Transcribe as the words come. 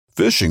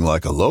Fishing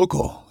like a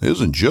local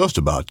isn't just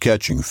about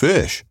catching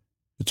fish.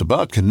 It's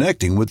about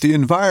connecting with the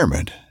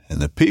environment and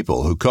the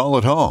people who call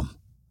it home.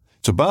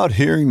 It's about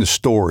hearing the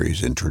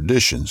stories and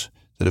traditions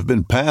that have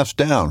been passed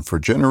down for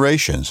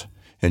generations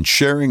and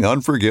sharing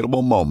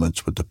unforgettable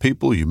moments with the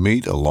people you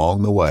meet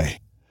along the way.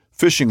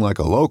 Fishing like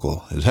a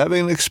local is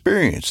having an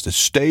experience that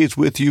stays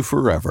with you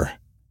forever.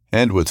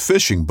 And with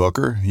Fishing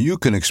Booker, you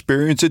can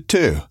experience it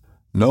too,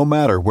 no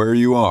matter where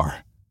you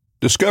are.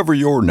 Discover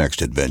your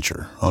next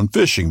adventure on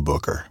Fishing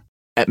Booker.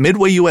 At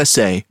Midway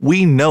USA,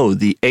 we know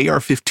the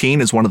AR-15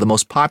 is one of the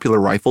most popular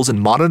rifles in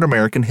modern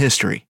American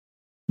history.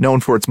 Known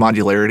for its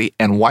modularity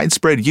and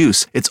widespread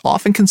use, it's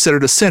often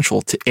considered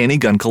essential to any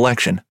gun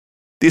collection.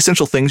 The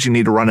essential things you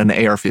need to run an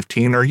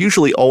AR-15 are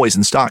usually always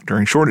in stock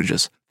during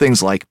shortages,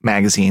 things like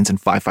magazines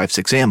and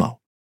 5.56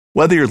 ammo.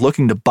 Whether you're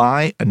looking to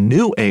buy a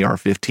new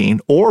AR-15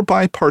 or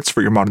buy parts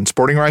for your modern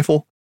sporting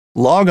rifle,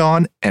 log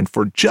on and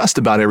for just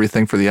about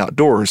everything for the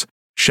outdoors,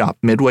 shop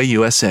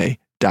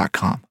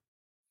MidwayUSA.com.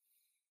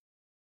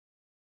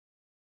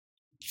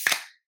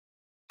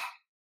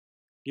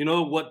 You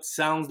know what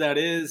sounds that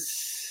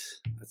is?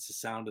 That's the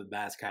sound of the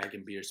Bass Kayak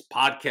and Beers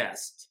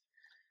podcast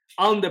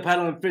on the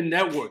Paddle and Fin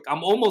Network.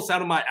 I'm almost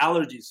out of my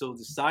allergies, so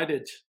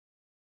decided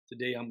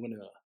today I'm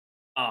gonna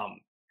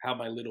have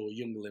my little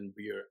Junglen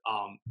beer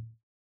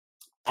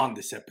on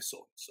this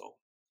episode. So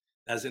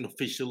that's an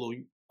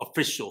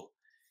official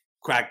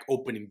crack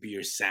opening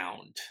beer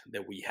sound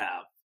that we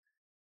have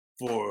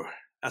for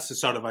as the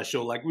start of our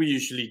show, like we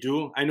usually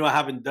do. I know I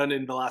haven't done it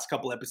in the last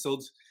couple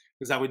episodes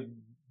because I was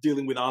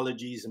dealing with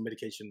allergies and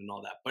medication and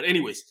all that. But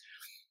anyways,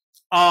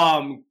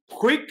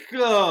 quick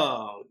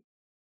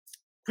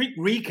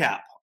recap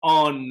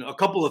on a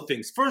couple of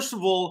things. First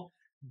of all,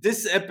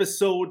 this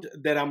episode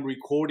that I'm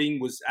recording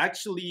was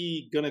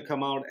actually going to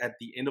come out at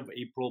the end of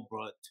April,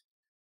 but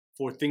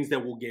for things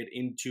that we'll get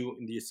into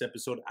in this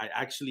episode, I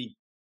actually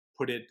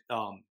put it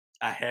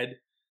ahead.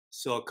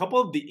 So a couple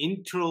of the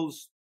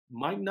intros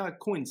might not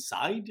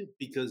coincide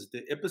because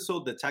the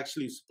episode that's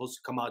actually supposed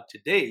to come out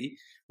today,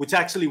 which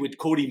actually with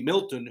Cody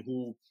Milton,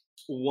 who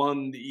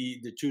won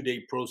the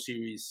 2-day Pro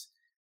Series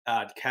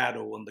at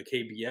Caddo on the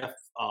KBF,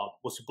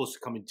 was supposed to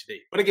come in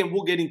today. But again,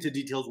 we'll get into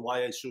details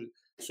why I should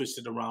switch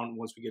it around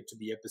once we get to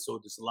the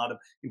episode. There's a lot of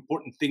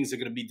important things that are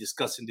going to be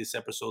discussed in this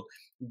episode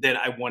that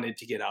I wanted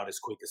to get out as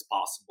quick as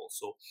possible.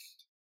 So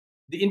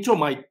the intro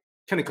might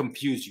kind of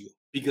confuse you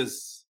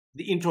because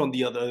the intro on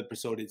the other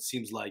episode, it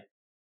seems like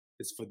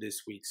it's for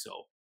this week.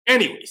 So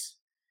anyways,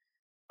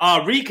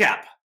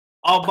 recap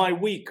of my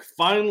week.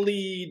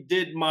 Finally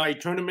did my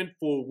tournament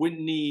for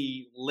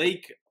Whitney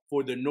Lake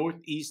for the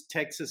Northeast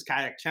Texas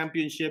Kayak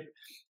Championship.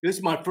 This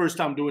is my first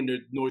time doing the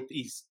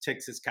Northeast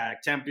Texas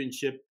Kayak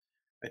Championship.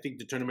 I think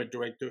the tournament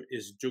director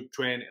is Duke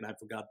Tran, and I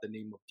forgot the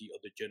name of the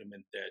other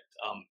gentleman that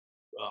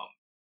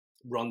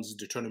runs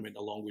the tournament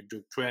along with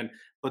Duke Tran.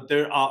 But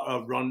there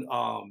are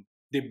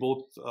they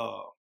both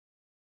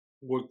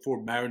work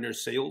for Mariner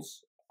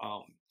Sales.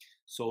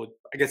 So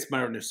I guess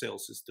Mariner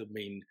Sales is the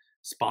main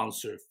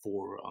sponsor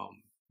for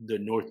the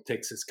North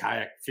Texas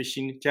Kayak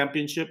Fishing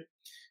Championship,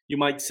 you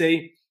might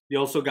say. They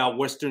also got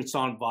Western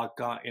Sun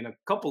Vodka and a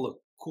couple of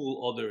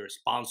cool other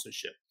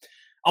sponsorship.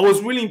 I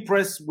was really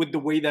impressed with the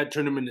way that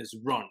tournament is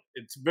run.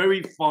 It's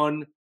very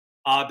fun.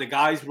 The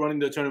guys running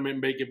the tournament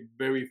make it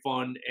very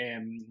fun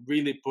and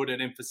really put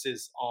an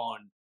emphasis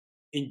on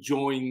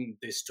enjoying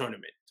this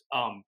tournament.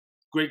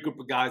 Great group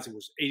of guys. It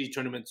was 80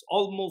 tournaments.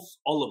 Almost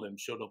all of them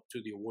showed up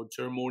to the award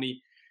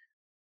ceremony.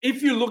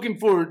 If you're looking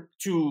forward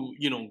to,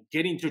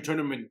 get into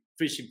tournament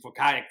fishing for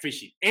kayak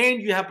fishing,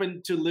 and you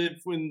happen to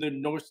live in the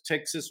North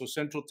Texas or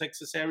Central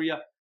Texas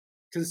area,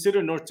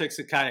 consider North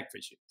Texas kayak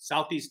fishing.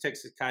 Southeast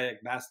Texas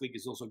Kayak Bass League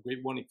is also a great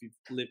one if you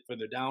live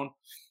further down.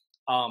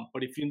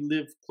 But if you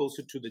live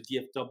closer to the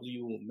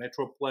DFW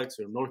Metroplex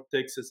or North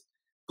Texas,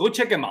 go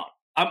check them out.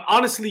 I'm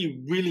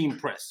honestly really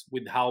impressed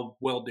with how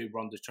well they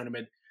run this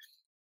tournament.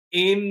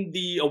 In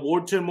the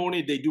award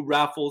ceremony, they do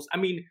raffles. I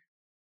mean,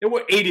 there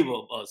were 80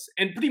 of us,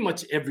 and pretty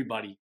much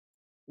everybody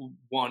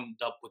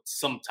wound up with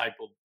some type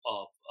of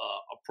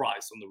a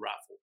prize on the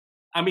raffle.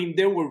 I mean,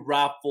 there were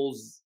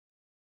raffles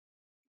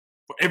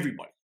for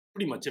everybody,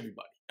 pretty much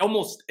everybody.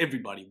 Almost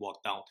everybody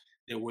walked out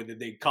there, whether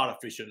they caught a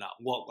fish or not,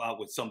 walked out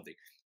with something.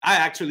 I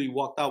actually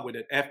walked out with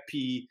an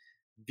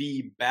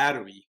FPV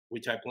battery,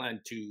 which I plan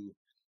to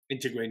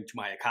integrate into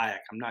my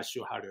kayak. I'm not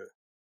sure I'm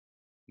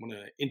going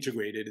to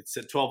integrate it. It's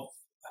a 12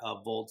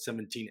 volt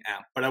 17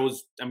 amp, but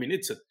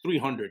it's a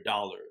 $300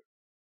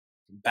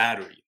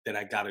 battery that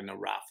I got in a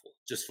raffle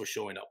just for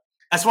showing up.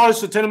 As far as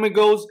the tournament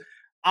goes,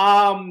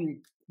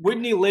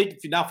 Whitney Lake,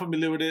 if you're not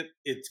familiar with it,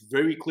 it's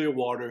very clear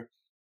water.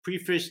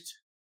 Pre-fished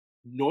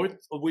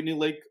north of Whitney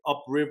Lake,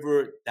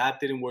 upriver. That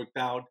didn't work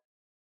out.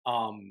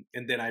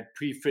 And then I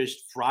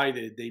pre-fished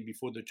Friday, the day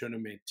before the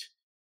tournament,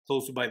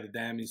 closer by the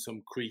dam in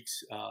some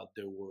creeks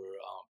that were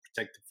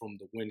protected from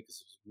the wind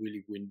because it was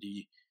really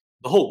windy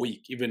the whole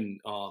week, even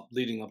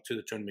leading up to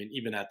the tournament,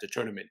 even at the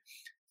tournament.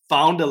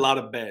 Found a lot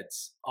of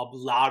beds, a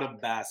lot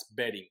of bass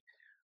bedding.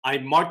 I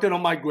marked it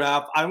on my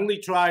graph. I only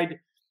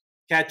tried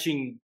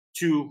catching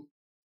 2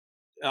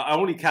 I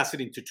only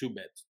casted into 2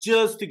 beds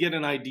just to get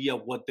an idea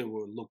of what they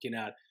were looking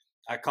at.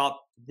 I caught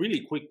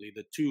really quickly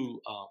the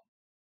 2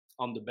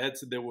 on the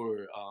beds. There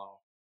were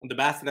on the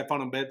bass that I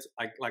found on beds.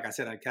 Like I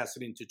said, I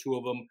casted into 2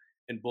 of them,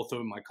 and both of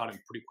them I caught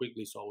them pretty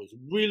quickly. So I was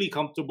really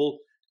comfortable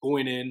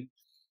going in.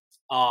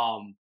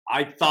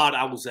 I thought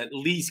I was at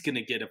least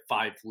gonna get a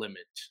 5 limit.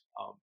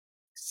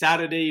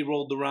 Saturday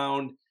rolled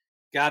around,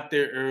 got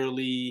there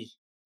early,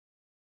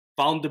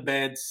 found the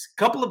beds. A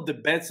couple of the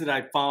beds that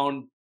I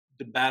found,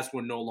 the bass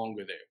were no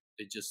longer there.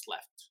 They just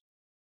left.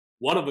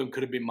 One of them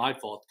could have been my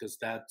fault because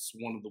that's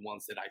one of the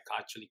ones that I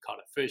actually caught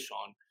a fish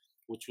on,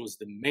 which was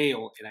the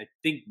male. And I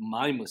think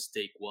my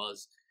mistake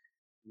was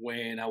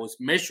when I was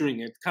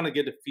measuring it, kind of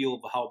get a feel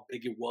of how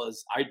big it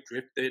was. I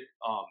drifted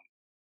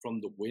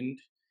from the wind,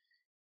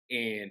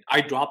 and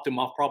I dropped him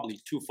off probably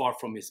too far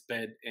from his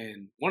bed.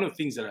 And one of the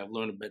things that I've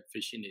learned about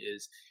fishing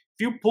is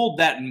if you pull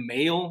that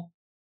male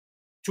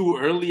too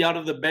early out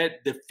of the bed,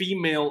 the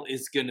female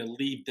is going to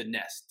leave the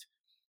nest.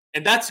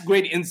 And that's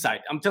great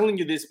insight. I'm telling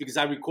you this because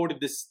I recorded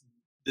this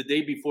the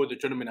day before the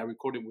tournament. I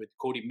recorded with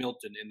Cody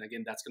Milton. And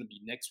again, that's going to be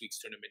next week's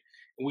tournament.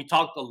 And we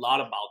talked a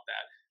lot about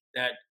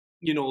that,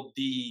 you know,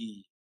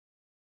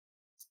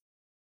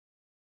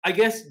 I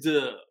guess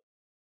the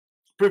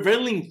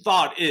prevailing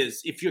thought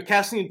is if you're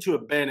casting into a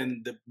bed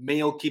and the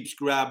male keeps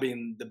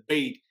grabbing the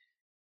bait,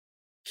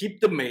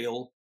 keep the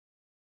male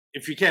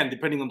if you can,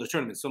 depending on the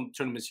tournament. Some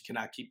tournaments you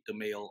cannot keep the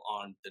male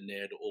on the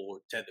net or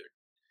tethered.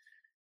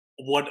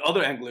 What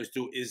other anglers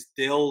do is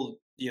they'll,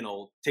 you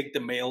know, take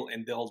the male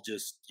and they'll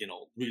just, you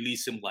know,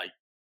 release him like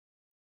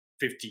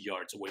 50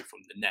 yards away from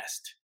the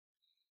nest.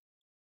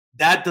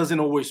 That doesn't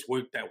always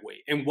work that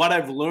way. And what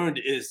I've learned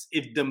is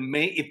if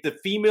the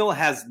female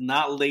has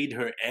not laid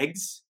her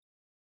eggs,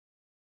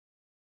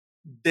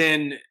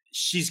 then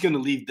she's going to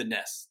leave the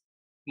nest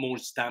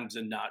most times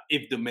than not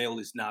if the male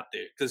is not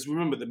there. Because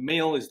remember, the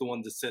male is the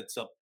one that sets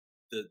up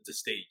the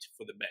stage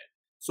for the bed.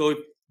 So if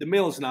the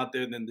male is not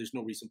there, then there's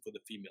no reason for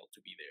the female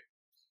to be there.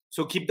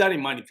 So keep that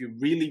in mind. If you're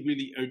really,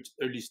 really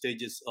early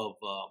stages of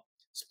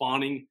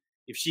spawning,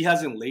 if she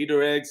hasn't laid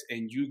her eggs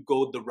and you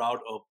go the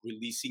route of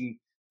releasing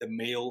the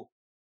male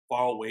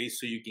far away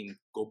so you can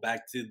go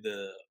back to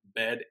the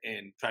bed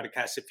and try to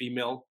catch the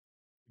female,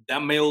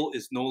 that male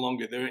is no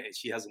longer there and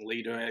she hasn't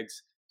laid her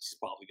eggs, she's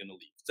probably going to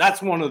leave. So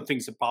that's one of the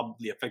things that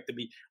probably affected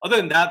me. Other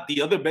than that,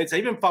 the other beds, I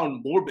even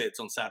found more beds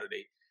on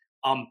Saturday.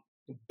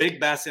 Big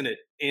bass in it,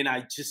 and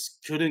I just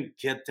couldn't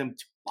get them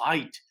to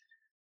bite.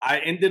 I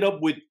ended up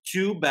with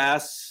 2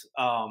 bass,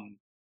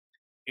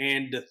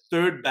 and the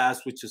third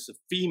bass, which is a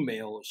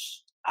female,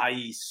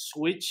 I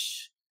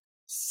switched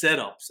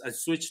setups. I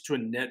switched to a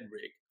net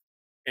rig,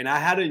 and I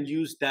hadn't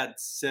used that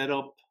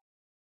setup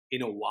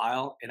in a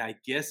while, and I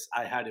guess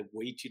I had it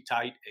way too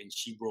tight, and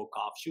she broke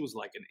off. She was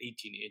like an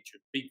 18-inch,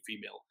 big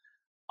female.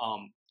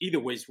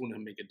 Either way, it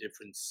wouldn't make a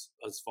difference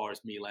as far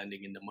as me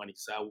landing in the money.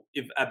 So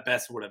if at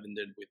best would have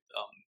ended with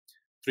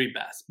 3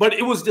 bass. But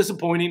it was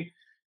disappointing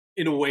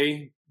in a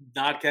way,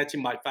 not catching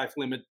my 5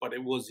 limit, but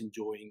it was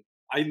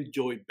I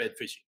enjoy bed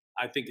fishing.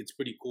 I think it's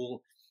pretty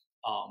cool,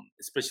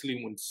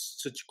 especially when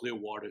such clear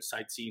water,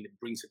 sightseeing, it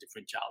brings a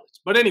different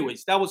challenge. But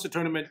anyways, that was the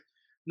tournament.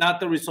 Not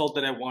the result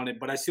that I wanted,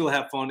 but I still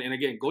have fun. And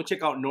again, go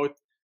check out North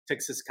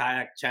Texas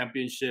Kayak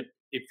Championship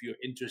if you're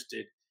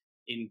interested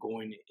in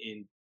going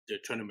in the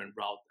tournament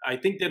route. I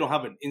think they don't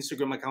have an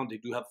Instagram account. They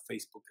do have a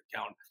Facebook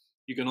account.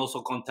 You can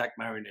also contact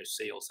Mariner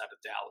Sales out of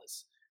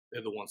Dallas.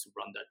 They're the ones who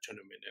run that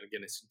tournament. And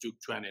again, it's Duke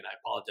Tran, and I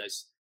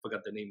apologize,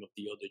 forgot the name of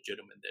the other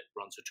gentleman that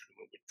runs the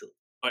tournament with Duke.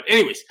 But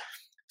anyways,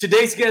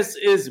 today's guest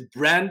is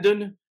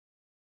Brandon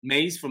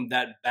Mays from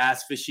That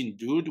Bass Fishing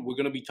Dude. We're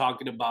going to be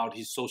talking about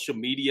his social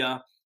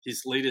media,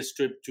 his latest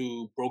trip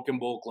to Broken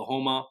Bow,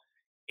 Oklahoma,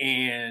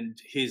 and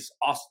his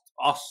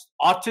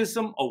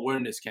autism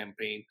awareness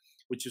campaign,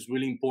 which is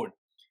really important.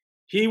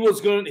 He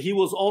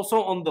was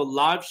also on the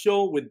live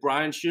show with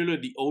Brian Shearer,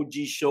 the OG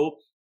show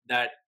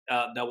that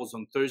was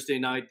on Thursday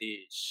night.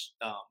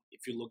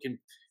 If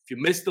you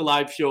missed the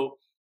live show,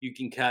 you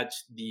can catch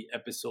the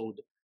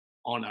episode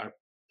on our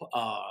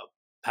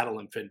Paddle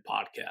and Fin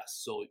podcast.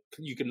 So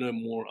you can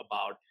learn more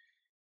about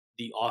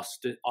the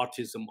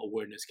autism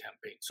awareness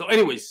campaign. So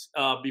anyways,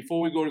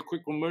 before we go to a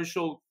quick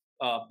commercial,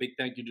 big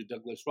thank you to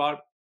Douglas Rod.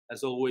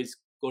 As always,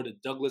 go to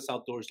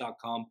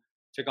douglasoutdoors.com.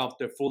 Check out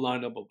their full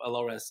lineup of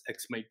LRS,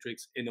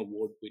 X-Matrix, and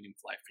award-winning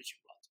fly fishing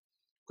rods.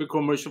 Quick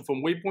commercial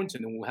from Waypoints,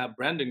 and then we'll have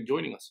Brandon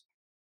joining us.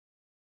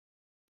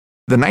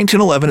 The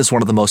 1911 is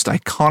one of the most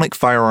iconic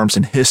firearms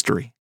in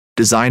history.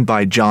 Designed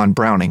by John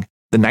Browning,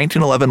 the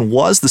 1911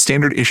 was the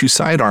standard issue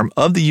sidearm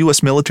of the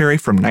U.S. military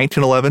from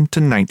 1911 to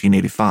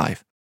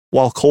 1985.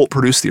 While Colt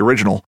produced the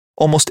original,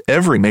 almost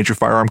every major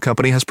firearm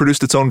company has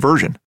produced its own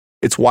version.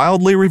 It's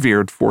wildly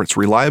revered for its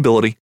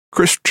reliability,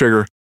 crisp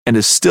trigger, and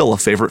is still a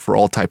favorite for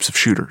all types of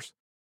shooters.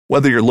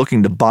 Whether you're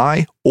looking to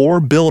buy or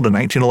build a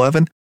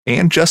 1911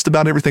 and just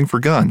about everything for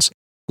guns,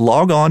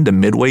 log on to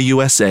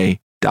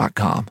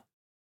midwayusa.com.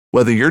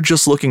 Whether you're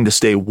just looking to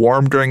stay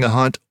warm during a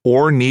hunt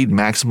or need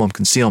maximum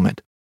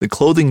concealment, the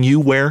clothing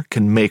you wear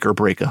can make or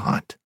break a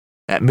hunt.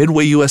 At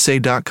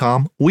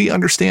MidwayUSA.com, we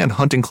understand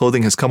hunting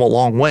clothing has come a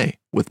long way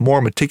with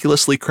more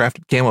meticulously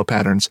crafted camo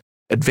patterns,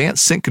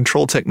 advanced scent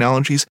control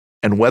technologies,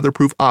 and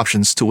weatherproof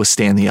options to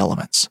withstand the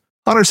elements.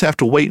 Hunters have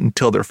to wait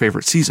until their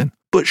favorite season,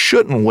 but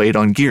shouldn't wait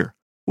on gear,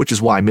 which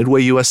is why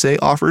Midway USA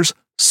offers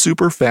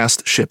super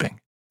fast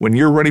shipping. When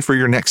you're ready for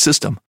your next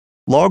system,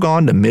 log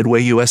on to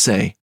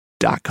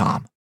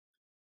MidwayUSA.com.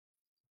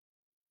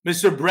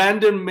 Mr.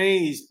 Brandon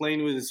Mays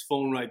playing with his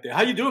phone right there.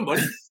 How you doing,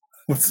 buddy?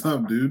 What's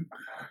up, dude?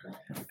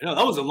 That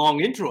was a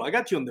long intro. I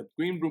got you in the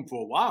green room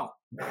for a while.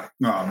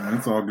 Nah, man,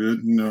 it's all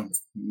good.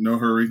 No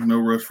hurry, no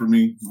rush for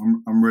me.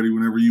 I'm ready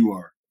whenever you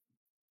are.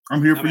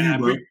 I'm here for you,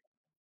 bro.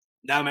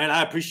 Man,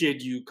 I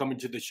appreciate you coming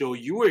to the show.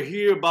 You were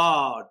here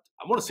about,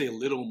 I want to say a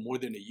little more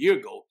than a year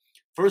ago.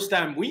 First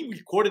time we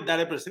recorded that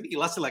episode, I think it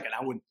lasted like an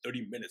hour and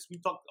 30 minutes. We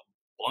talked a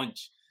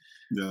bunch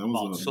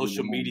about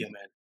social media,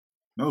 man.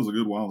 That was a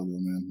good while ago,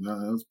 man.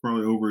 That was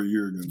probably over a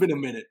year ago. It's been a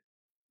minute.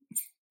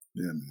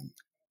 Yeah, man.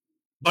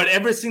 But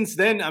ever since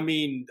then, I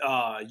mean,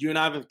 you and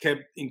I have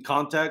kept in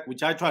contact,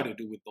 which I try to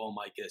do with all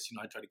my guests.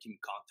 I try to keep in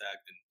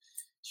contact and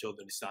show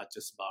that it's not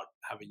just about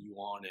having you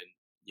on and,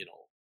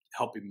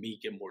 helping me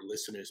get more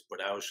listeners,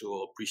 but I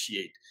also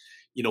appreciate,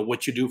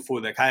 what you do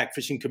for the kayak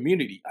fishing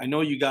community. I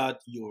know you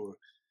got your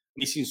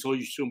amazing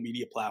social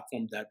media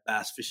platform, that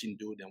Bass Fishing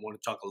Dude, and I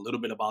want to talk a little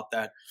bit about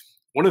that.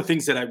 One of the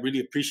things that I really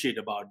appreciate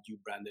about you,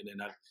 Brandon,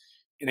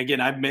 and again,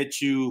 I've met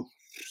you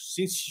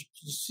since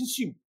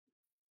you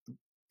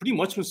pretty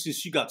much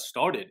since you got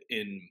started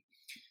in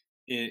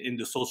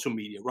the social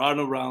media, right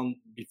around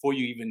before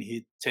you even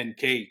hit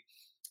 10K.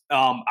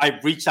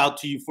 I've reached out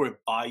to you for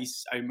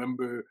advice. I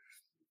remember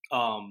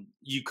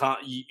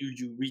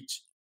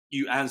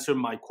you answered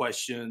my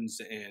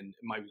questions and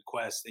my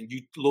requests, and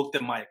you looked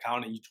at my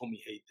account and you told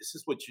me, hey, this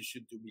is what you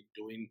should be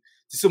doing.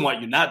 This is what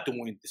you're not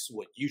doing. This is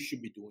what you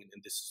should be doing.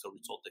 And this is the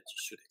result that you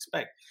should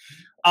expect.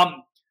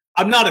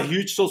 I'm not a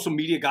huge social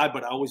media guy,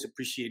 but I always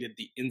appreciated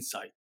the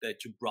insight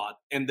that you brought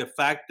and the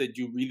fact that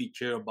you really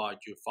care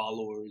about your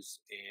followers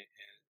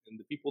and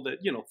the people that,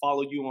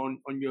 follow you on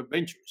your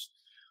adventures.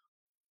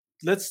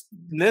 Let's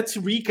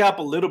recap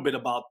a little bit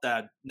about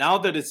that. Now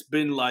that it's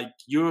been like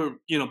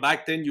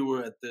back then you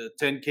were at the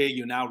 10K,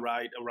 you're now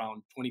right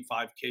around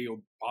 25K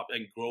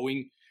and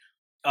growing.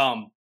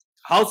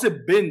 How's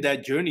it been,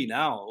 that journey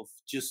now of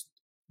just,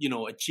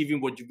 achieving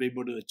what you've been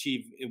able to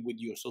achieve with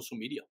your social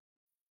media?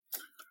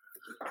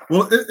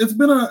 Well, it's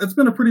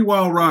been a pretty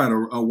wild ride,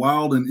 a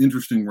wild and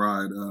interesting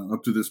ride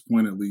up to this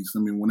point, at least. I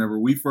mean, whenever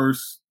we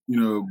first,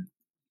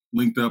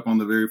 linked up on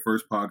the very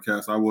first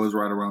podcast, I was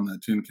right around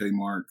that 10K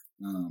mark.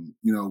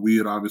 We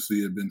had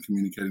obviously been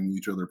communicating with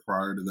each other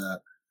prior to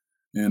that,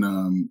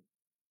 and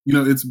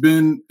it's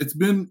been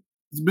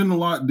a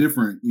lot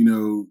different,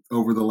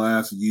 over the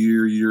last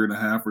year and a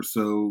half or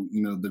so.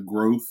 The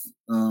growth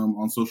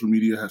on social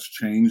media has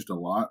changed a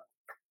lot.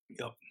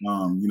 Yep.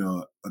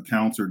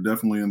 Accounts are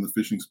definitely in the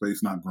fishing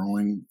space not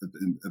growing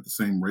at the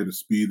same rate of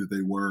speed that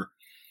they were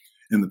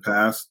in the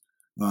past.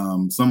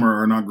 Some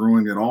are not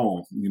growing at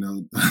all,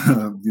 you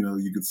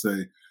could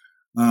say.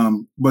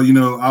 But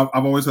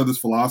I've always had this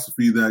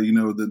philosophy that,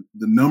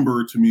 the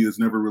number to me has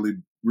never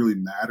really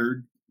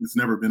mattered. It's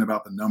never been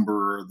about the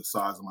number or the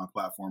size of my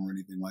platform or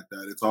anything like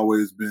that. It's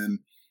always been,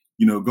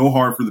 go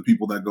hard for the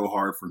people that go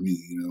hard for me,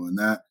 and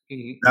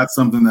that's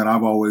something that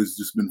I've always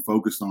just been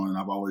focused on. And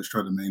I've always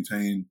tried to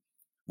maintain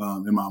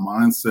in my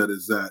mindset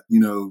is that,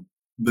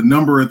 the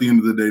number at the end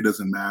of the day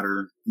doesn't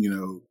matter.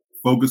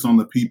 Focus on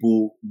the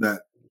people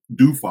that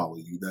do follow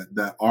you,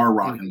 that are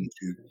rocking with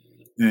you,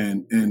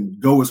 and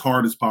go as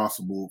hard as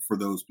possible for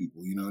those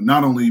people,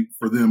 not only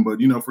for them, but,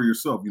 for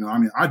yourself.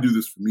 I do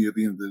this for me at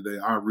the end of the day.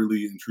 I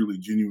really and truly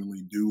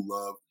genuinely do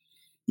love,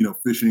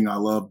 fishing. I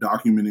love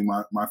documenting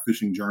my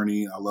fishing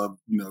journey. I love,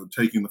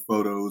 taking the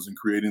photos and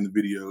creating the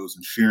videos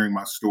and sharing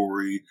my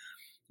story.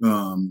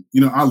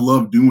 I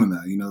love doing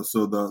that,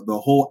 so the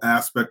whole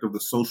aspect of the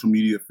social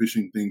media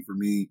fishing thing for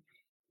me,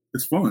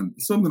 it's fun.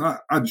 It's something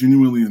I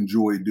genuinely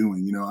enjoy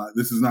doing.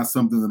 This is not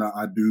something that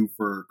I do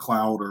for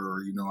clout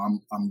or,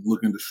 I'm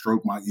looking to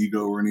stroke my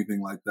ego or anything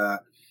like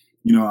that.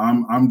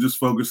 I'm just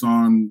focused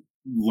on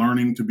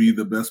learning to be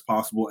the best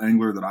possible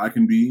angler that I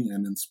can be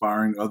and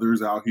inspiring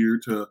others out here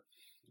to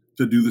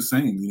do the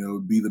same,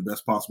 be the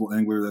best possible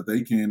angler that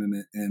they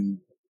can. And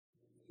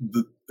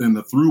the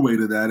through way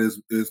to that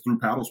is through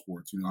paddle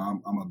sports.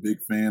 I'm a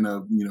big fan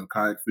of,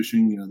 kayak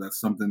fishing. That's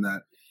something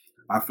that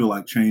I feel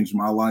like changed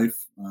my life.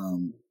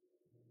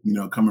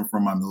 Coming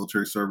from my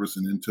military service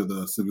and into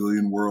the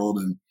civilian world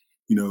and,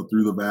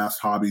 through the vast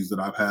hobbies that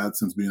I've had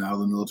since being out of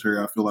the military,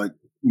 I feel like,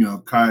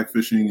 kayak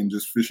fishing and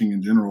just fishing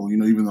in general,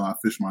 even though I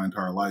fished my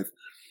entire life,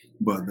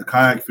 but the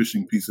kayak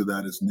fishing piece of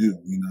that is new.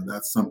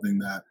 That's something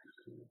that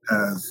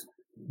has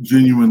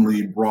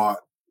genuinely brought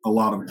a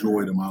lot of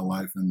joy to my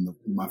life and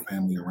my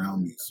family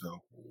around me.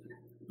 So,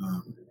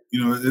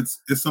 it's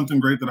something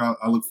great that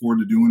I look forward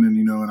to doing.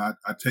 And,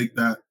 I take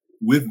that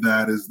with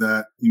that is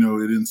that,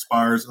 it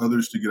inspires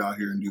others to get out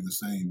here and do the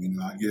same.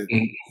 I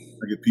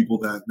get people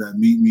that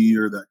meet me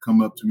or that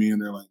come up to me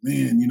and they're like,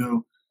 man,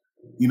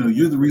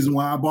 you're the reason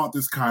why I bought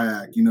this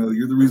kayak.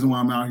 You're the reason why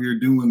I'm out here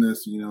doing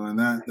this. And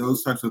that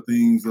those types of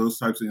things, those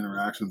types of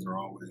interactions are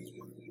always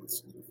what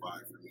solidify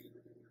for me.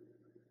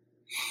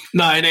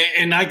 No,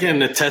 and I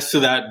can attest to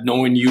that,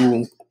 knowing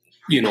you,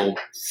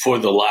 for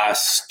the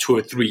last 2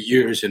 or 3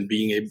 years and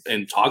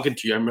and talking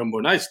to you. I remember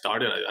when I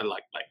started, I had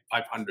like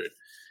 500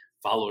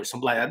 followers,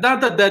 something like that.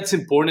 Not that that's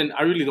important.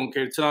 I really don't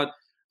care. It's not.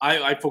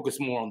 I focus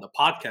more on the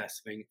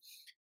podcast thing,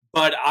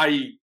 but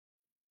I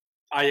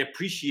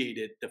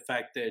appreciated the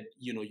fact that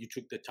you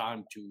took the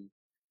time to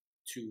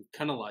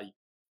kind of like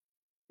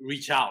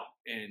reach out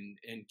and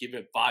give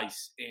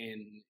advice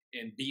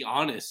and be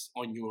honest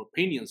on your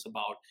opinions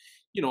about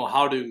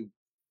how to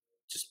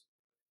just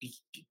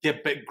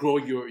grow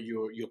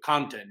your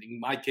content. In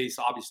my case,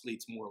 obviously,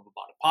 it's more of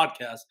about a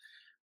podcast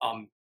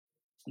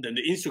than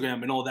the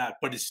Instagram and all that,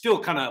 but it still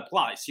kind of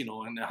applies,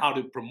 and how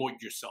to promote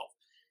yourself.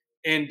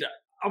 And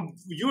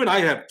you and I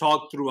have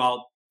talked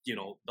throughout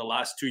the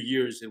last 2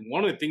 years, and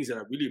one of the things that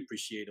I really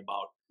appreciate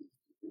about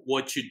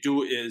what you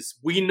do is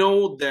we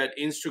know that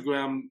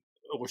Instagram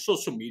or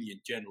social media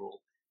in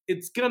general,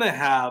 it's gonna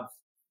have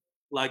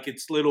like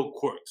its little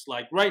quirks.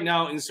 Like right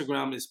now,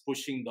 Instagram is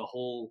pushing the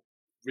whole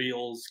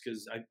reels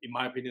because, in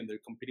my opinion, they're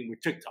competing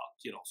with TikTok.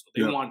 So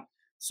they want,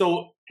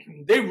 so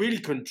they really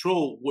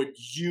control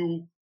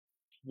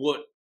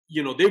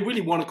they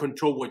really want to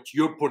control what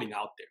you're putting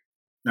out there.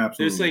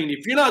 Absolutely. They're saying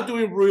if you're not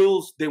doing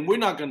reels, then we're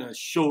not gonna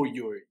show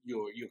your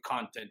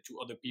content to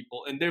other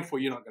people, and therefore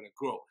you're not gonna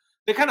grow.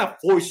 They kind of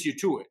force you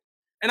to it.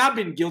 And I've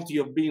been guilty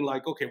of being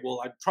like, okay,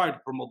 well, I've tried to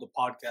promote the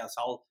podcast.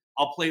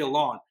 I'll play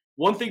along.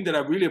 One thing that I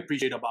really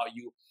appreciate about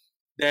you,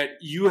 that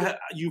you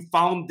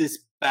found this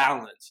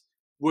balance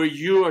where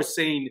you are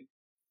saying,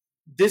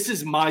 this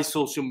is my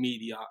social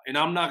media, and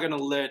I'm not gonna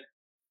let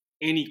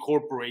any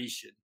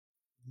corporation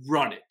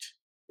run it.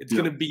 It's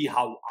gonna be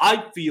how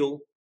I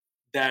feel.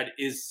 That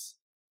is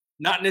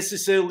not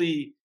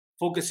necessarily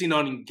focusing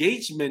on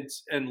engagement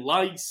and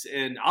likes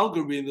and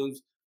algorithms,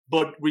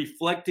 but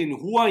reflecting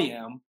who I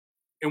am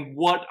and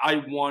what I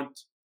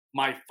want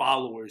my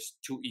followers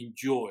to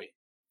enjoy,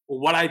 or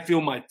what I feel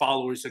my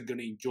followers are going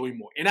to enjoy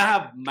more. And I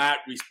have mad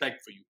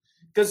respect for you.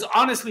 Because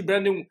honestly,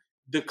 Brandon,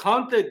 the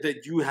content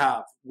that you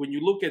have, when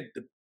you look at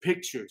the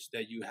pictures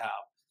that you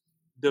have,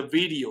 the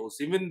videos,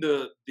 even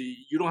the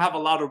you don't have a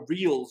lot of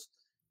reels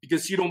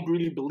because you don't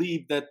really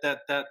believe that's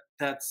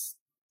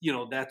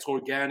that's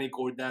organic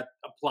or that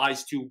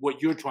applies to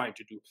what you're trying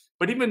to do.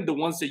 But even the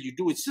ones that you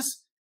do, it's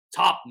just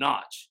top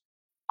notch.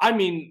 I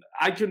mean,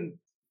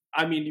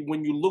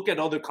 when you look at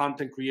other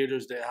content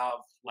creators that have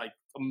like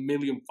 1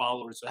 million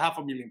followers or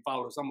 500,000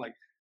 followers, I'm like,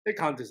 their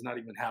content is not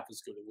even half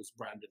as good as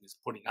what Brandon is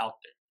putting out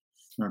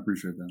there. I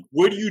appreciate that.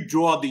 Where do you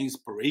draw the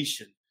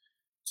inspiration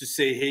to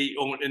say, hey,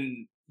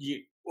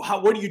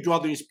 where do you draw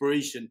the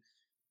inspiration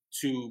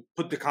to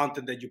put the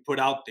content that you put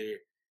out there?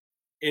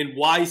 And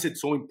why is it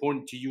so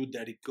important to you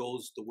that it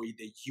goes the way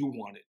that you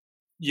want it?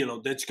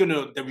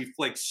 That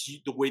reflects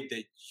the way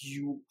that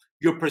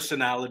your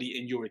personality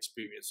and your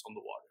experience on the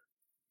water.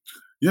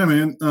 Yeah,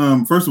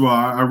 man. First of all,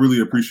 I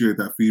really appreciate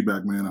that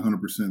feedback, man.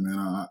 100%,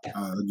 man.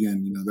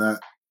 Again,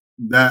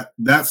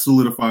 that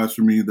solidifies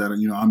for me that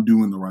I'm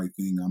doing the right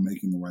thing. I'm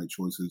making the right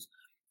choices.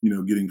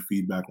 Getting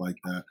feedback like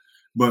that.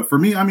 But for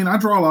me, I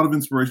draw a lot of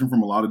inspiration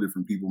from a lot of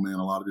different people, man.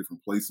 A lot of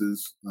different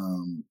places.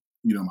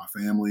 My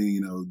family.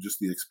 Just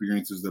the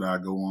experiences that I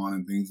go on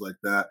and things like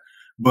that.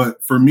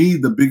 But for me,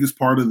 the biggest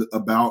part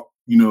about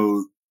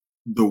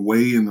the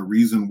way and the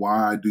reason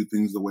why I do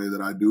things the way that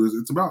I do is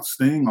it's about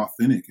staying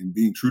authentic and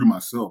being true to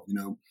myself.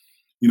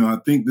 I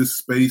think this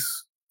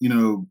space,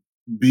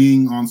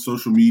 being on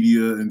social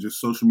media and just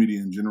social media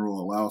in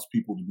general allows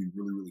people to be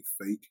really, really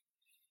fake.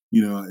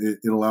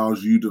 It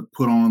allows you to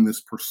put on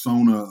this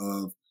persona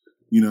of,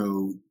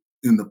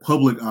 in the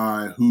public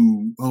eye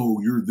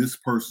you're this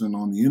person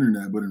on the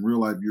internet, but in real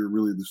life, you're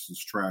really this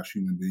trash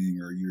human being,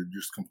 or you're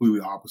just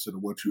completely opposite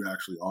of what you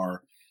actually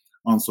are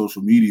on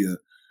social media.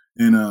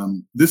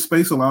 And this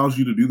space allows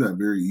you to do that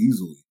very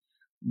easily.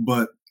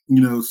 But,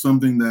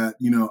 something that,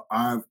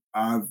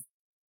 I've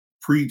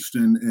preached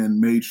and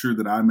made sure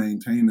that I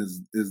maintain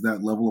is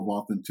that level of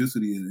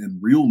authenticity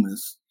and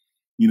realness,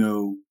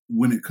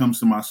 when it comes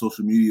to my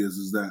social media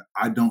is that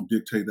I don't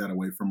dictate that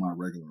away from my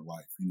regular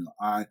life.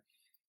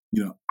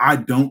 I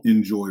don't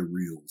enjoy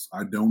reels.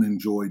 I don't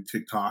enjoy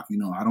TikTok.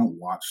 I don't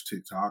watch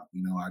TikTok.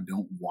 I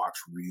don't watch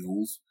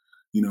reels.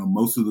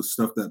 Most of the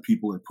stuff that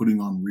people are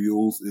putting on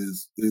reels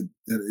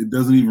it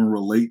doesn't even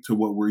relate to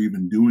what we're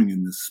even doing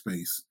in this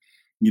space.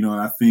 And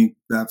I think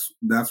that's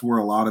where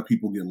a lot of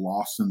people get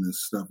lost in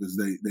this stuff is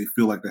they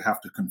feel like they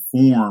have to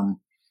conform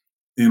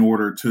in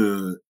order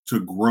to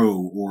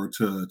grow or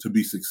to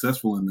be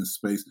successful in this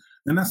space.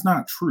 And that's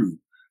not true.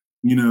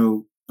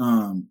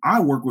 I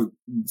work with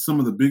some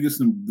of the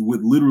biggest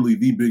with literally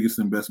the biggest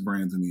and best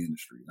brands in the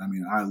industry.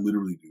 I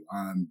literally do.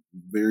 I'm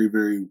very,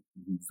 very,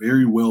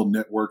 very well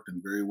networked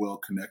and very well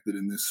connected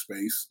in this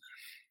space.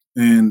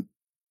 And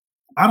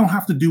I don't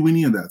have to do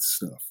any of that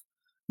stuff,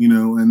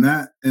 and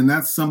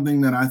that's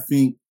something that I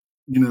think,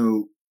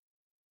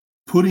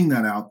 putting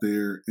that out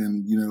there,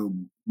 and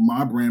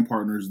my brand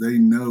partners, they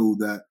know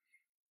that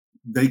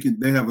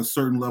they have a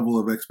certain level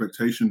of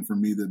expectation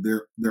from me that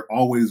they're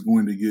always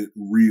going to get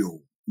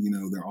real.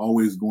 They're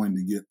always going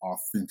to get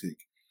authentic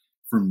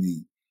from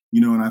me.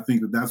 And I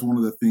think that that's one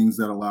of the things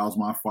that allows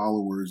my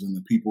followers and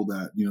the people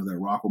that that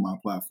rock with my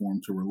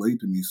platform to relate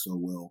to me so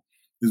well,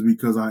 is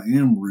because I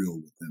am real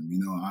with them.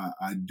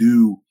 I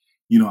do.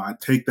 I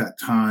take that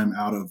time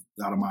out of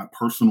my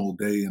personal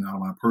day and out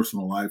of my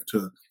personal life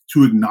to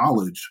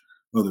acknowledge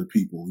other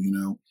people.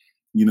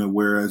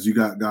 Whereas you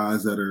got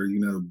guys that are,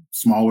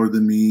 smaller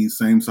than me,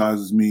 same size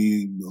as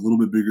me, a little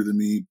bit bigger than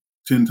me,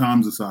 10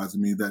 times the size of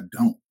me, that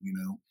don't,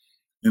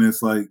 and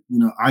it's like,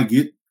 I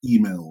get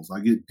emails,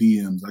 I get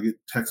DMs, I get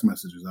text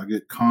messages, I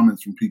get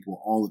comments from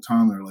people all the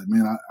time that are like,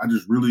 man, I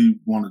just really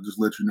want to just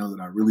let you know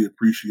that I really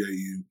appreciate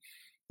you,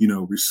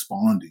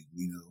 responding,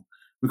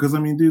 because I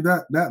mean, dude,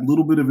 that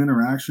little bit of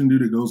interaction,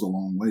 dude, it goes a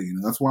long way.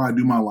 That's why I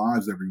do my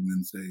lives every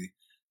Wednesday,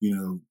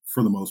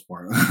 for the most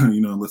part,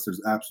 unless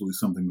there's absolutely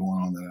something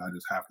going on that I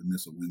just have to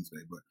miss a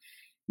Wednesday. But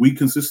we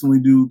consistently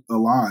do a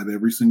live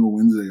every single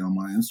Wednesday on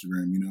my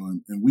Instagram,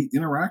 and we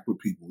interact with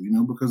people,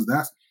 because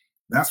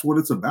that's what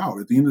it's about.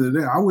 At the end of the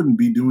day, I wouldn't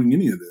be doing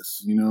any of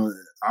this.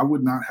 I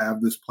would not have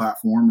this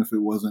platform if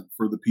it wasn't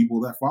for the people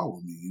that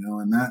follow me,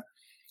 and that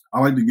I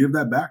like to give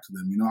that back to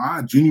them.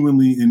 I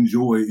genuinely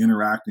enjoy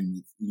interacting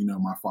with,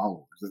 my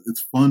followers.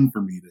 It's fun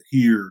for me to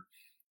hear,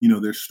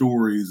 their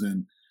stories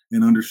and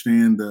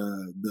understand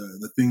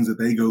the things that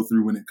they go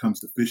through when it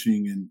comes to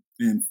fishing,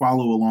 and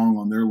follow along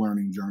on their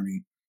learning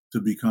journey to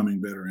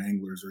becoming better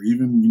anglers, or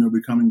even,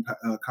 becoming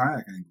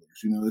kayak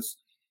anglers.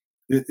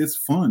 It's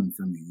fun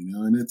for me,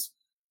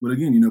 but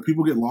again,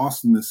 people get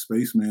lost in this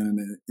space, man,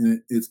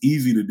 and it's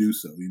easy to do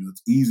so.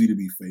 It's easy to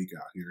be fake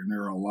out here, and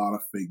there are a lot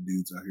of fake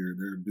dudes out here.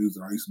 There are dudes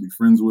that I used to be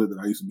friends with, that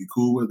I used to be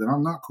cool with, that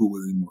I'm not cool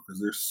with anymore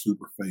because they're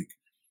super fake.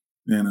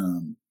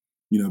 And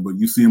but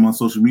you see them on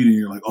social media, and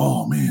you're like,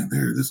 oh man,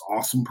 they're this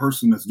awesome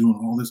person that's doing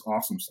all this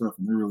awesome stuff,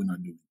 and they're really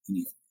not doing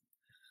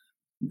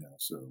anything.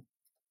 So.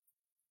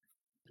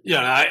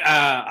 Yeah,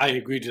 I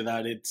agree to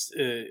that.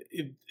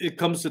 It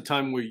comes to a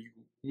time where you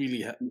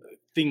really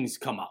things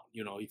come out.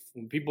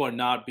 When people are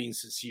not being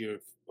sincere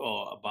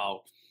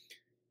about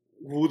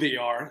who they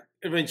are,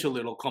 eventually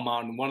it'll come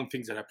out. And one of the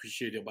things that I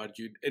appreciate about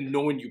you, and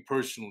knowing you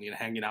personally and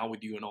hanging out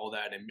with you and all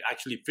that, and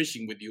actually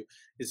fishing with you,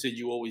 is that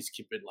you always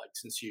keep it like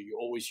sincere. You're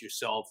always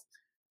yourself.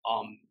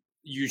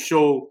 You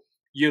show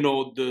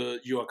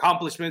your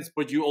accomplishments,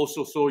 but you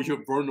also show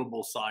your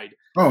vulnerable side.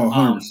 Oh,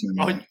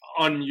 100%,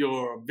 on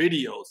your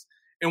videos.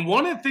 And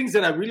one of the things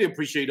that I really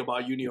appreciate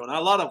about you, and a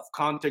lot of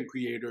content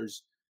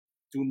creators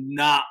do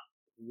not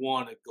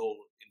want to go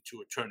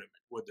into a tournament,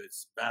 whether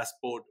it's bass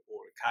boat or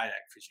a kayak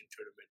fishing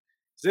tournament,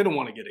 because they don't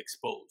want to get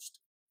exposed.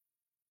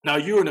 Now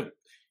you're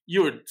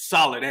a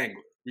solid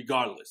angler,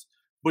 regardless,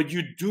 but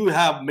you do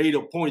have made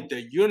a point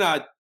that you're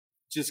not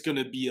just going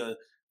to be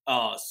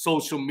a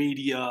social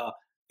media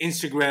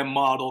Instagram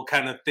model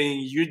kind of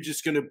thing. You're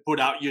just going to put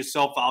out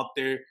yourself out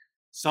there.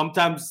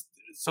 Sometimes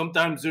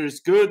there's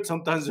good,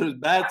 sometimes there's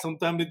bad,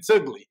 sometimes it's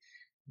ugly,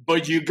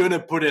 but you're gonna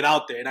put it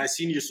out there. And I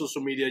seen your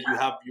social media. You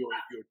have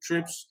your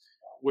trips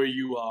where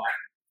you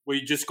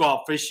just go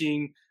out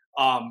fishing.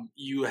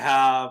 You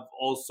have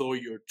also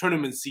your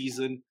tournament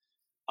season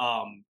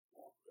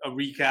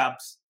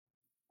recaps.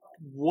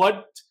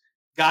 What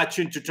got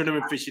you into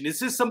tournament fishing? Is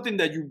this something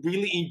that you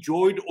really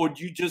enjoyed, or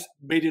you just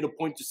made it a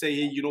point to say,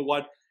 hey, you know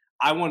what,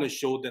 I want to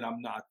show that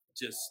I'm not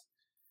just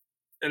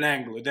an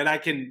angler, that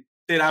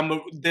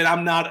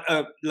I'm not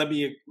let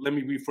me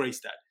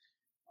rephrase that.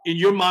 In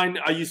your mind,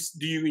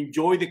 do you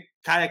enjoy the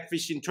kayak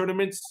fishing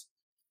tournaments,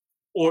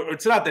 or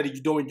it's not that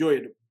you don't enjoy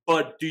it,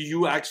 but do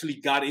you actually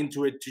got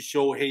into it to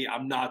show, hey,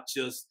 I'm not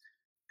just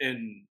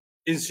an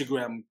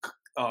Instagram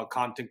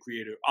content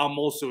creator, I'm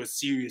also a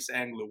serious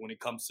angler when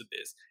it comes to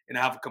this, and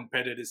I have a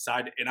competitive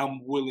side, and I'm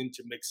willing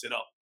to mix it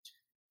up?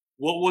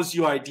 What was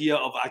your idea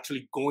of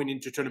actually going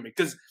into tournament?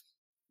 Because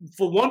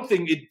for one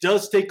thing, it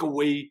does take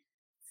away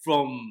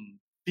from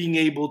being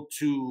able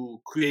to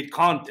create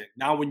content.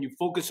 Now, when you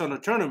focus on a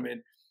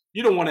tournament,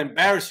 you don't want to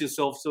embarrass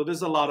yourself. So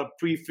there's a lot of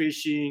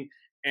pre-fishing,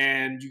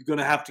 and you're going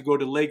to have to go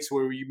to lakes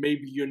where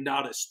you're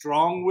not as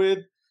strong with.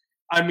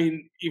 I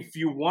mean, if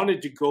you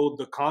wanted to go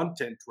the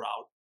content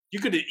route, you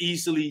could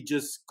easily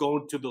just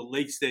go to the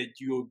lakes that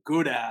you're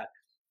good at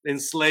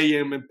and slay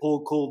them and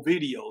pull cool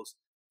videos.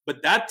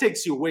 But that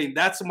takes you away, and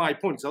that's my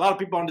point. So a lot of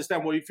people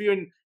understand, well, if you're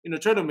in a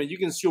tournament, you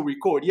can still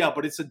record. Yeah,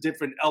 but it's a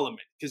different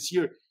element because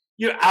you're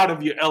out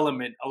of your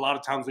element a lot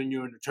of times when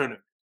you're in a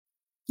tournament.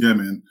 Yeah,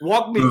 man.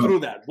 Walk me through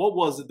that. What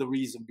was the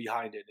reason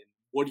behind it, and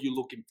what are you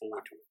looking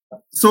forward to?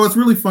 So it's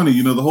really funny,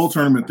 the whole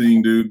tournament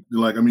thing, dude.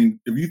 Like, I mean,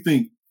 if you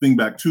think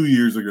back 2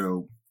 years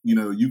ago,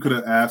 you could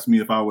have asked me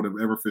if I would have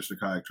ever fished a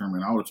kayak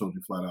tournament. I would have told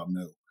you flat out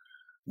no.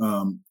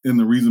 And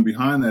the reason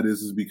behind that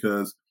is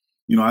because,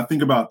 I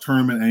think about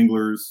tournament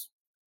anglers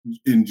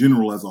in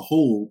general as a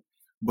whole,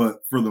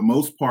 but for the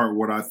most part,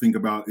 what I think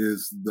about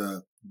is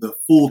the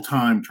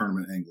full-time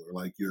tournament angler,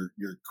 like your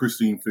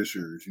Christine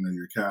Fishers,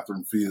 your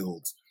Catherine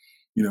Fields,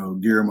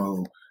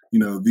 Guillermo,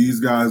 these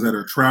guys that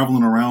are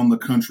traveling around the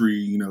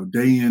country,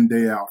 day in,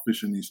 day out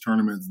fishing these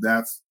tournaments,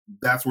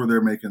 that's where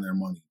they're making their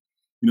money.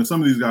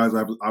 Some of these guys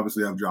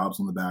obviously have jobs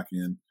on the back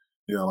end.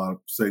 They got a lot of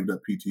saved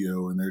up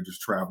PTO and they're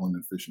just traveling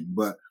and fishing.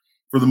 But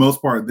for the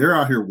most part, they're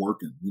out here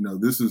working.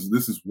 This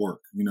is work.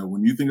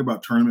 When you think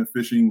about tournament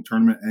fishing,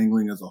 tournament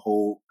angling as a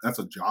whole, that's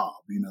a job.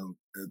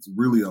 It's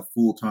really a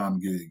full-time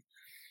gig.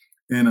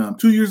 And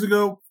 2 years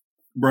ago,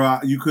 bro,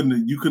 you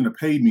couldn't have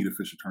paid me to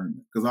fish a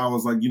tournament because I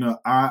was like,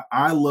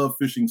 I love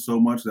fishing so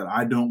much that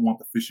I don't want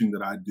the fishing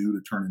that I do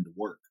to turn into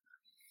work.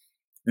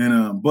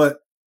 And but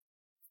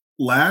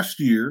last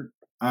year,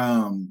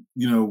 when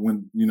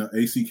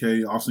ACK,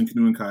 Austin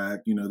Canoe and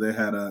Kayak,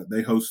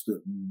 they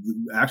hosted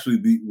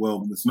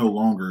it's no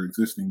longer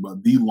existing,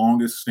 but the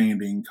longest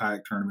standing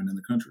kayak tournament in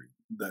the country,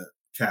 the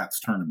Cats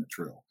Tournament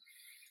Trail.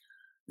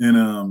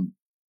 And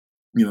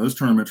this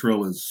tournament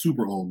trail is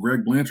super old.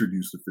 Greg Blanchard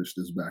used to fish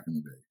this back in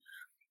the day.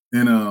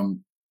 And,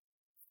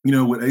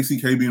 with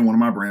ACK being one of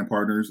my brand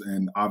partners,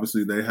 and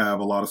obviously they have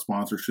a lot of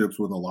sponsorships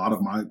with a lot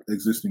of my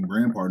existing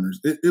brand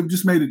partners, it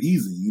just made it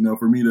easy,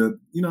 for me to,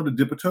 to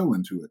dip a toe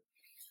into it.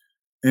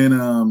 And,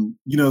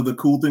 the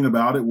cool thing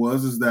about it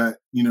is that,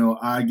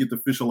 I get to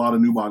fish a lot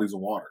of new bodies of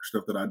water,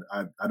 stuff that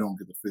I don't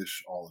get to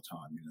fish all the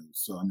time,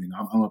 So,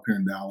 I'm up here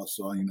in Dallas,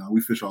 so,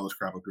 we fish all this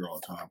crap up here all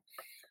the time.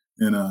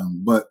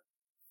 And, but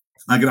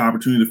I get an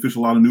opportunity to fish a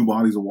lot of new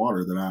bodies of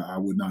water that I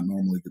would not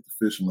normally get to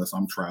fish unless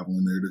I'm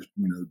traveling there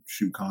to,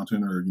 shoot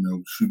content or,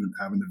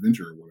 have an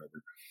adventure or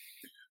whatever.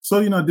 So,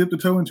 I dipped a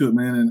toe into it,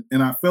 man.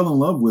 And I fell in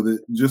love with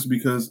it just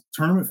because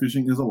tournament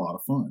fishing is a lot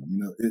of fun.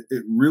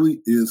 It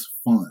really is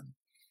fun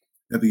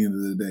at the end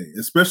of the day,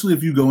 especially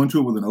if you go into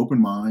it with an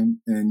open mind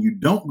and you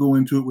don't go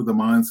into it with the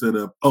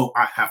mindset of, oh,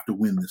 I have to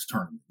win this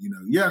tournament.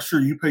 Yeah, sure.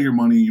 You pay your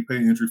money, you pay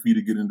an entry fee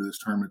to get into this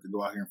tournament to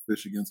go out here and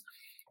fish against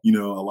a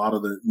lot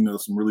of the,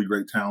 some really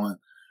great talent,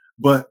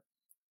 but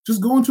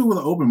just go into it with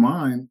an open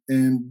mind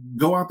and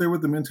go out there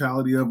with the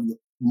mentality of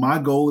my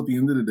goal at the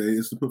end of the day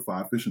is to put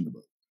 5 fish in the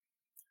boat.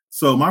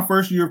 So my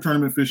first year of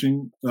tournament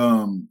fishing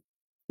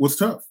was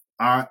tough.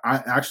 I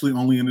actually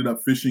only ended up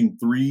fishing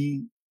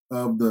 3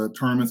 of the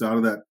tournaments out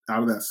of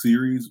that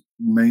series,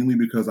 mainly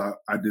because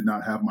I did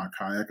not have my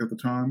kayak at the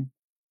time.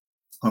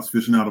 I was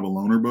fishing out of a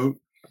loaner boat.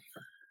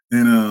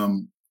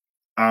 And,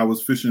 I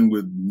was fishing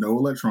with no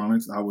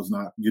electronics. I was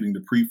not getting to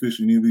pre-fish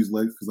any of these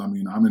lakes because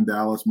I'm in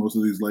Dallas. Most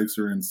of these lakes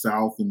are in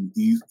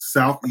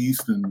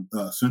southeast and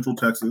central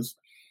Texas.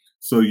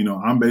 So,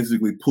 I'm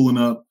basically pulling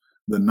up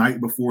the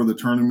night before the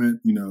tournament,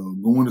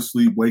 going to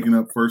sleep, waking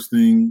up first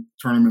thing,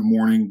 tournament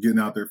morning, getting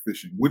out there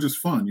fishing, which is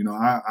fun.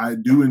 I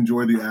do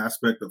enjoy the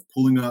aspect of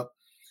pulling up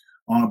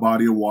on a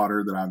body of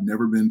water that I've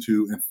never been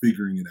to and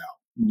figuring it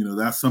out.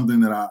 That's something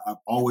that I've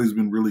always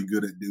been really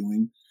good at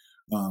doing.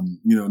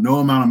 No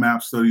amount of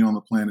map study on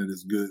the planet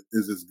is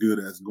as good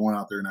as going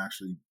out there and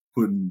actually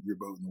putting your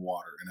boat in the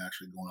water and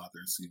actually going out there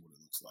and seeing what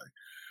it looks like.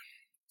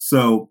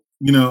 So,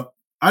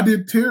 I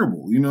did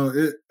terrible.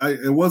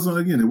 It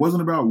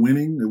wasn't about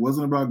winning. It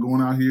wasn't about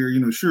going out here.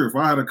 Sure, if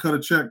I had to cut a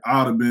check,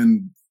 I'd have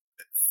been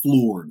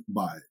floored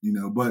by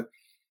it, but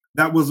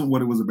that wasn't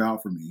what it was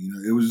about for me.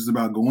 It was just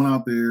about going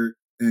out there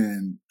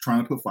and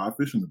trying to put 5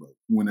 fish in the boat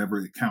whenever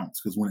it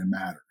counts, because when it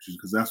matters,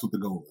 because that's what the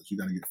goal is. You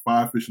got to get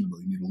 5 fish in the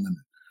boat. You need a limit.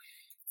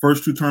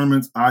 First 2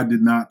 tournaments, I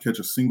did not catch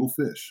a single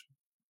fish.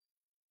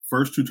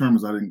 First 2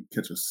 tournaments, I didn't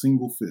catch a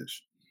single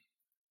fish.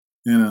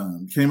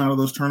 And came out of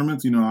those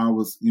tournaments, I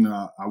was,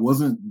 I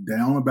wasn't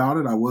down about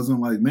it. I wasn't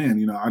like,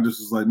 man, I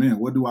just was like, man,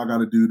 what do I got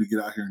to do to get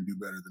out here and do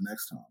better the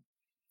next time?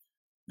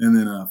 And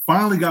then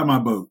finally got my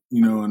boat,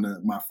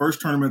 and my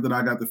first tournament that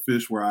I got to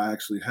fish where I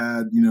actually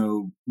had,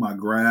 my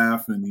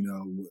graph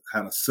and,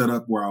 had a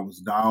setup where I was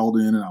dialed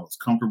in and I was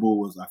comfortable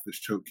was I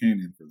fished Choke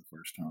Canyon for the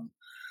first time.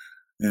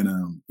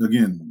 And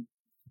again,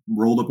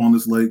 rolled up on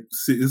this lake.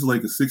 This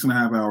lake is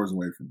 6.5 hours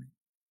away from me.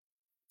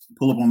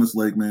 Pull up on this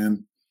lake,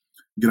 man,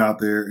 get out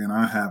there, and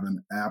I have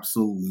an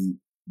absolute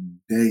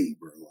day,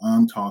 bro.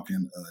 I'm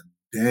talking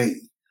a day.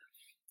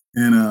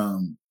 And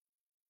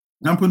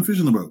I'm putting fish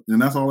in the boat, and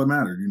that's all that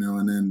mattered,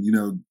 and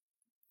then,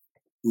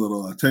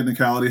 little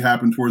technicality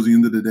happened towards the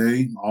end of the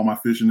day. All my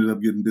fish ended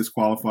up getting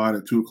disqualified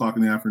at 2:00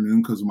 in the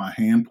afternoon because of my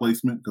hand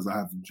placement, because I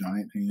have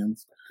giant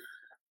hands.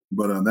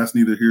 But that's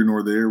neither here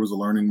nor there. It was a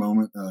learning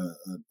moment, a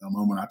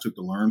moment I took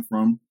to learn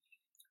from.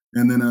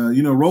 And then,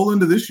 roll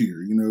into this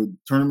year,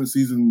 tournament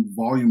season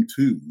volume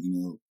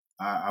 2.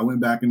 I went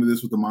back into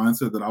this with the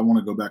mindset that I want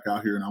to go back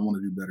out here and I want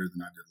to do better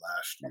than I did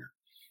last year.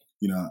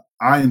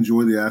 I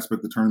enjoy the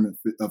aspect of tournament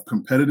of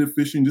competitive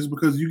fishing just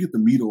because you get to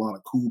meet a lot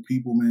of cool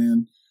people,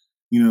 man.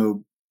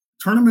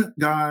 Tournament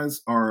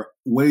guys are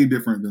way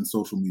different than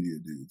social media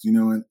dudes,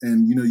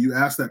 and you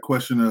ask that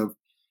question of,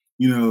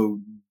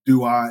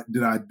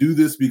 did I do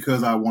this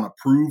because I want to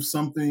prove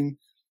something?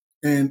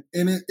 And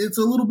it's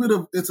a little bit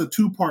of, it's a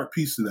 2-part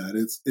piece to that.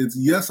 It's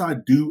yes, I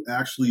do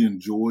actually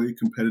enjoy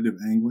competitive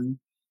angling,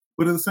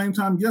 but at the same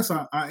time, yes,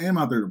 I am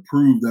out there to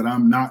prove that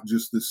I'm not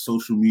just this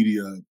social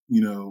media,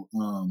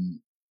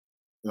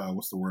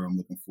 what's the word I'm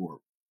looking for?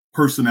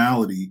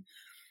 Personality,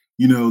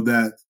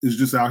 that is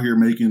just out here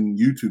making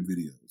YouTube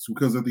videos.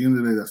 Because at the end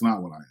of the day, that's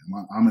not what I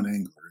am. I'm an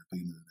angler at the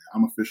end of the day.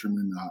 I'm a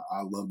fisherman.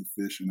 I love to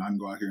fish, and I can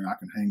go out here and I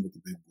can hang with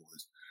the big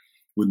boys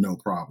with no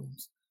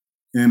problems.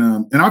 And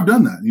I've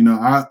done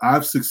that.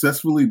 I've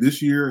successfully this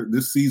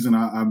season,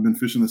 I've been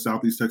fishing the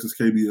Southeast Texas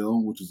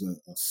KBL, which is a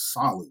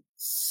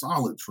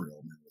solid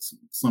trail, man, with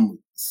some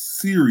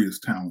serious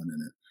talent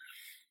in it.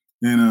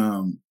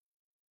 And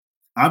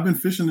I've been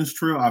fishing this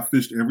trail. I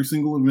fished every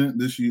single event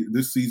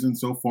this season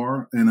so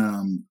far,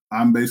 and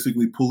I'm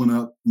basically pulling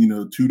up,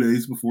 2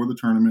 days before the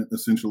tournament.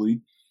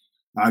 Essentially,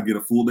 I get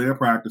a full day of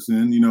practice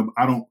in.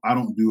 I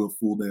don't do a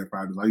full day of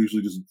practice. I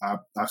usually just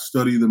I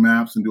study the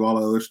maps and do all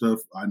the other stuff.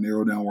 I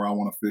narrow down where I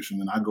want to fish, and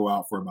then I go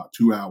out for about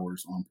 2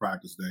 hours on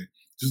practice day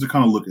just to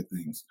kind of look at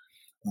things.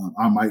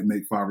 I might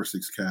make 5 or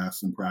 6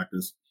 casts in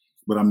practice,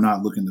 but I'm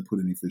not looking to put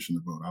any fish in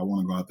the boat. I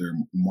want to go out there,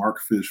 mark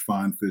fish,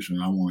 find fish,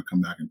 and I want to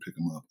come back and pick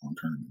them up on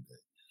tournament day.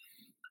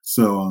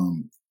 So,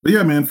 but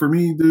yeah, man, for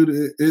me, dude,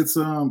 it's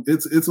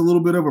a little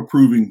bit of a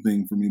proving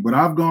thing for me. But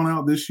I've gone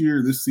out this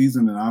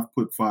season, and I've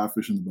put 5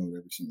 fish in the boat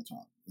every single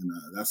time, and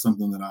that's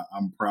something that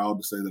I'm proud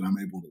to say that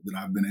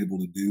I've been able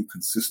to do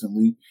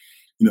consistently.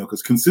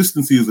 Because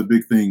consistency is a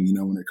big thing.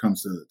 When it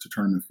comes to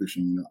tournament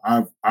fishing,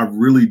 I've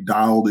really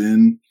dialed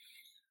in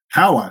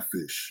how I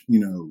fish.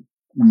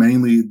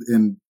 Mainly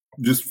and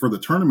just for the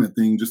tournament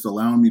thing, just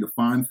allowing me to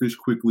find fish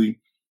quickly,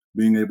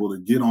 being able to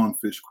get on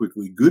fish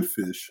quickly, good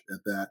fish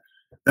at that.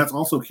 That's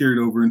also carried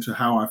over into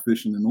how I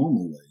fish in the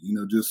normal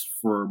way, just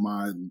for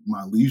my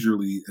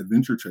leisurely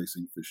adventure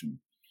chasing fishing.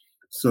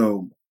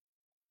 So,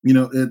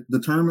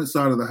 the tournament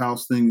side of the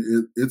house thing,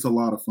 it's a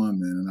lot of fun,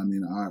 man. And I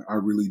mean, I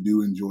really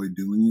do enjoy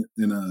doing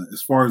it. And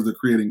as far as the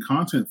creating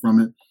content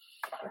from it,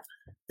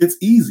 it's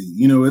easy.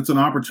 It's an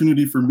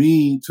opportunity for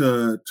me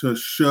to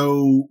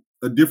show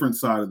a different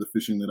side of the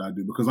fishing that I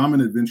do, because I'm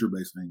an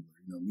adventure-based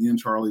angler. Me and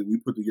Charlie, we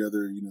put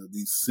together,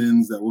 these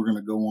sins that we're going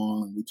to go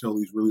on, and we tell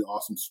these really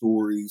awesome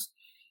stories.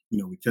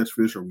 We catch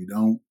fish or we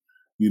don't,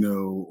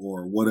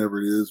 or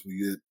whatever it is. We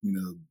get,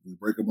 we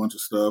break a bunch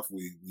of stuff.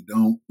 We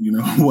don't,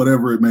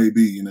 whatever it may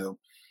be,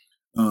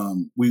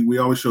 we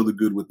always show the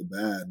good with the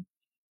bad,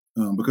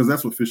 because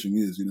that's what fishing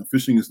is.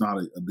 Fishing is not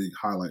a big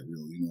highlight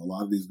reel. A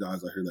lot of these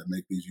guys out here that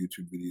make these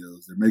YouTube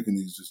videos, they're making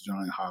these just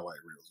giant highlight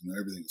reels.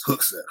 Everything is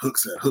hook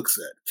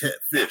set,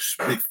 catfish,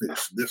 big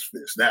fish, this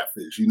fish, that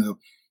fish.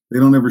 They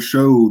don't ever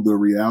show the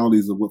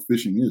realities of what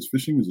fishing is.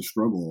 Fishing is a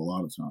struggle a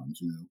lot of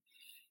times,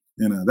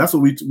 and that's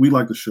what we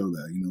like to show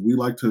that. We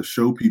like to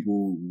show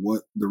people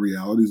what the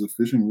realities of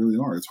fishing really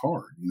are. It's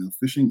hard.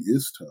 Fishing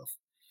is tough,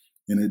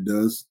 and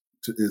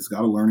it's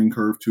got a learning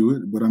curve to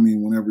it. But I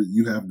mean, whenever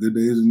you have good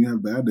days and you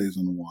have bad days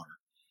on the water.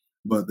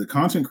 But the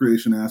content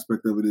creation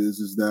aspect of it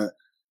is that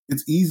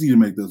it's easy to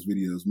make those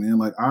videos, man.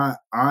 Like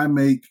I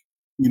make,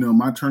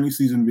 my tourney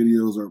season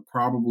videos are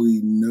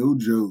probably, no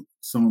joke,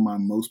 some of my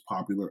most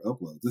popular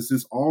uploads. This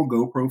is all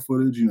GoPro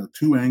footage,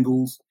 2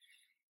 angles,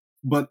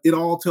 but it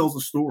all tells a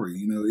story.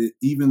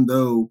 Even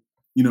though,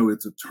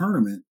 it's a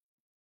tournament,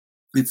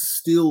 it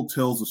still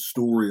tells a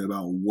story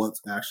about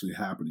what's actually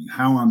happening,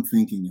 how I'm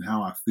thinking and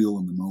how I feel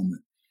in the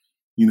moment.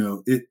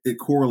 It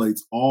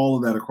correlates all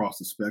of that across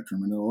the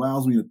spectrum, and it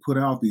allows me to put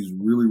out these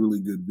really,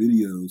 really good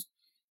videos,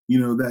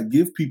 that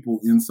give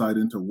people insight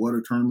into what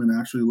a tournament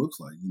actually looks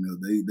like.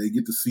 They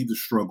get to see the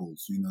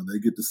struggles, they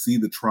get to see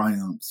the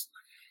triumphs,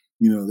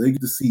 they get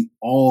to see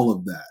all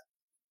of that.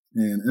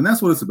 And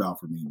that's what it's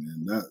about for me,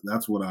 man.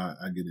 That's what I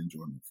get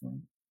enjoyment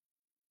from.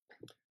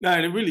 No,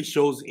 and it really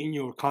shows in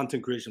your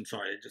content creation. I'm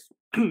sorry, I just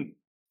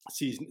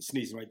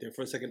sneezing right there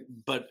for a second.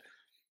 But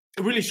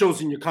it really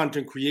shows in your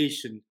content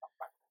creation,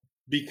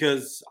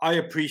 because I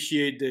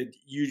appreciate that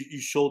you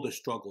show the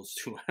struggles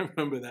too. I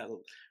remember that.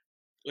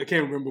 I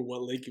can't remember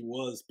what lake it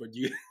was, but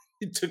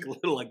it took a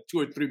little, like 2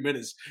 or 3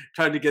 minutes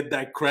trying to get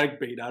that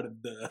crankbait out of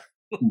the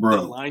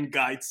line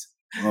guides.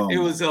 Oh, it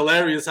was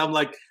hilarious. I'm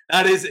like,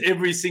 that is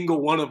every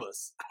single one of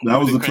us. That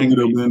was the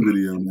Toledo Bend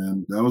video,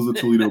 man. That was the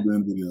Toledo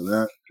Bend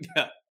video.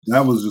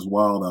 That was just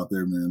wild out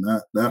there, man.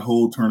 That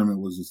whole tournament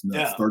was just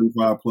nuts.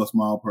 35 plus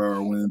mile per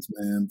hour winds,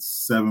 man.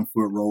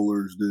 7-foot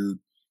rollers, dude.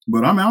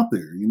 But I'm out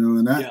there,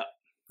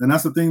 and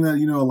that's the thing that,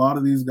 a lot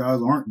of these guys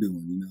aren't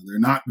doing. They're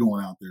not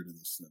going out there to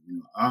this stuff.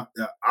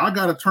 I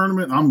got a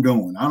tournament, I'm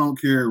going. I don't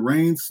care,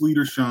 rain, sleet,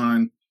 or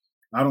shine.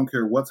 I don't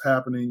care what's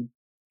happening.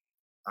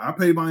 I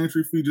pay my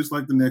entry fee just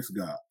like the next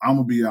guy. I'm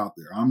gonna be out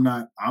there. I'm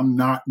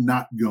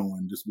not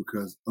going just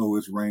because,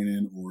 it's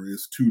raining or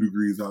it's 2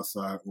 degrees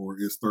outside or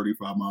it's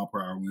 35 mile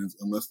per hour winds.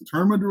 Unless the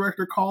tournament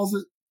director calls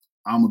it,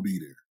 I'm gonna be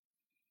there.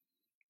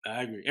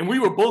 I agree. And we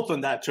were both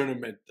on that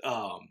tournament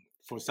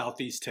for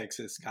Southeast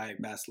Texas Kayak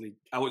Bass League.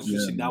 I was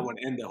fishing that one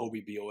and the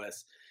Hobie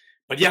BOS.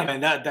 But yeah, man,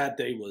 that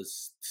day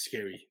was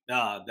scary.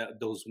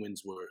 Those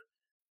winds were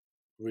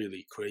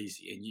really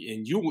crazy.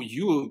 And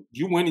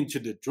you went into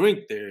the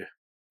drink there.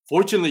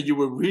 Fortunately, you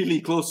were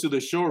really close to the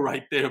shore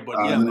right there. But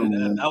man,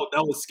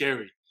 that was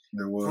scary.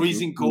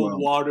 Freezing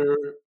cold water,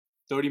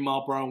 30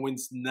 mile per hour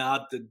winds,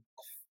 not the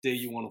day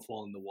you want to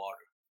fall in the water.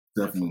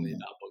 Definitely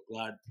not.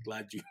 But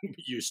glad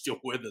you're still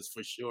with us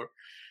for sure.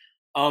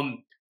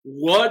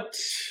 What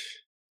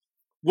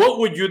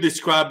would you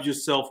describe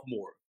yourself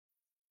more?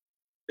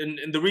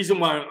 And the reason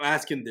why I'm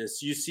asking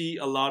this, you see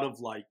a lot of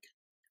like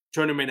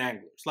tournament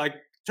anglers. Like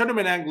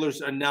tournament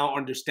anglers are now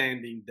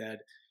understanding that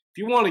if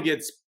you want to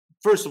get,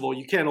 first of all,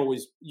 you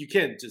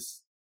can't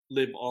just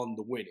live on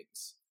the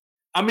winnings.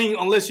 I mean,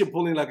 unless you're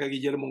pulling like a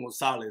Guillermo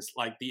Gonzalez,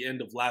 like the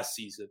end of last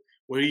season,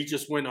 where he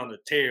just went on a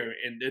tear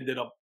and ended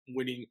up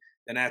winning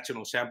the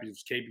national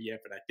championship KBF,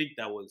 and I think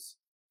that was,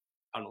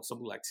 I don't know,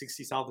 something like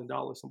 $60,000,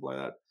 something like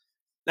that.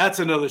 That's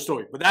another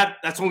story, but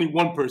that's only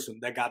one person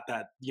that got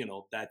that,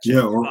 that check.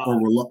 Yeah,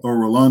 or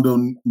Rolando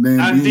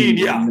Nandine.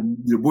 Yeah,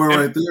 your boy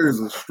right there is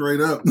a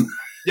straight up.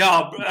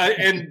 Yeah,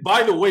 and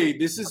by the way,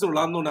 this is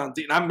Rolando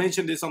Nandine. I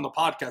mentioned this on the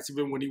podcast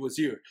even when he was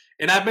here,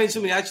 and I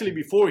mentioned it actually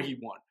before he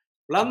won.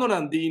 Rolando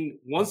Nandine,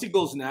 once he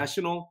goes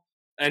national,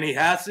 and he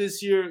has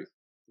this year,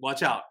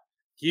 watch out.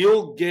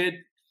 He'll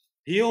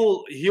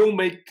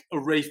make a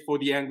race for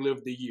the Angler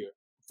of the Year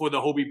for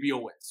the Hobie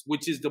BOS,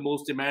 which is the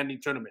most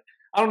demanding tournament.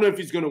 I don't know if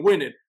he's going to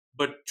win it,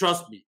 but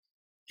trust me,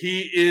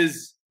 he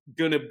is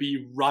going to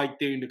be right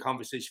there in the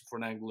conversation for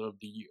an Angler of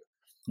the Year.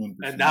 100%.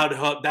 And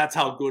that's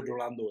how good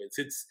Rolando is.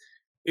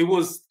 It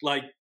was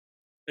like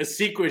a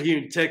secret here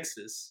in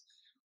Texas.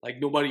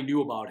 Like nobody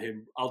knew about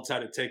him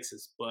outside of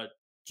Texas, but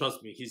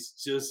trust me, he's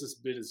just as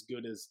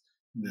good as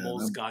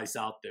most guys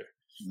out there.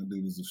 That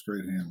dude is a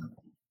straight hammer.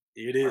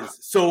 It is.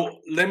 So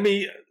let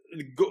me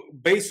go,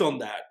 based on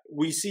that,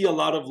 we see a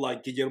lot of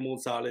like Guillermo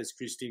Gonzalez,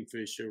 Christine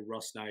Fisher,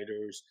 Russ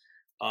Snyder's,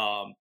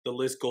 the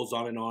list goes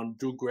on and on,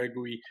 Drew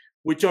Gregory,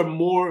 which are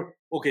more,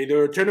 okay,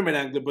 they're a tournament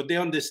angler, but they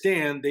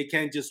understand they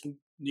can't just,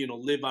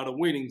 live out of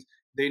winnings.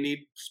 They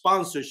need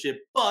sponsorship.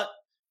 But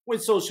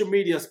with social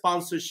media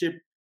sponsorship,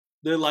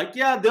 they're like,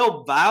 yeah,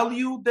 they'll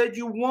value that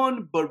you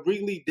won, but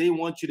really they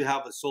want you to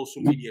have a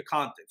social media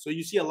content. So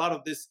you see a lot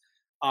of this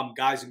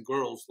guys and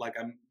girls, like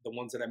the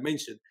ones that I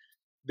mentioned,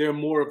 they're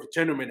more of a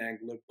tournament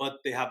angler, but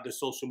they have the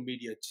social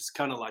media just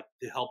kind of like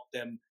to help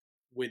them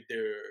with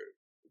their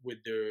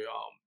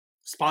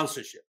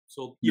sponsorship.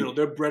 So,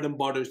 their bread and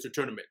butter is the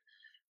tournament.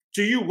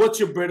 To you, what's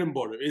your bread and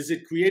butter? Is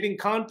it creating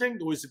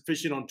content or is it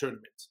fishing on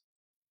tournaments?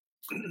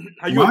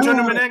 Are you a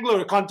tournament angler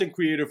or a content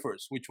creator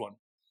first? Which one?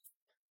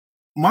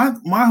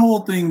 My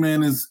whole thing,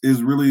 man, is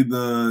really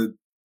my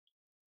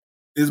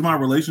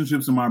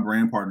relationships and my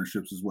brand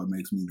partnerships is what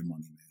makes me the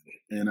money,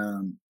 man.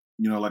 And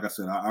like I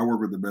said, I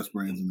work with the best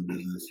brands in the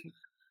business,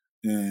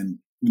 and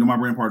my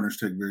brand partners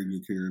take very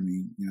good care of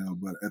me.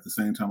 But at the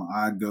same time,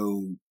 I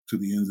go to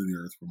the ends of the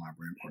earth for my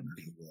brand partners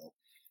as well.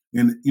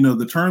 And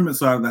the tournament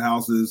side of the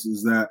house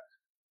is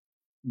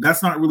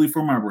that's not really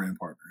for my brand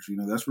partners.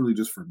 That's really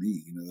just for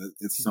me.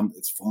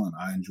 It's fun.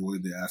 I enjoy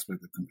the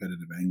aspect of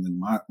competitive angling.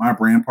 My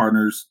brand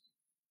partners,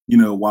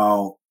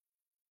 while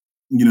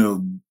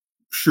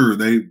sure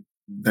they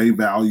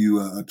value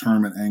a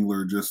tournament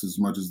angler just as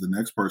much as the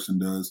next person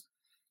does,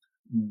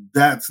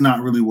 that's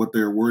not really what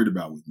they're worried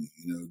about with me.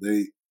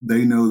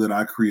 They know that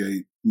I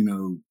create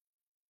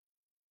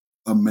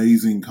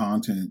amazing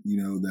content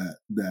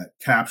that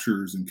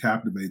captures and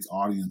captivates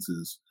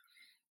audiences,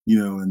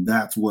 and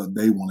that's what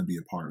they want to be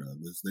a part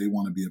of. Is they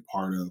want to be a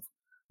part of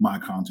my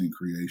content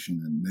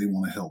creation, and they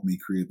want to help me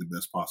create the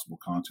best possible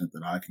content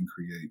that I can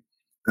create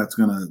that's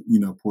going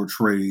to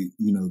portray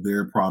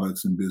their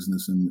products and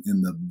business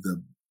in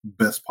the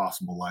best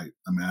possible light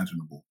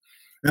imaginable.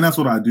 And that's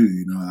what I do.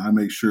 I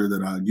make sure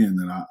that I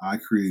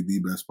create the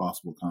best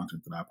possible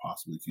content that I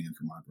possibly can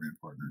for my brand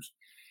partners.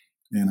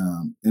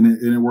 And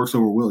it works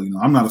over well.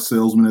 I'm not a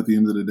salesman at the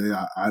end of the day.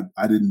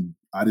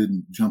 I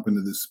didn't jump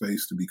into this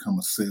space to become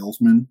a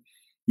salesman,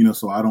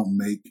 so I don't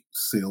make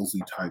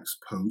salesy type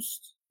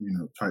posts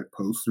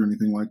or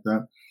anything like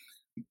that.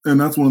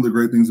 And that's one of the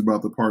great things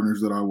about the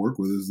partners that I work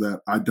with is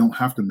that I don't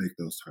have to make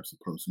those types of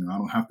posts. I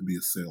don't have to be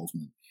a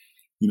salesman.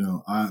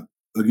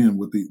 Again,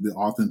 with the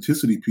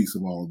authenticity piece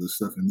of all of this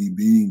stuff and me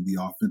being the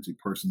authentic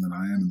person that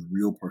I am and the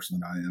real person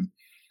that I am,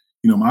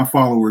 my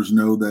followers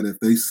know that if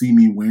they see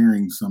me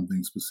wearing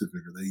something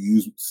specific or they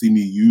see me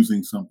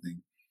using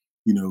something,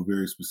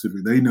 very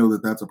specific, they know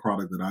that that's a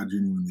product that I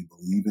genuinely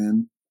believe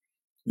in.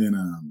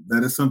 And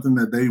that is something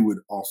that they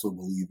would also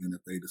believe in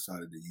if they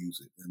decided to use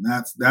it. And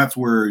that's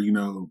where,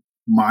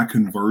 my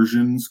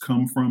conversions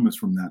come from, is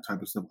from that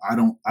type of stuff. I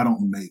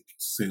don't make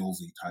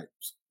salesy type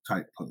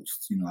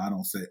posts. I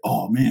don't say,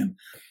 oh man,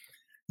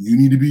 you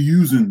need to be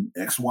using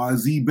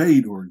XYZ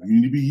bait or you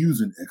need to be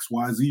using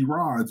XYZ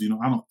rods. I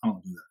don't do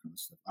that kind of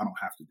stuff. I don't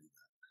have to do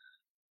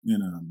that.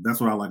 And that's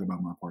what I like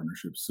about my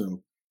partnerships.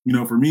 So,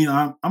 for me,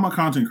 I'm a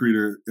content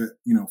creator,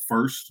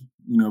 first,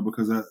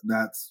 because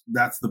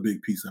that's the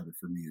big piece of it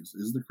for me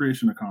is the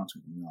creation of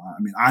content.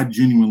 I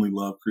genuinely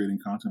love creating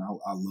content.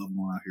 I love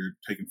going out here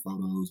taking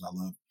photos. I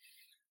love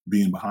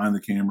being behind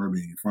the camera,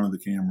 being in front of the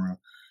camera.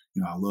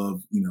 I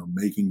love,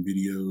 making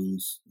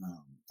videos.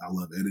 I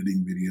love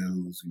editing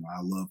videos.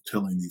 I love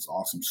telling these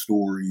awesome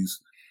stories.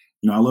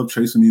 I love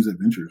chasing these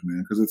adventures,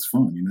 man, because it's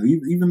fun.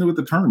 Even with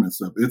the tournament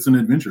stuff, it's an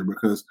adventure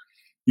because,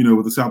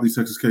 with the Southeast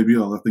Texas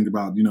KBL, I think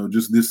about,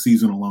 just this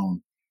season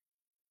alone,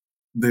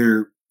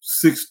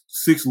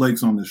 six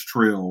lakes on this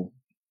trail.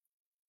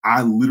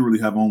 I literally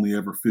have only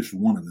ever fished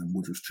one of them,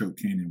 which was Choke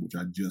Canyon, which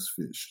I just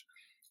fished.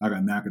 I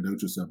got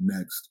Nacogdoches up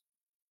next.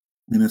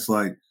 And it's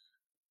like,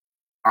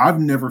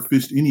 I've never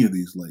fished any of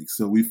these lakes.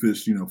 So we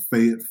fished,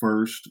 Fayette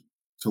first,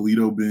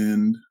 Toledo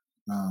Bend,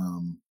 blah,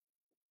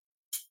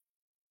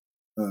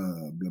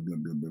 blah, blah,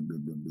 blah, blah,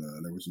 blah,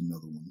 blah. There was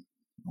another one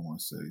I want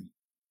to say.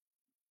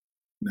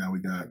 Now we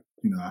got,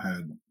 I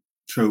had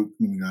Choke,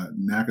 and we got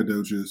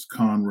Nacogdoches,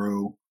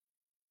 Conroe.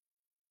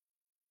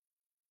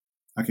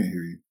 I can't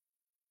hear you.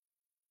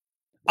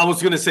 I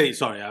was going to say,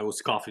 sorry, I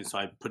was coughing, so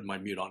I put my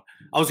mute on.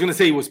 I was going to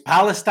say it was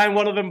Palestine,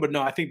 one of them, but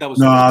no, I think that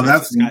was I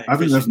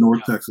think that's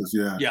North Texas,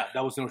 yeah. Yeah,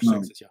 that was North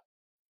Texas, yeah.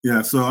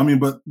 Yeah, so, I mean,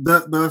 but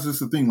that's just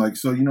the thing. Like,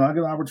 so, I get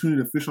an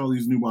opportunity to fish all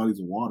these new bodies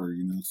of water,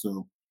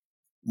 so,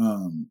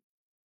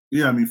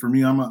 yeah, I mean, for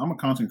me, I'm a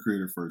content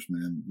creator first,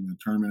 man.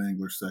 Tournament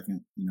angler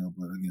second,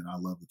 but again, I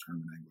love the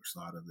tournament angler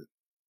side of it,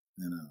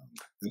 and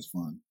it's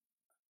fun.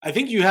 I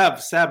think you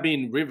have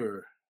Sabine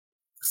River.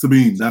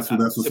 Sabine, that's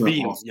what's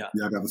Sabine, up. yeah,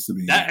 I got the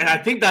Sabine. And I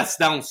think that's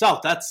down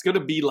south. That's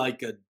gonna be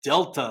like a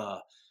delta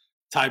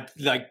type,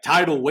 like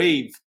tidal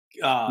wave,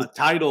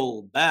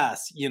 tidal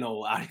bass.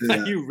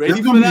 Are you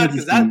ready for that?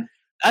 Because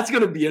that's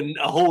gonna be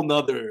a whole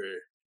nother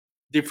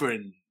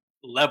different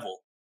level.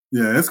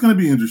 Yeah, it's gonna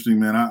be interesting,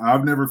 man.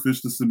 I've never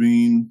fished the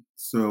Sabine,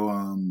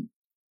 so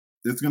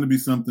it's going to be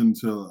something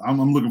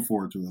I'm looking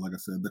forward to it. Like I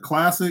said, the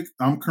Classic,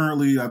 I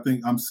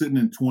think I'm sitting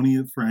in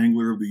 20th for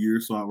Angler of the Year.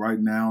 So right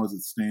now, as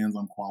it stands,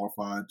 I'm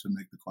qualified to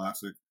make the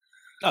Classic.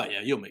 Oh yeah,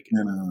 you'll make it.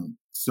 And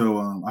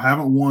so I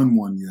haven't won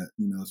one yet,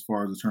 as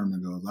far as the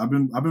tournament goes. I've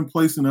been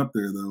placing up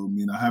there though. I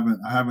mean, I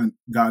haven't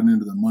gotten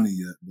into the money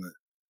yet, but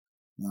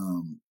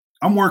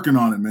I'm working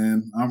on it,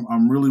 man.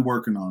 I'm really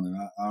working on it.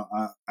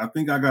 I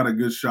think I got a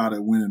good shot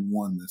at winning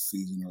one this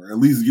season, or at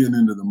least getting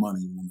into the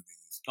money one of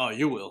these. Oh,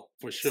 you will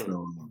for sure.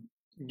 So,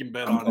 you can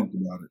bet I'm on pumped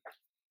about it.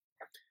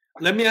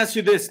 Let me ask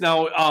you this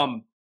now.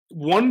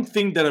 One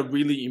thing that I'm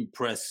really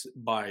impressed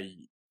by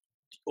the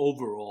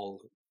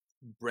overall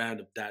brand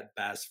of that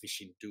bass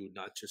fishing dude,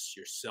 not just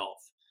yourself,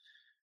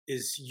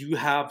 is you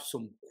have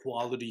some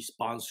quality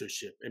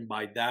sponsorship. And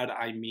by that,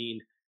 I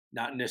mean,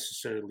 not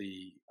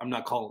necessarily, I'm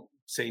not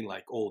saying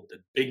like, oh, the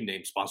big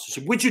name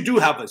sponsorship, which you do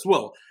have as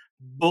well.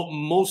 But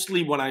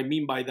mostly what I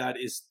mean by that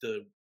is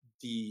the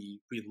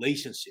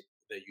relationship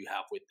that you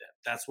have with them.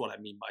 That's what I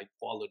mean by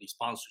quality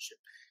sponsorship.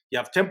 You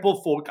have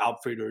Temple Fork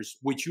Outfitters,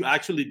 which you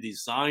actually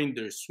designed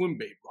their swim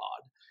bait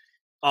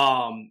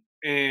rod.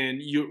 And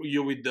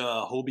you're with the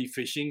Hobie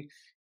Fishing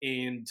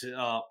and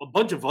a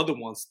bunch of other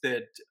ones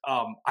that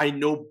I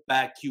know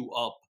back you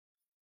up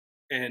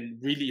and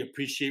really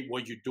appreciate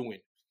what you're doing.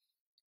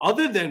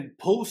 Other than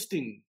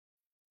posting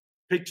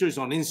pictures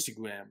on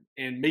Instagram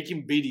and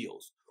making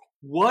videos,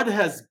 what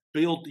has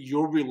built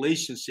your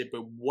relationship,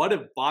 and what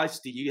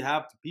advice do you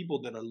have to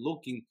people that are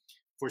looking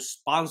for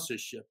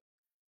sponsorship,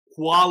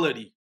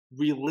 quality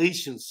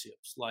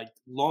relationships, like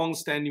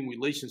long-standing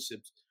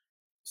relationships,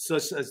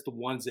 such as the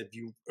ones that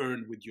you've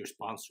earned with your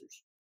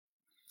sponsors?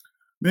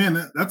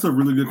 Man, that's a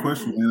really good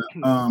question,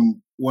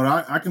 man. What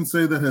I can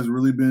say that has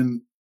really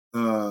been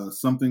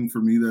something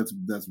for me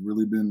that's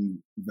really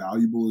been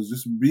valuable is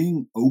just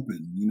being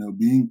open,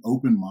 being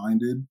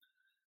open-minded,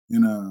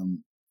 and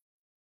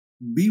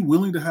be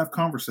willing to have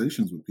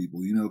conversations with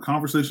people,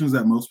 conversations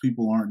that most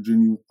people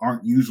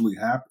aren't usually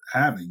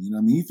having.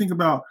 I mean, you think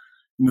about,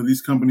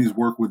 these companies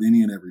work with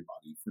any and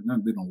everybody.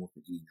 They don't work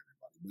with any and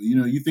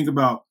everybody, but you think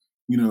about,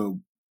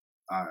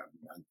 I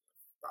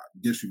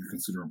guess you could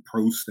consider them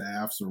pro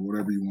staffs or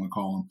whatever you want to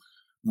call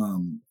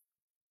them.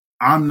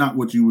 I'm not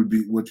what you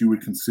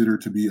would consider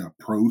to be a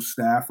pro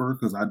staffer,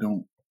 because I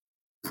don't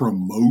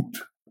promote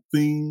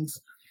things.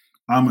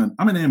 I'm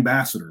an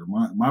ambassador.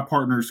 My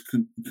partners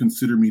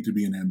consider me to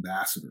be an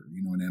ambassador,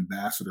 an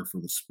ambassador for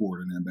the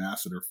sport, an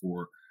ambassador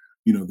for,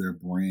 their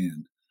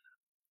brand.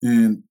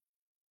 And,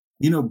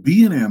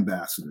 be an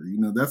ambassador,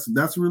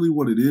 that's really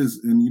what it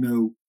is.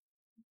 And,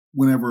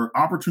 whenever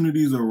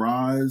opportunities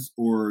arise,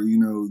 or,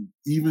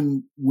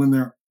 even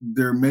when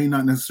there may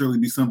not necessarily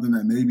be something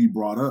that may be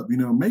brought up,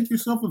 make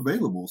yourself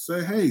available.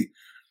 Say, hey,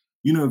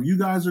 if you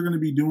guys are going to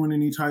be doing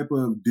any type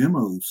of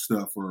demo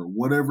stuff or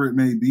whatever it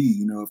may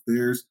be,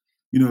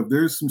 if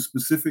there's some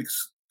specific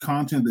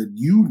content that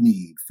you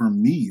need from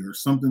me, or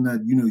something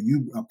that,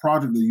 a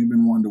project that you've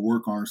been wanting to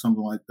work on or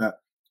something like that,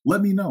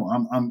 let me know.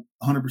 I'm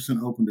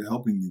 100% open to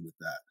helping you with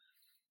that.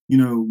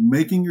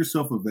 Making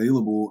yourself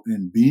available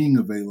and being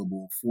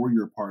available for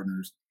your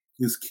partners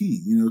is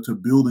key, to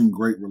building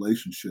great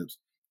relationships.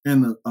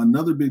 And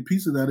another big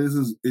piece of that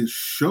is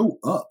show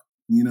up.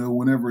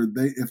 Whenever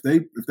if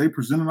they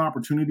present an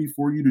opportunity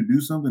for you to do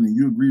something and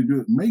you agree to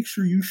do it, make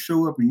sure you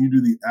show up and you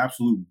do the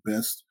absolute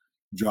best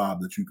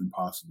job that you can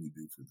possibly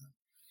do for them.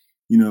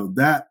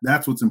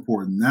 That's what's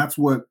important. That's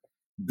what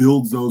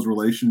builds those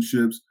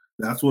relationships.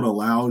 That's what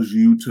allows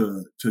you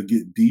to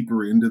get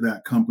deeper into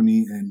that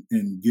company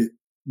and get,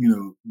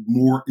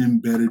 more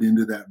embedded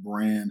into that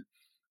brand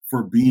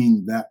for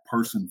being that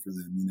person for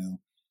them,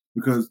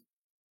 because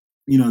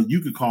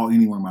you could call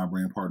any one of my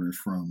brand partners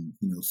from,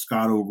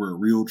 Scott over at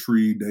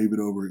Realtree, David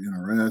over at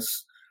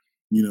NRS.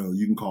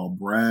 You can call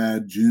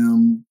Brad,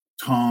 Jim,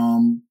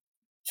 Tom,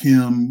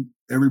 Kim,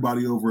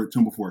 everybody over at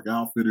Temple Fork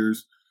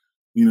Outfitters.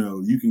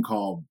 You can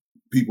call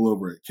people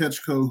over at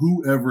Ketchco,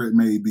 whoever it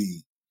may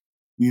be.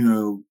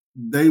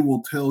 They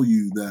will tell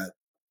you that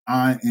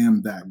I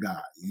am that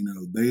guy.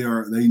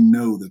 They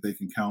know that they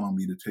can count on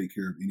me to take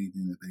care of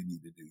anything that they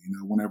need to do.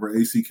 Whenever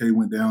ACK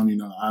went down,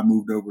 I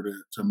moved over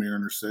to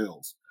Mariner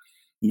Sales.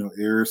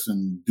 Eris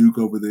and Duke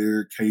over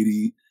there,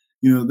 Katie,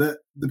 that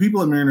the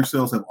people at Mariner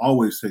Sales have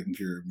always taken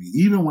care of me.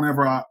 Even when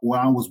I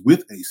was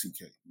with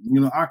ACK,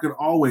 I could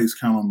always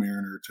count on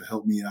Mariner to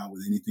help me out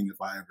with anything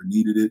if I ever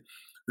needed it.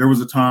 There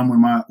was a time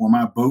when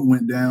my boat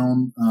went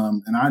down,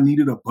 and I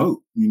needed a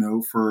boat,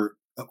 for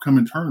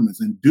upcoming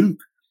tournaments. And Duke,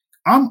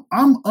 I'm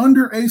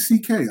under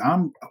ACK.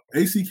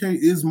 ACK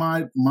is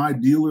my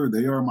dealer.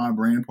 They are my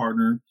brand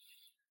partner.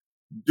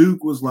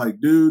 Duke was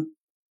like, dude,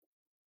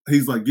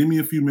 he's like, give me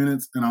a few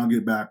minutes and I'll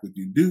get back with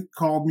you. Duke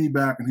called me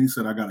back and he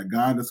said, I got a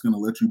guy that's going to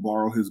let you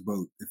borrow his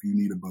boat if you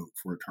need a boat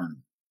for a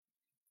tournament.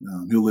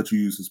 He'll let you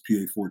use his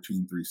PA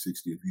 14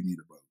 360 if you need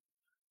a boat.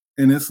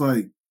 And it's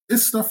like,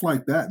 it's stuff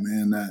like that,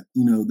 man, that,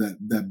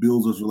 that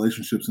builds those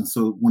relationships. And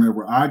so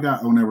whenever ACK,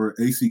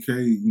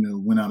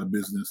 went out of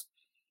business,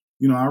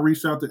 I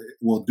reached out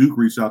Duke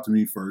reached out to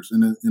me first.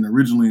 And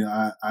originally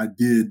I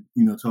did,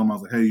 tell him, I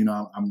was like, hey,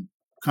 I'm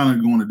kind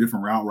of going a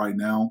different route right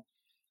now.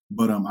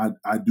 But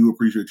I do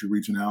appreciate you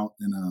reaching out,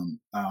 and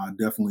I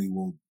definitely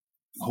will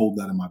hold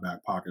that in my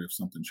back pocket if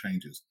something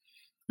changes.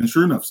 And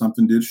sure enough,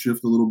 something did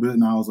shift a little bit,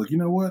 and I was like, you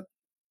know what?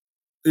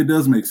 It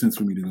does make sense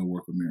for me to go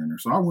work with Mariner.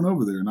 So I went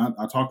over there, and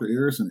I talked to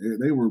Eris, and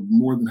they were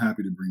more than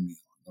happy to bring me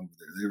on over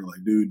there. They were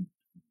like, dude,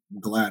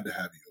 glad to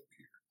have you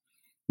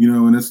over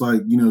here. And it's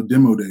like,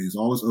 demo days,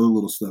 all this other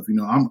little stuff.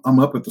 I'm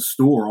up at the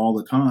store all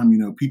the time.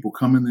 People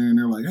come in there, and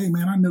they're like, hey,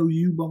 man, I know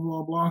you, blah,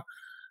 blah, blah.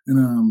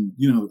 And,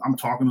 I'm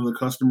talking to the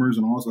customers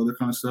and all this other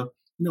kind of stuff,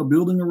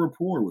 building a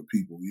rapport with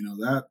people,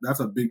 that's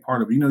a big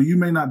part of it. You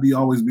may not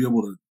always be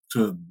able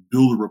to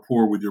build a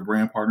rapport with your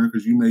brand partner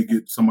because you may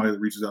get somebody that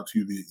reaches out to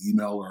you via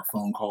email or a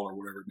phone call or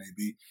whatever it may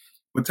be.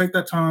 But take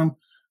that time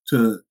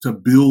to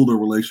build a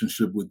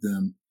relationship with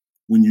them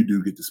when you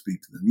do get to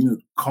speak to them.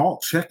 Call,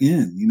 check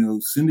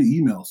in, send an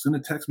email, send a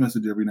text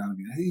message every now and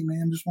again. Hey,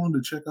 man, just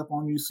wanted to check up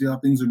on you, see how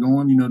things are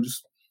going.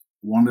 Just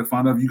wanted to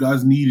find out if you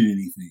guys needed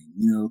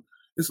anything,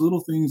 It's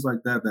little things like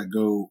that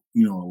go, a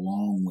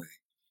long way,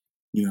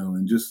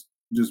 and just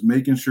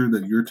making sure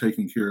that you're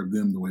taking care of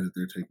them the way that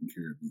they're taking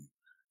care of you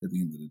at the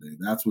end of the day.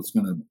 That's what's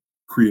going to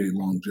create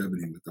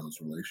longevity with those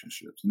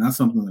relationships. And that's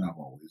something that I've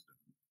always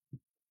done.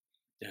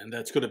 Yeah, and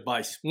that's good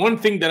advice. One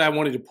thing that I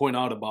wanted to point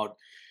out about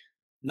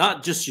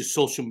not just your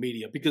social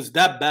media, because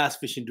that bass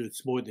fishing dude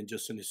is more than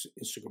just an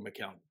Instagram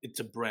account.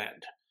 It's a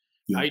brand,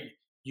 right?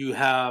 You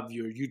have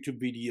your YouTube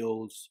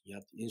videos, you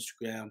have the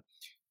Instagram.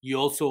 You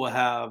also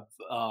have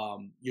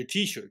your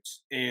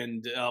T-shirts,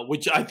 and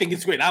which I think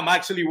is great. I'm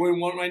actually wearing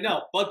one right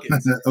now.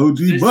 Buckets. OG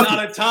There's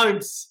bucket.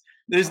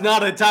 There's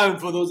not a time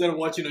for those that are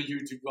watching on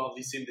YouTube,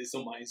 probably seeing this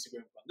on my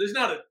Instagram. There's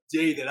not a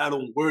day that I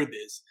don't wear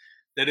this,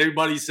 that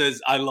everybody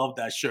says, I love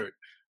that shirt.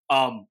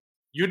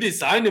 You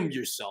design them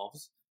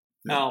yourselves.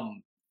 Yeah.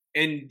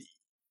 And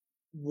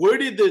where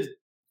did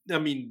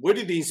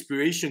the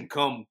inspiration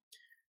come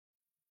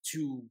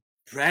to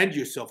brand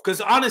yourself?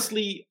 Because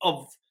honestly,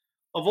 of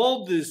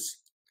all this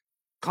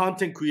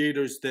content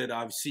creators that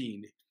I've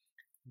seen,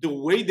 the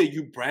way that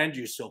you brand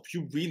yourself,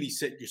 you really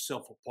set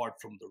yourself apart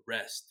from the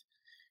rest.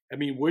 I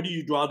mean, where do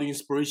you draw the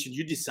inspiration?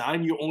 You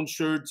design your own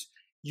shirts,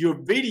 your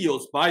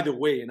videos, by the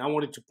way, and I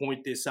wanted to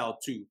point this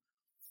out too.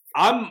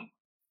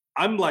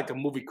 I'm like a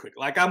movie critic.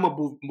 Like, I'm a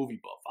movie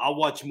buff. I'll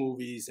watch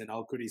movies and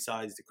I'll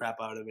criticize the crap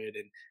out of it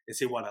and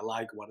say what I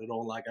like, what I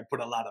don't like. I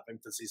put a lot of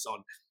emphasis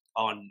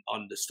on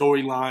the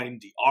storyline,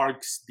 the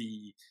arcs,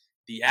 the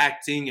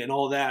acting, and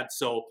all that.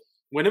 So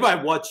whenever I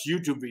watch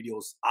YouTube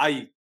videos,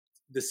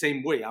 the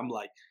same way. I'm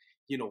like,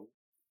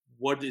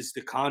 what is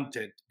the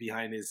content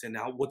behind this and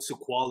what's the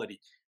quality?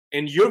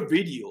 And your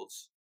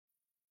videos,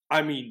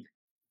 I mean,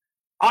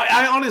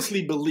 I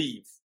honestly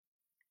believe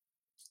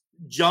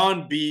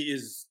John B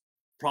is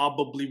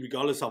probably,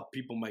 regardless how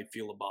people might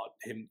feel about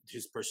him,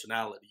 his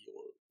personality,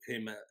 or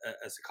him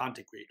as a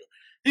content creator,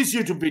 his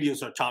YouTube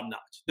videos are top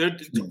notch. They're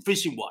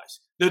fishing wise,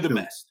 they're the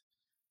best.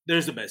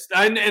 There's the best,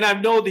 and I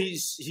know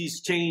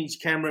he's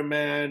changed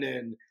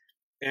cameraman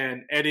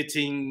and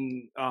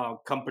editing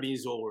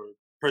companies or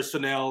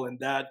personnel, and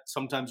that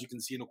sometimes you can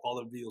see in a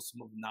quality video,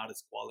 some of them not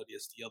as quality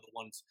as the other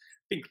ones.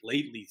 I think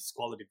lately his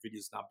quality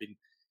videos not been,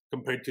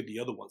 compared to the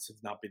other ones, have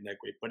not been that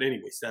great. But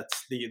anyways,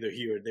 that's neither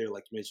here or there,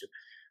 like you mentioned.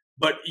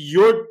 But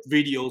your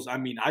videos, I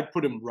mean, I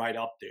put them right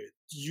up there.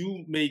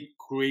 You make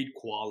great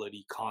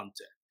quality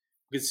content.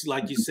 Because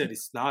like you said,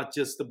 it's not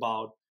just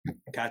about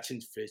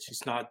catching fish.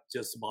 It's not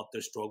just about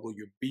the struggle.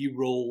 Your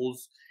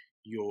B-rolls,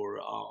 your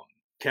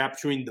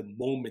capturing the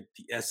moment,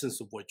 the essence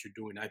of what you're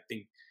doing. I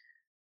think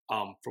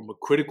from a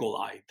critical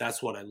eye.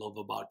 That's what I love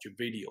about your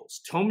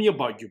videos. Tell me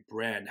about your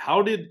brand.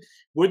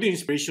 Where the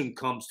inspiration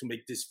comes to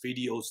make these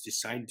videos,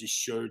 design these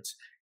shirts,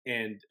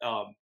 and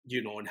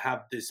and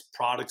have these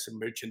products and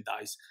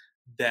merchandise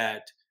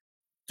that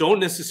don't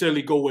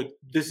necessarily go with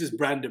this is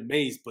Brandon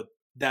Mays, but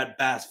that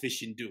bass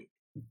fishing dude.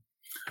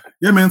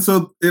 Yeah, man.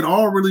 So it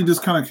all really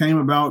just kind of came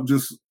about.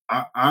 Just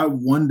I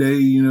one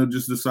day,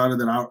 just decided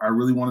that I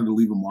really wanted to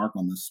leave a mark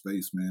on this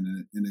space,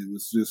 man. And it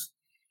was just,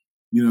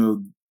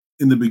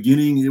 in the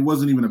beginning, it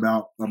wasn't even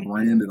about a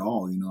brand at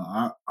all.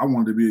 I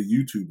wanted to be a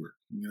YouTuber.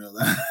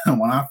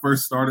 When I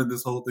first started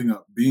this whole thing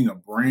up, being a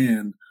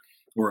brand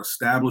or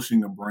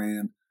establishing a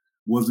brand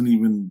wasn't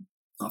even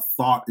a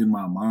thought in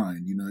my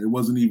mind. It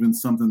wasn't even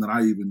something that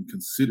I even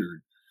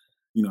considered.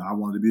 I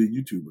wanted to be a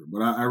YouTuber,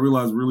 but I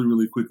realized really,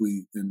 really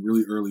quickly and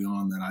really early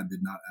on that I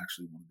did not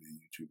actually want to be a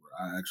YouTuber.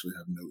 I actually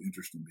have no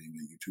interest in being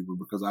a YouTuber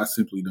because I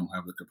simply don't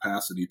have the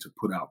capacity to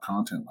put out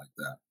content like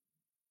that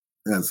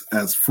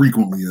as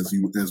frequently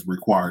as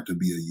required to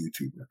be a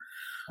YouTuber.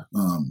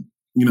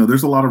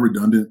 There's a lot of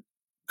redundant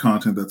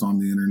content that's on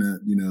the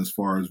internet, as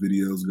far as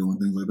videos go and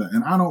things like that.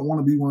 And I don't want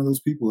to be one of those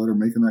people that are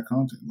making that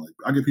content. Like,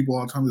 I get people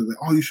all the time that are like,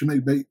 oh, you should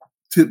make bait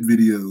tip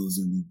videos,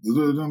 and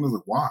I was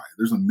like, why?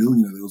 There's a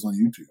million of those on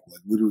YouTube.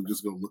 Like, literally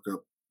just go look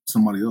up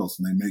somebody else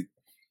and they make.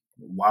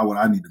 Why would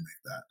I need to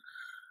make that?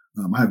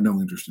 I have no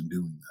interest in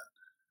doing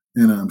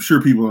that. And I'm sure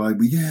people are like,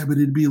 but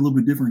it'd be a little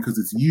bit different because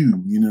it's you,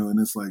 and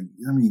it's like,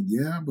 I mean,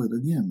 yeah, but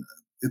again,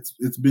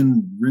 it's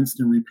been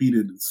rinsed and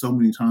repeated so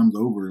many times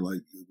over.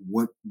 Like,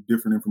 what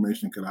different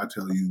information could I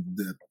tell you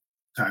that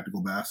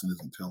Tactical Bassin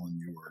isn't telling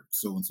you, or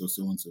so and so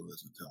isn't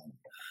telling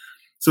you?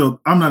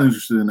 So I'm not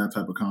interested in that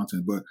type of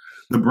content. But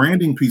the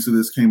branding piece of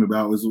this came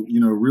about was,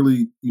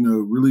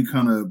 really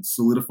kind of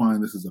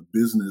solidifying this as a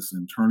business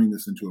and turning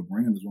this into a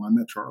brand is when I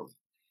met Charlie.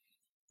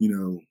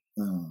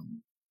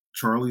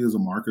 Charlie is a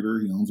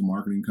marketer. He owns a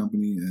marketing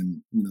company.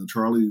 And,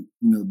 Charlie,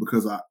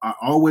 because I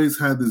always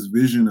had this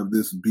vision of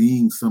this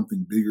being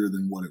something bigger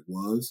than what it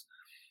was.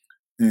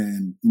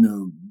 And,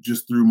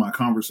 just through my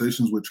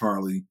conversations with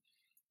Charlie,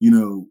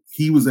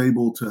 he was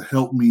able to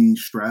help me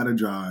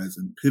strategize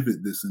and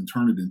pivot this and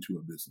turn it into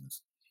a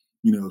business,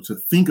 to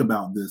think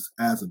about this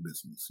as a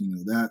business.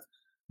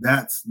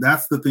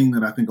 That's the thing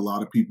that I think a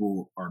lot of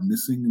people are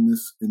missing in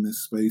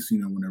this space.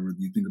 Whenever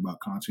you think about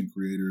content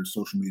creators,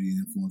 social media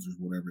influencers,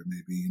 whatever it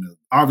may be,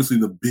 obviously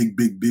the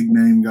big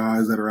name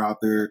guys that are out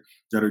there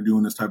that are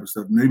doing this type of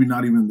stuff, maybe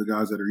not even the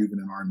guys that are even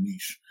in our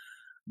niche,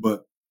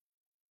 but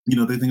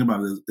they think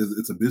about it as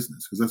it's a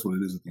business, because that's what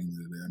it is at the end of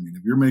the day. I mean,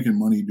 if you're making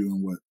money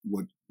doing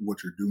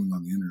what you're doing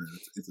on the internet,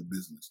 it's a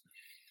business.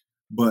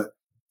 But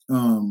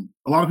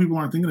a lot of people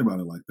aren't thinking about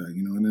it like that,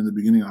 and in the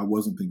beginning I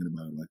wasn't thinking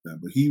about it like that.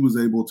 But he was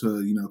able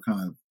to,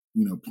 kind of,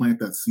 plant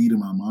that seed in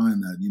my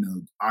mind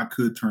that, I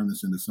could turn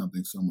this into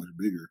something so much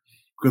bigger,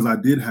 because I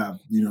did have,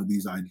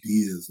 these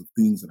ideas of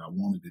things that I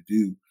wanted to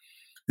do.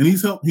 And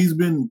he's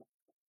been,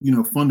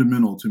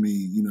 fundamental to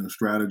me,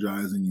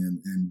 strategizing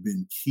and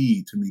been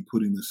key to me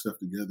putting this stuff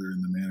together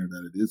in the manner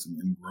that it is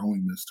and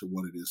growing this to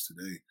what it is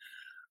today.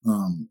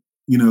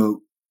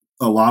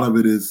 A lot of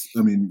it is,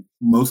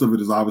 most of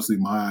it is obviously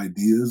my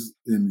ideas,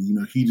 and,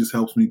 he just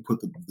helps me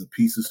put the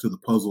pieces to the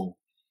puzzle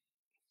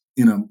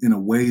in a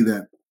way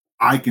that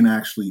I can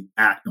actually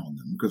act on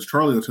them. Because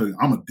Charlie will tell you,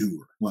 I'm a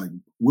doer. Like,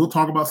 we'll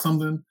talk about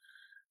something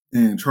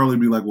and Charlie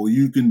will be like, well,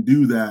 you can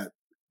do that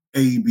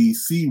A, B,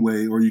 C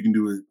way, or you can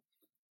do it,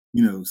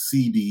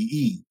 C, D,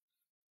 E.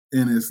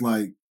 And it's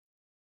like,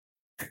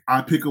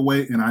 I pick a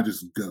way and I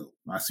just go.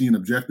 I see an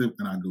objective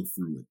and I go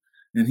through it.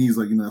 And he's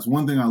like, that's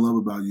one thing I love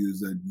about you is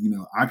that,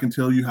 I can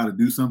tell you how to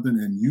do something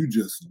and you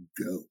just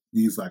go.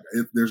 He's like,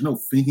 if there's no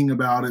thinking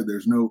about it,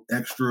 there's no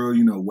extra,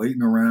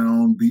 waiting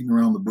around, beating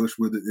around the bush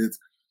with it. It's,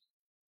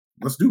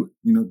 let's do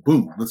it,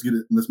 boom, let's get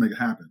it, let's make it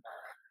happen.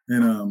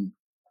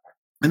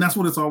 And that's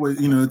what it's always,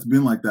 it's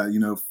been like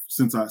that,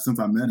 since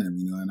I met him,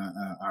 and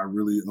I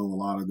really owe a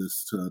lot of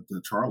this to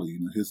Charlie.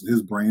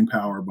 His brain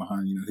power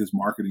behind, his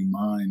marketing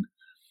mind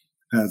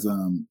has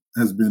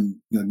been,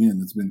 again,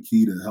 it's been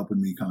key to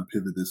helping me kind of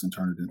pivot this and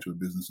turn it into a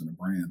business and a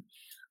brand.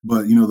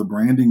 But, the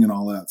branding and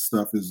all that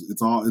stuff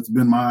it's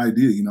been my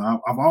idea.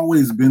 I've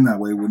always been that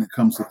way when it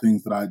comes to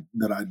things that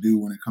I do.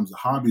 When it comes to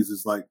hobbies,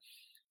 it's like,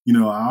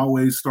 I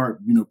always start,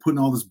 putting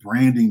all this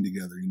branding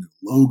together,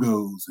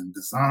 logos and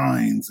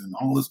designs and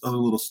all this other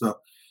little stuff.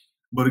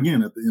 But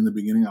again, in the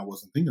beginning, I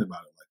wasn't thinking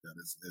about it like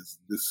that as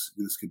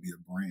this could be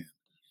a brand.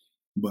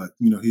 But,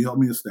 he helped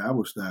me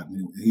establish that.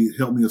 And he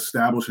helped me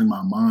establish in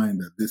my mind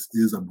that this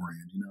is a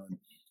brand, and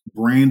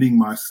branding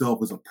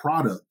myself as a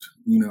product,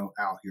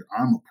 out here.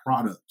 I'm a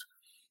product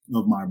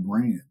of my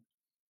brand.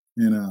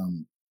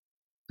 And,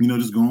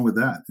 just going with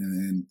that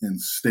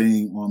and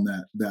staying on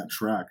that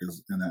track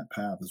and that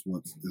path is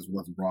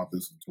what's brought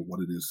this to what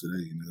it is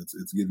today.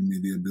 It's given me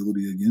the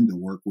ability again to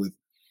work with,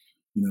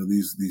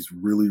 these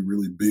really,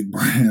 really big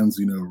brands,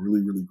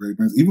 really, really great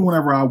brands. Even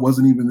whenever I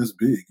wasn't even this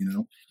big,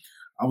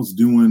 I was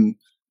doing,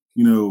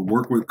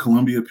 work with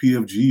Columbia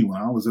PFG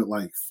when I was at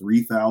like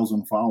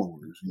 3,000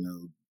 followers,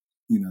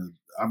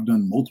 I've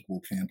done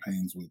multiple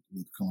campaigns with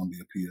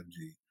Columbia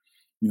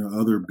PFG,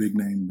 other big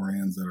name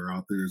brands that are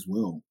out there as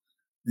well.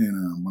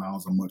 And when I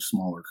was a much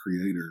smaller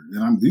creator,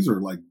 and these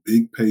are like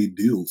big paid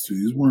deals too.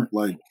 These weren't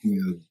like,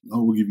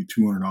 oh, we'll give you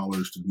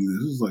 $200 to do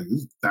this.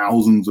 This is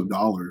thousands of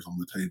dollars on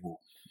the table,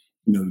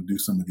 to do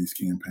some of these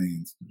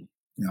campaigns.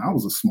 And I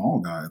was a small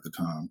guy at the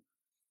time.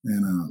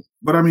 And,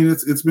 but I mean,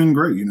 it's been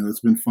great. It's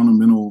been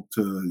fundamental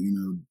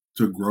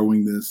to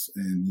growing this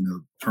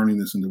and, turning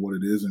this into what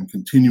it is and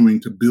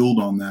continuing to build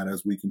on that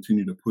as we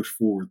continue to push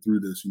forward through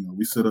this.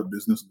 We set up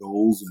business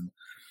goals and,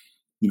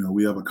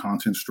 we have a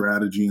content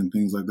strategy and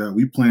things like that.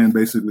 We plan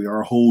basically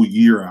our whole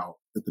year out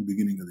at the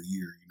beginning of the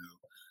year,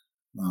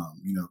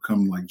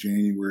 come like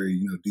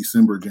January,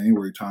 December,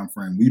 January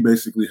timeframe, we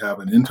basically have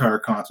an entire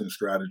content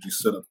strategy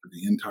set up for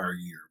the entire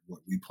year,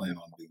 what we plan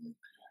on doing.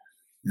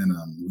 And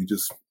we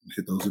just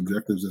hit those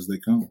objectives as they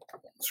come,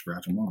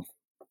 scratch them off.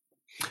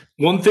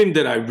 One thing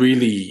that I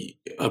really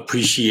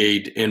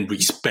appreciate and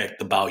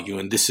respect about you,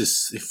 and this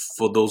is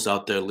for those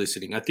out there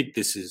listening, I think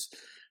this is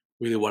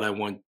really what I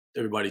want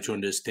everybody to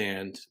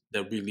understand,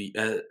 that really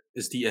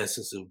is the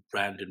essence of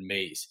Brandon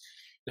Mays.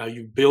 Now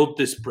you built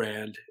this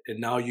brand and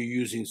now you're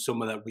using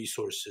some of that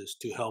resources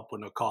to help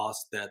on a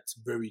cause that's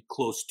very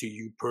close to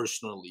you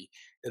personally,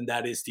 and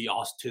that is the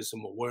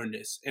autism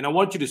awareness. And I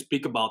want you to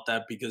speak about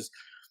that because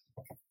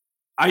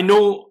I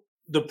know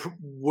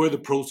where the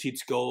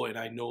proceeds go, and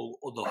I know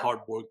all the hard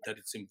work that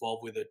it's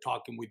involved with it,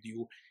 talking with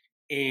you,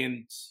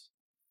 and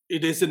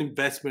it is an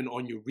investment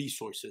on your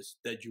resources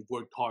that you've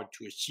worked hard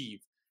to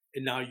achieve.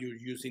 And now you're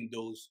using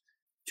those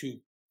to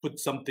put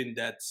something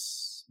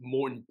that's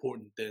more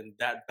important than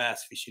that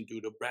bass fishing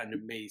dude of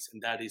Brandon Mays,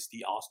 and that is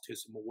the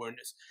autism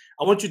awareness.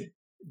 I want you to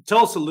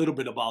tell us a little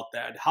bit about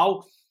that.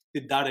 How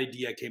did that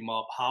idea came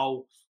up?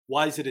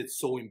 Why is it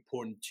so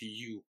important to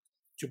you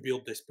to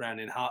build this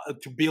brand and how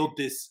to build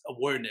this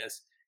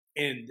awareness,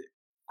 and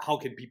how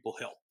can people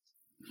help?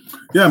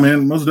 Yeah,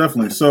 man, most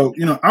definitely. So,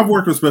 I've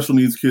worked with special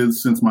needs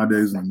kids since my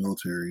days in the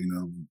military,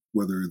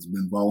 whether it's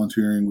been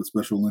volunteering with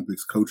Special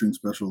Olympics, coaching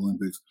Special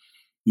Olympics,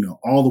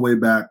 all the way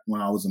back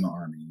when I was in the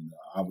Army.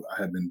 I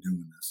had been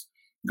doing this.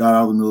 Got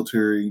out of the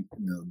military,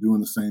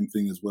 doing the same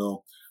thing as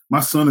well.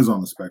 My son is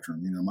on the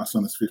spectrum. My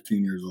son is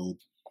 15 years old.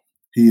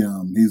 He's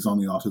on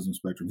the autism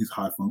spectrum. He's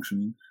high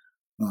functioning.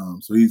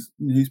 So he's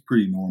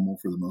pretty normal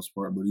for the most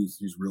part, but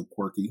he's real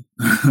quirky,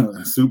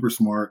 super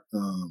smart.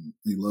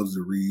 He loves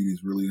to read.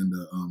 He's really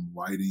into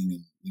writing,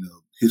 and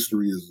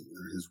history is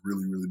his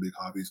really, really big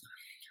hobbies.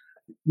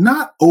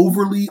 Not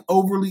overly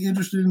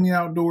interested in the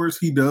outdoors.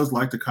 He does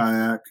like to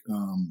kayak,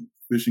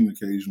 fishing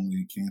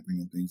occasionally, camping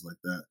and things like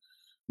that.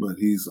 But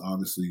he's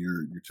obviously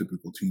your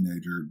typical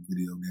teenager,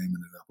 video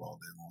gaming it up all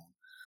day long.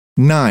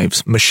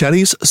 Knives,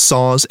 machetes,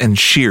 saws, and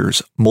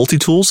shears,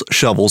 multi-tools,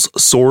 shovels,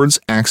 swords,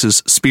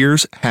 axes,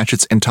 spears,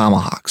 hatchets, and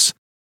tomahawks.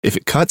 If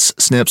it cuts,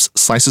 snips,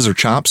 slices, or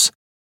chops,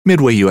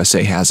 Midway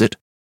USA has it.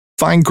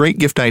 Find great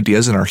gift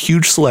ideas in our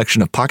huge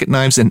selection of pocket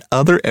knives and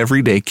other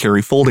everyday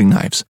carry folding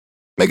knives.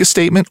 Make a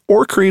statement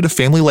or create a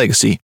family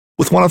legacy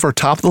with one of our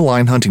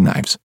top-of-the-line hunting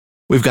knives.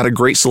 We've got a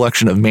great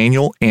selection of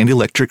manual and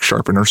electric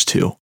sharpeners,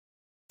 too.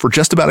 For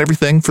just about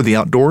everything for the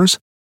outdoors,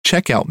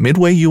 check out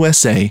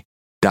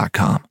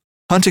MidwayUSA.com.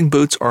 Hunting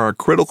boots are a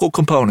critical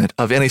component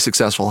of any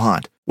successful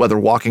hunt. Whether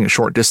walking a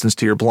short distance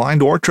to your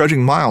blind or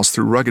trudging miles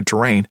through rugged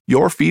terrain,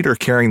 your feet are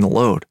carrying the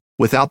load.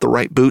 Without the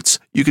right boots,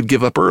 you could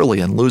give up early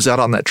and lose out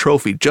on that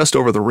trophy just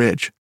over the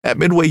ridge. At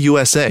Midway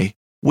USA,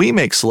 we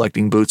make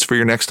selecting boots for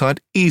your next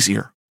hunt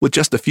easier. With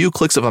just a few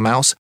clicks of a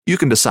mouse, you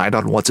can decide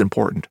on what's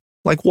important,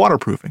 like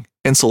waterproofing,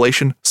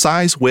 insulation,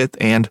 size, width,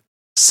 and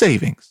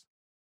savings.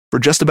 For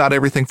just about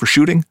everything for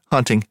shooting,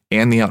 hunting,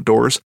 and the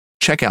outdoors,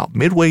 check out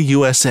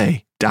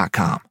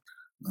MidwayUSA.com.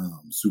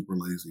 Super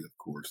lazy, of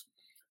course.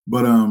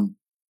 But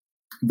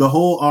the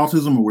whole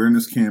autism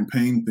awareness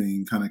campaign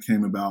thing kind of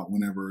came about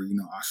whenever,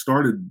 I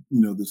started,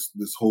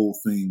 this whole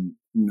thing,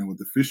 with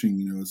the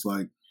fishing, it's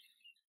like,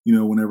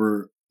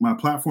 whenever my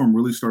platform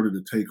really started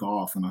to take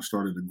off and I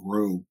started to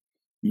grow,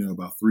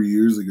 about 3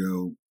 years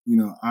ago,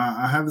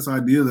 I had this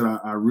idea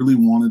that I really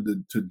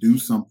wanted to do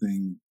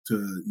something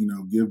to,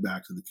 give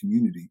back to the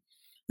community.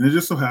 And it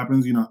just so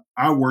happens,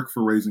 I work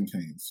for Raising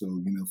Cane's.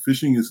 So,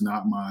 fishing is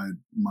not my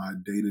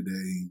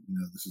day-to-day,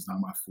 this is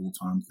not my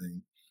full-time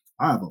thing.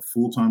 I have a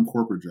full-time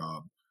corporate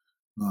job.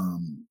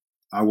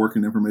 I work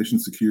in information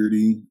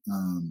security.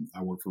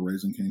 I work for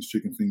Raising Cane's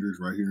Chicken Fingers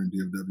right here in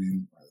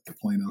DFW, at the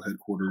Plano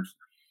headquarters.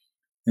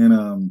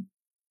 And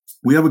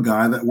we have a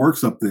guy that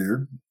works up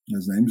there.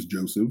 His name is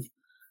Joseph.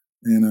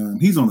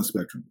 And he's on the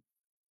spectrum.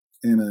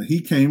 And he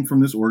came from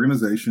this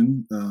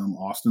organization,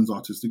 Austin's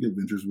Autistic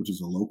Adventures, which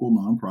is a local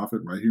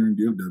nonprofit right here in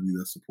DFW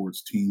that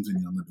supports teens and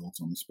young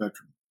adults on the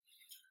spectrum.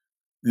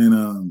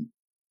 And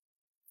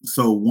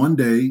so one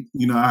day,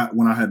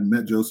 when I had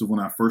met Joseph,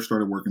 when I first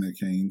started working at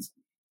Cane's,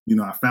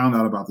 I found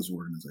out about this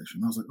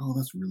organization. I was like, oh,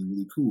 that's really,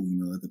 really cool.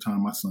 At the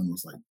time, my son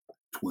was like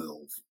 12,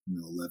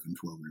 11,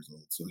 12 years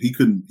old. So he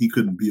couldn't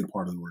be a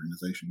part of the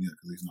organization yet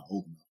because he's not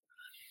old enough.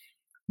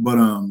 But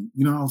I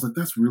was like,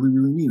 that's really,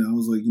 really neat. I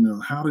was like,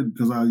 how did,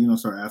 because I,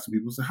 started asking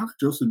people, so how did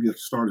Joseph get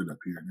started up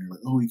here? And they're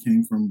like, oh, he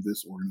came from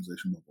this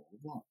organization, blah, blah, blah,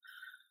 blah.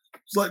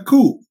 It's like,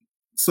 cool.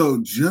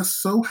 So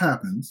just so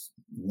happens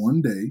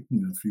one day,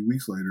 a few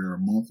weeks later, or a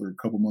month or a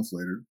couple months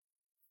later,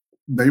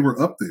 they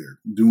were up there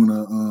doing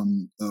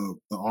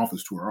a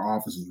office tour. Our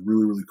office is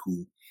really, really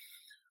cool.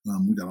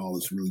 We got all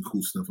this really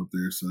cool stuff up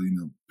there. So,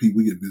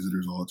 we get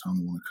visitors all the time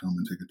that want to come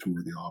and take a tour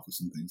of the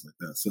office and things like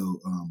that. So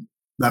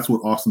that's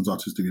what Austin's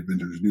Autistic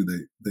Adventures do.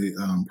 They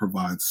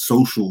provide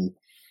social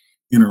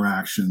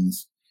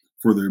interactions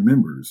for their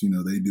members.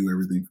 They do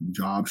everything from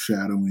job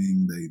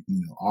shadowing,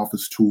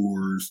 office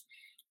tours.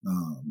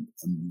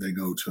 They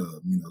go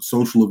to,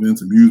 social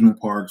events, amusement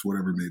parks,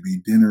 whatever it may be,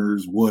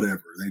 dinners,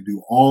 whatever. They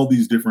do all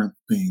these different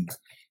things,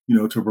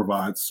 to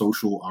provide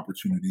social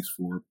opportunities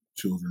for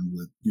children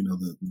with,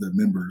 the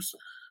members,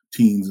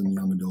 teens and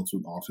young adults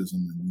with autism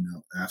and,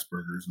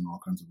 Asperger's and all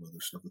kinds of other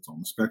stuff that's on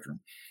the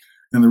spectrum.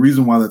 And the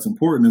reason why that's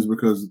important is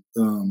because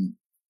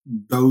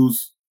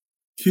those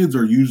kids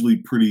are usually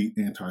pretty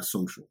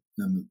antisocial.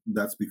 And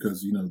that's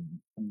because,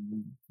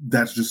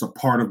 that's just a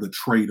part of the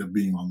trait of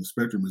being on the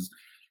spectrum is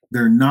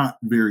they're not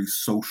very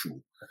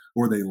social,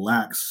 or they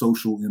lack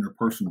social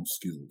interpersonal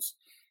skills.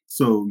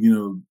 So,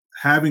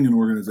 having an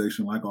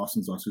organization like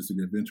Austin's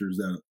Autistic Adventures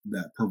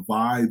that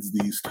provides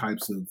these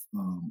types of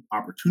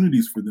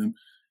opportunities for them,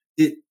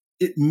 it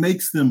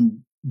makes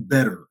them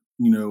better,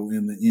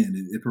 in the end.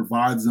 It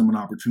provides them an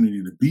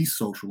opportunity to be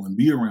social and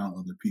be around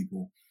other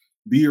people,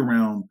 be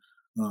around,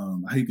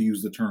 I hate to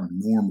use the term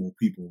normal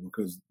people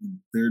because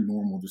they're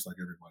normal just like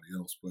everybody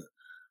else,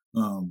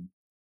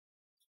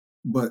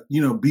 but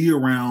be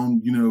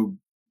around,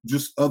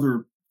 just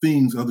other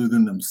things other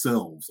than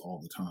themselves all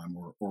the time,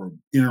 or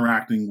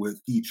interacting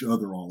with each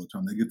other all the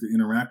time. They get to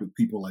interact with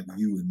people like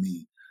you and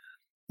me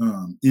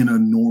in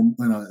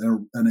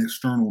an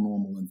external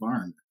normal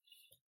environment.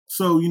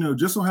 So,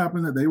 just so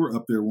happened that they were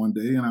up there one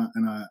day, and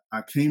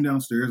I came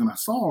downstairs and I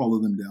saw all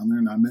of them down there,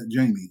 and I met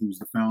Jamie, who's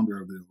the founder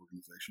of the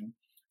organization,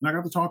 and I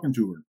got to talking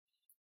to her.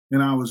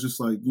 And I was just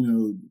like,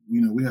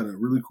 we had a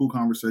really cool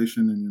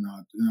conversation, and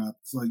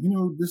it's like,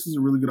 this is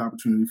a really good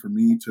opportunity for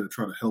me to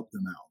try to help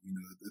them out.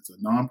 It's a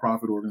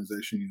nonprofit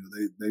organization.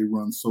 They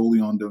run solely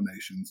on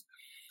donations.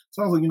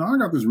 So I was like, I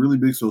got this really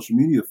big social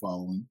media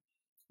following.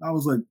 I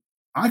was like,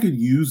 I could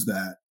use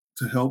that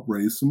to help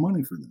raise some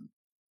money for them.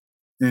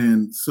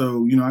 And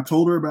so, I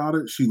told her about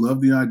it. She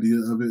loved the idea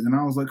of it, and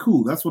I was like,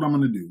 cool, that's what I'm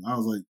going to do. I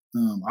was like,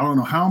 I don't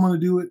know how I'm going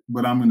to do it,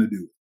 but I'm going to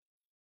do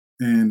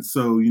it. And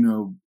so,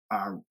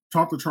 I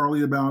talked to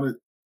Charlie about it,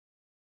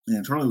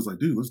 and Charlie was like,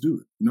 dude, let's do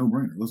it. No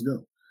brainer. Let's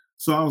go.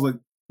 So I was like,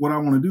 what I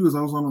want to do is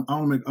I want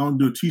to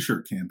do a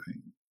t-shirt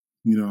campaign,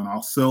 and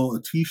I'll sell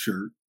a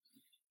t-shirt,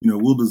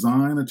 we'll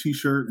design a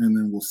t-shirt, and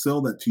then we'll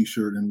sell that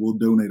t-shirt, and we'll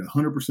donate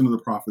 100% of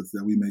the profits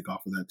that we make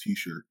off of that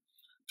t-shirt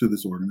to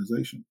this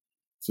organization.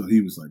 So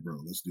he was like, bro,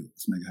 let's do it.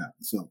 Let's make it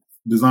happen. So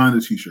designed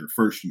a t-shirt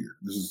first year.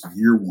 This is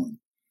year one.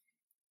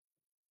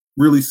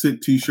 Really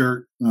sick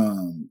t-shirt.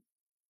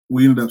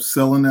 We ended up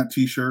selling that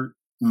t-shirt.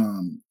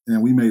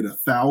 And we made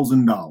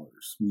 $1,000.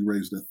 We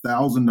raised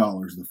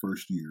 $1,000 the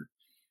first year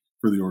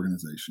for the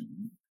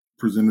organization.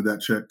 Presented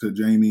that check to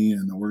Jamie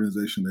and the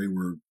organization. They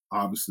were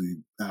obviously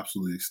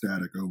absolutely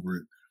ecstatic over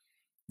it.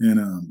 And,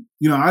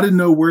 I didn't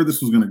know where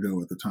this was going to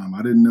go at the time.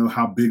 I didn't know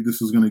how big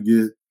this was going to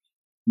get.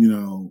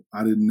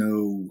 I didn't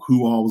know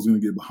who all was going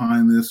to get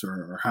behind this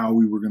or how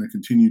we were going to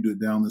continue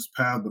down this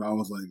path. But I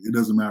was like, it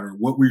doesn't matter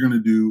what we're going to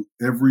do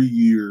every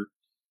year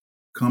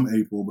come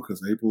April,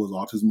 because April is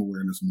Autism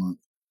Awareness Month.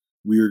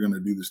 We are going to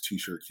do this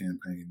t-shirt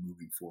campaign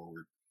moving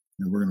forward,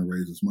 and we're going to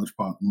raise as much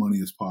money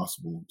as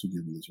possible to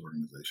give to this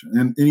organization.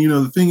 And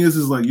the thing is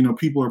like,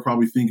 people are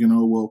probably thinking,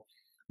 oh, well,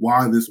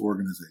 why this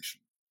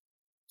organization?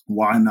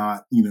 Why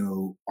not,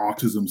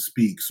 Autism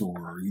Speaks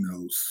or,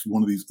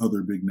 one of these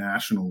other big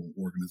national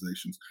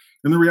organizations?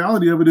 And the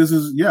reality of it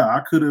is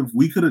yeah,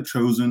 we could have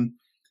chosen,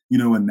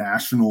 a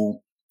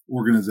national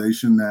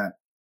organization that,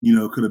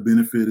 could have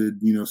benefited,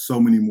 so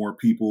many more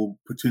people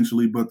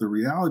potentially. But the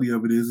reality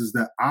of it is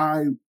that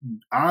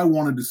I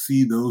wanted to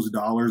see those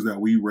dollars that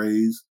we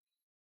raise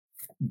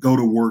go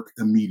to work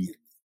immediately,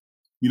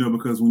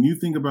 because when you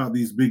think about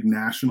these big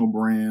national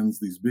brands,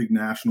 these big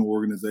national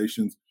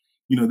organizations,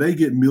 they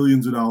get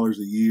millions of dollars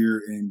a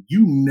year, and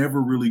you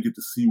never really get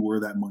to see where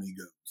that money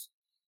goes.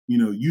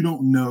 You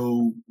don't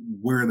know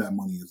where that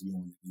money is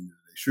going at the end of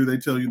the day. Sure, they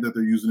tell you that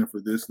they're using it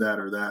for this, that,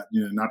 or that,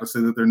 not to say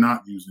that they're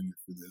not using it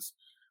for this.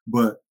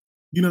 But,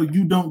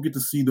 you don't get to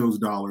see those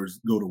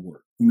dollars go to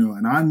work,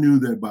 and I knew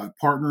that by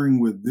partnering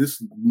with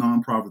this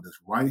nonprofit that's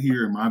right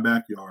here in my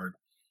backyard,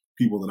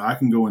 people that I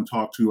can go and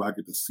talk to, I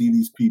get to see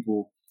these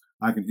people,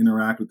 I can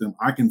interact with them,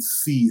 I can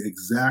see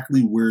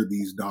exactly where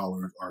these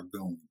dollars are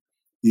going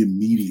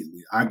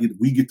immediately.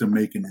 We get to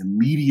make an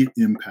immediate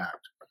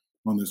impact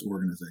on this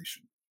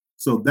organization.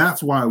 So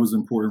that's why it was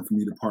important for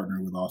me to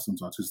partner with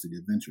Austin's Autistic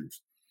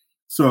Adventures.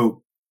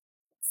 So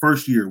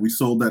first year we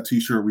sold that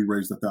t-shirt, we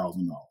raised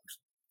 $1,000.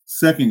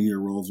 Second year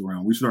rolls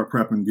around. We start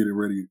prepping, getting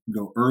ready to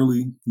go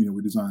early.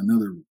 We design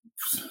another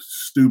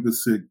stupid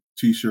sick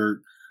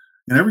T-shirt.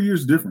 And every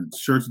year's different.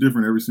 Shirt's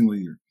different every single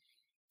year.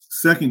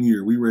 Second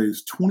year, we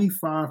raised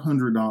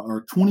 $2,500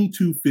 or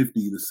 $2,250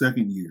 the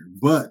second year.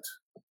 But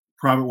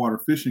Private Water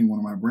Fishing, one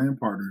of my brand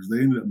partners, they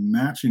ended up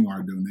matching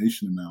our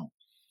donation amount,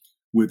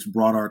 which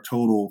brought our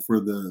total for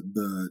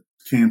the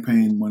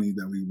campaign money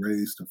that we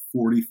raised to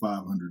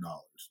 $4,500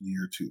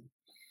 year two.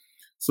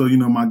 So,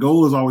 my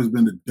goal has always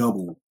been to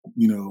double,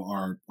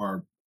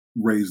 our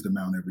raised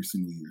amount every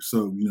single year.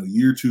 So,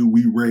 year two,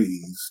 we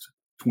raised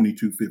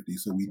 $2,250.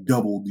 So we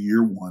doubled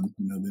year one,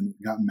 then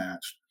got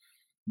matched.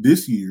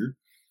 This year,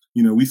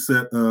 we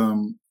set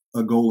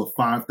a goal of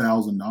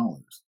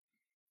 $5,000.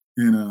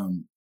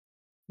 And,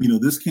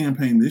 this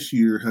campaign this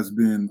year has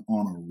been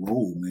on a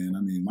roll, man. I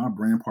mean, my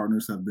brand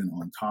partners have been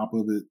on top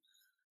of it.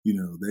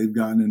 They've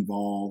gotten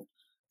involved.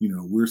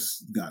 We're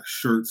got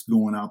shirts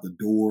going out the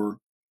door.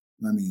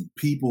 I mean,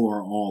 people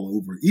are all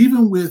over,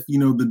 even with,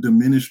 the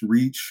diminished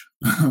reach,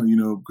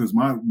 because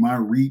my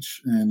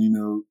reach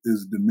and,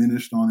 is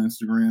diminished on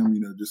Instagram,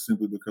 just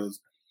simply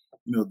because,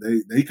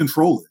 they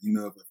control it.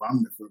 If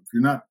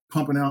you're not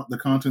pumping out the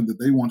content that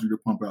they want you to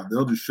pump out,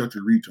 they'll just shut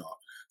your reach off.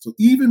 So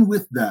even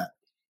with that,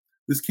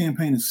 this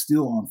campaign is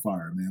still on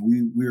fire,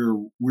 man.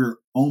 We're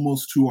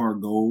almost to our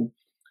goal,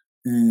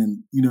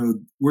 and,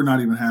 we're not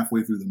even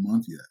halfway through the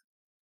month yet.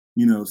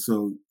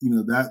 So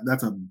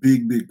that's a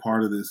big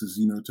part of this is,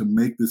 to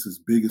make this as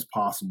big as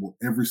possible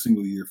every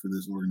single year for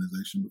this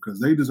organization, because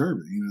they deserve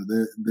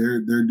it.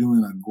 They're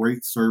doing a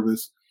great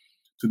service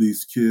to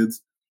these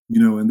kids,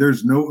 and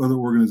there's no other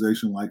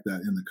organization like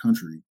that in the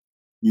country,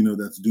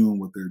 that's doing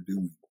what they're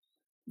doing.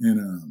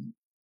 And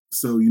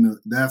so,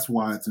 that's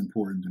why it's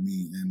important to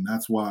me, and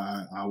that's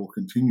why I will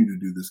continue to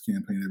do this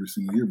campaign every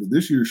single year. But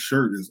this year's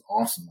shirt is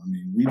awesome. I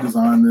mean, we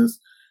designed this.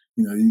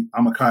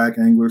 I'm a kayak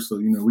angler, so,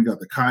 we got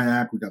the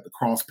kayak, we got the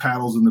cross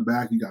paddles in the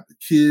back, you got the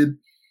kid,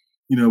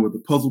 with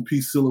the puzzle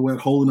piece silhouette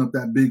holding up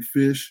that big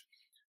fish.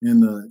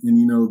 And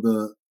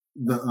the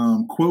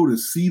quote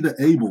is, see the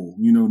able,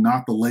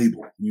 not the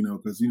label,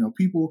 because,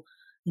 people,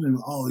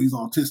 oh, he's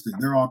autistic,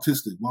 they're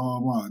autistic, blah,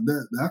 blah,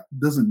 blah. That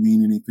doesn't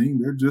mean anything.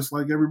 They're just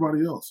like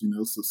everybody else,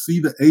 so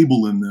see the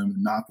able in them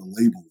and not the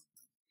label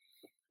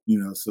in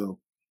them, so,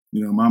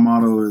 my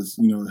motto is,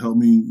 help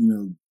me,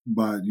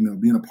 by,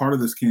 being a part of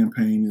this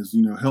campaign is,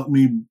 help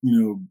me,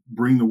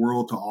 bring the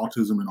world to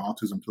autism and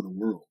autism to the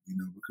world,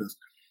 because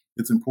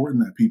it's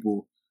important that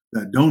people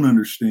that don't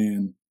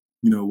understand,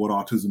 what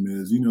autism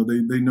is,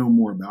 they know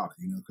more about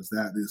it, because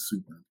that is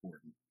super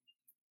important.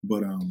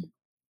 But,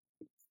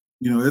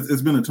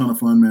 it's been a ton of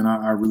fun, man.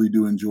 I really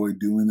do enjoy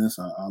doing this.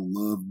 I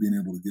love being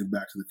able to give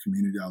back to the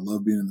community. I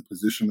love being in the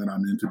position that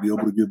I'm in to be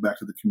able to give back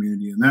to the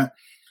community. And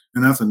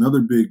that's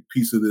another big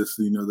piece of this,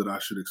 that I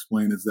should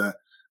explain, is that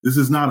this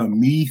is not a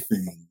me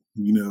thing,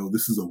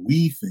 this is a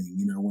we thing,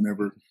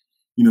 whenever,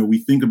 we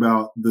think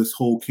about this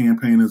whole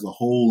campaign as a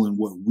whole and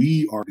what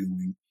we are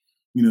doing,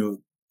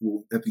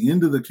 at the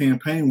end of the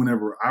campaign,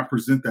 whenever I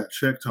present that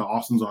check to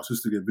Austin's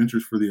Autistic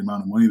Adventures for the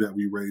amount of money that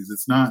we raise,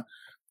 it's not,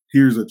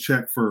 here's a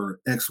check for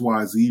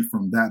XYZ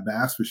from that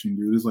bass fishing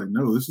dude. It's like,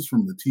 no, this is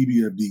from the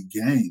TBFD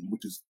gang,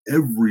 which is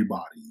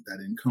everybody that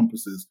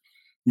encompasses,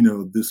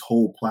 this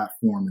whole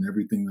platform and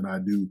everything that I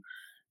do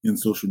in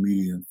social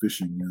media and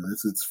fishing.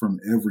 It's from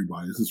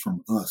everybody. This is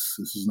from us.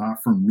 This is not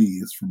from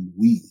me. It's from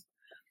we.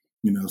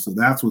 So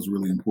that's what's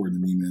really important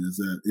to me, man, is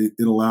that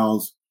it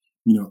allows,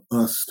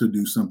 us to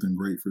do something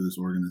great for this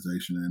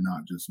organization and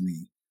not just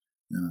me.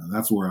 And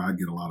that's where I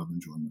get a lot of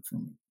enjoyment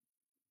from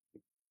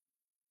it.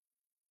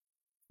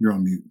 You're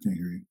on mute. Can't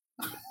hear you.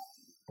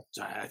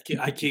 Sorry,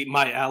 I keep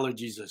my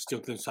allergies are still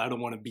clear, so I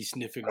don't want to be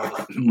sniffing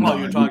while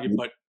you're talking,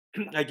 but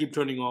I keep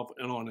turning off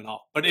and on and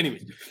off. But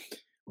anyways,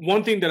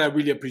 one thing that I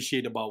really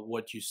appreciate about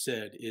what you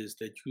said is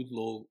that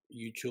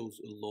you chose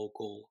a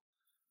local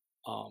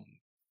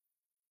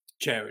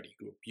charity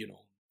group,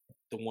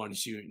 the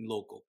ones here in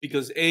local,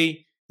 because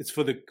it's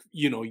for the,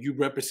 you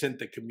represent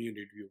the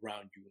community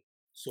around you.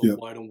 So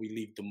why don't we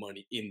leave the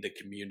money in the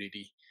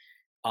community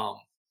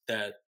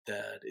that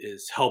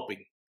is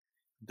helping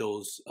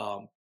those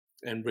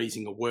and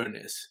raising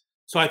awareness.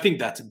 So I think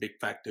that's a big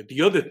factor.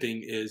 The other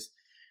thing is,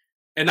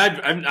 and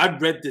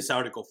I've read this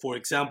article, for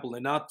example,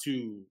 and not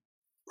to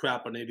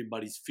crap on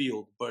anybody's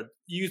field, but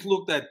you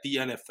looked at the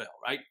NFL,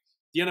 right?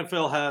 The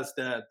NFL has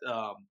that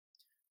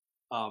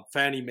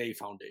Fannie Mae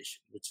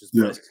Foundation, which is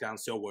breast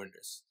cancer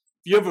awareness.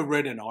 If you ever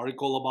read an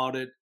article about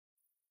it,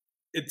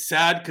 it's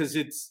sad because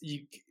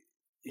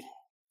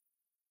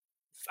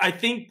I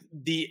think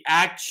the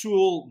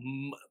actual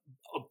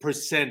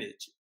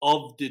percentage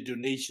of the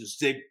donations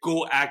that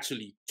go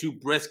actually to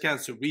breast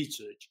cancer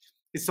research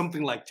is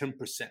something like 10%.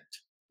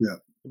 Yeah.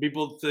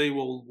 People say,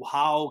 well,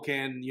 how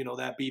can,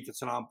 that be if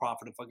it's a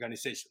nonprofit of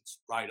organizations?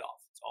 Write-off.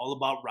 It's all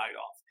about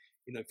write-off.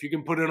 If you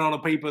can put it on a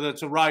paper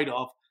that's a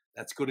write-off,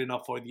 that's good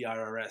enough for the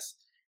IRS.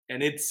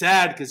 And it's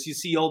sad because you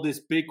see all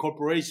these big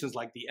corporations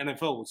like the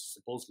NFL, which is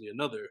supposedly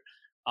another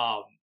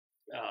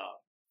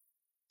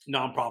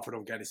nonprofit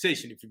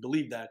organization, if you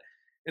believe that.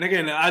 And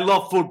again, I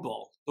love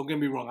football. Don't get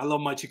me wrong. I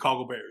love my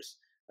Chicago Bears.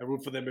 I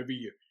root for them every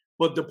year.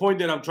 But the point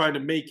that I'm trying to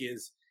make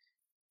is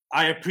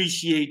I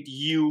appreciate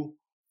you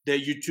that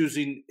you're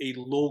choosing a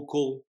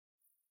local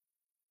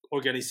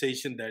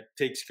organization that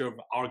takes care of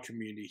our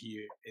community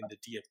here in the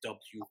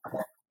DFW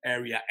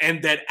area,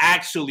 and that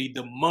actually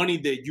the money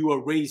that you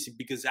are raising,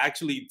 because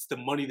actually it's the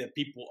money that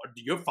people,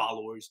 your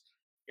followers,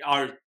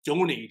 are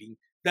donating,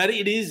 that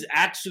it is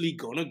actually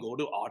gonna go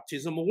to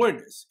autism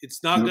awareness.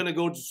 It's not gonna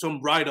go to some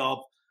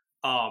write-off,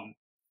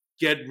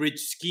 get rich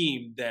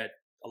scheme that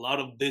a lot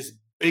of this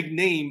big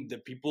name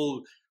that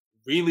people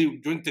really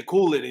drink the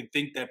Kool-Aid and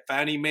think that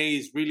Fannie Mae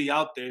is really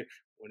out there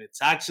when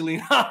it's actually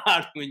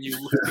not. When you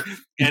look,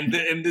 and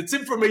it's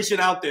information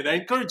out there. I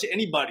encourage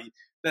anybody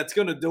that's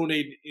going to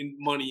donate in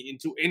money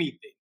into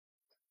anything,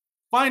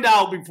 find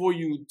out before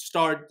you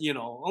start,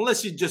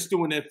 unless you're just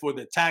doing it for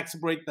the tax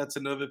break, that's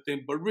another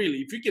thing. But really,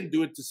 if you can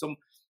do it to some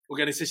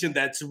organization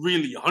that's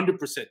really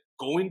 100%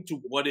 going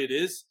to what it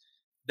is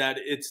that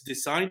it's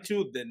designed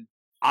to, then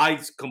I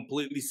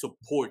completely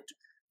support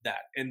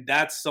that. And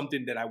that's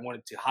something that I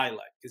wanted to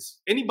highlight,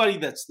 because anybody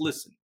that's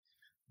listening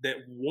that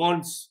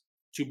wants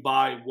to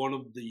buy one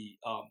of the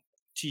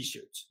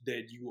t-shirts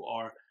that you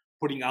are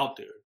putting out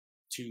there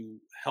to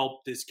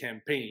help this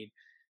campaign,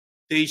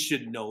 they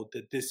should know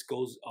that this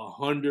goes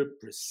 100%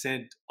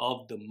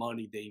 of the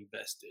money they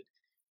invested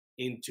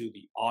into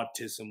the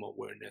autism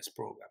awareness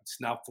program. It's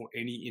not for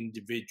any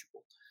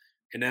individual.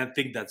 And I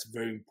think that's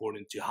very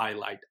important to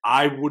highlight.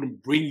 I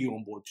wouldn't bring you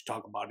on board to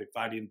talk about it if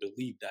I didn't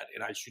believe that.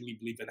 And I truly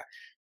believe it. I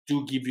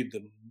do give you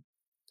the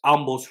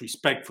utmost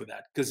respect for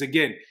that. Because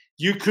again,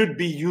 you could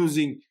be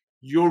using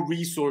your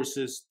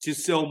resources to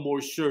sell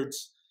more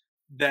shirts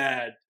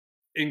that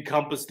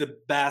encompass the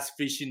Bass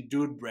Fishing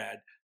Dude brand,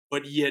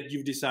 but yet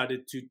you've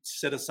decided to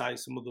set aside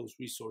some of those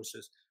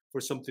resources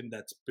for something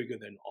that's bigger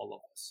than all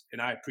of us.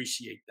 And I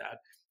appreciate that.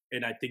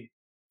 And I think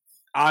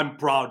I'm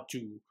proud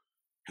to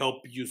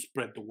help you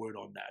spread the word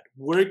on that.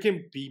 Where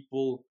can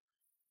people,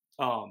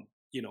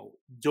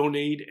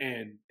 donate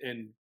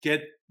and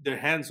get their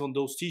hands on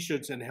those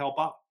t-shirts and help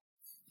out?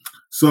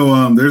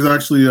 So there's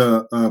actually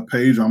a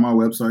page on my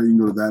website. You can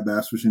go to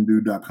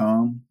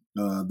thatbassfishingdude.com.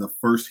 The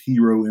first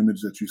hero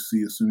image that you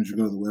see as soon as you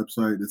go to the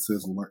website, it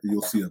says,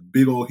 you'll see a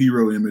big old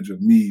hero image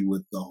of me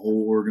with the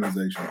whole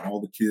organization,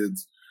 all the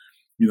kids,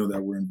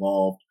 that were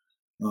involved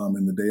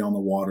in the Day on the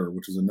Water,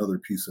 which is another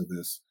piece of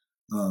this.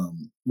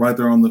 Right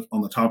there on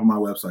the top of my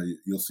website,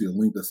 you'll see a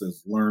link that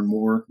says learn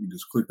more. You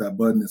just click that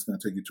button. It's going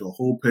to take you to a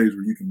whole page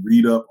where you can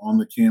read up on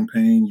the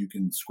campaign. You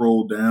can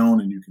scroll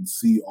down and you can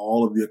see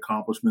all of the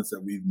accomplishments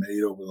that we've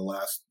made over the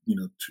last,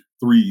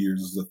 3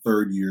 years. This is the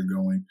third year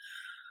going.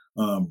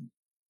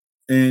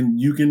 And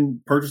you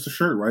can purchase a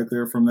shirt right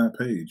there from that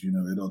page.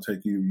 It'll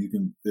take you, you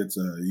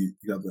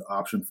got the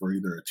option for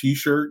either a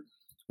t-shirt,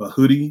 a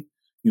hoodie,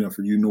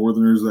 for you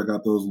Northerners that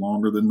got those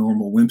longer than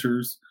normal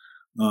winters.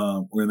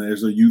 And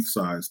there's a youth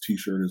size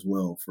t-shirt as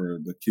well for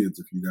the kids.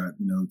 If you got,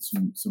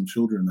 some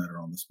children that are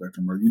on the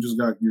spectrum, or you just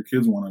got your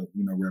kids want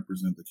to,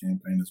 represent the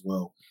campaign as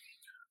well.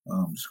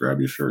 Just grab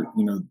your shirt.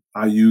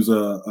 I use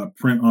a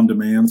print on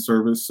demand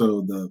service.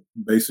 So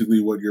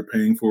basically what you're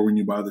paying for when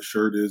you buy the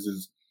shirt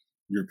is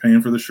you're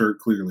paying for the shirt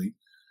clearly.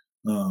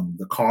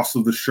 The cost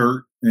of the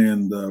shirt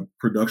and the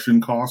production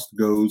cost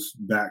goes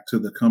back to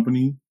the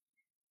company.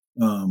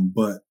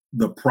 But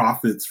the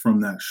profits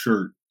from that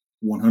shirt,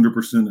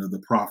 100% of the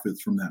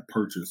profits from that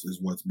purchase is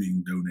what's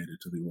being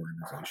donated to the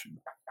organization.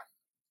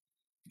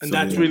 And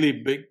that's really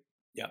big.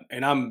 Yeah.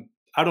 And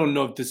I don't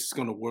know if this is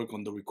going to work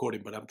on the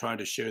recording, but I'm trying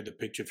to share the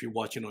picture. If you're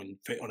watching on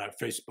our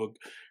Facebook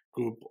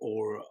group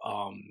or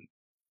on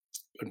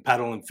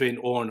Paddle and Fin,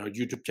 or on our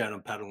YouTube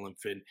channel, Paddle and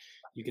Fin,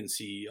 you can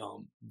see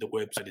the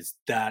website is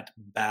That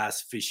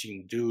Bass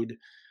Fishing Dude.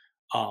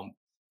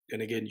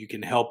 And again, you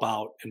can help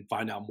out and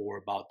find out more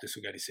about these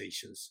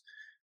organizations.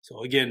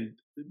 So again,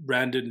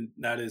 Brandon,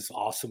 that is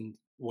awesome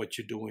what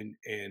you're doing,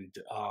 and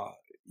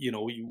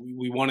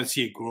we want to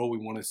see it grow. We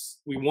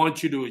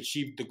want you to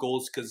achieve the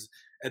goals, because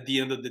at the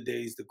end of the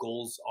day, the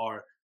goals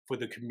are for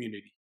the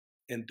community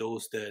and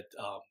those that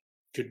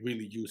could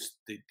really use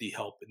the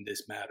help in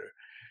this matter.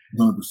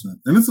 100%.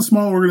 And it's a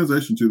small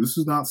organization too. This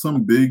is not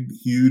some big,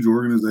 huge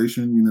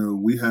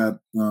organization. We had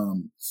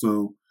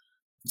so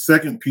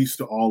second piece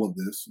to all of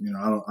this.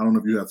 I don't know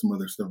if you had some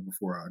other stuff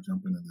before I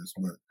jump into this,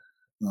 but.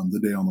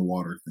 The Day on the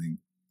Water thing.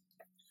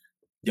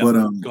 Yep,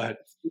 but go ahead.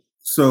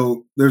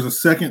 So there's a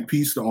second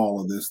piece to all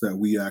of this that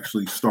we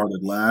actually started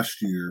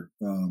last year,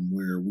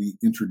 where we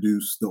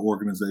introduced the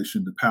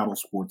organization to paddle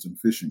sports and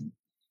fishing.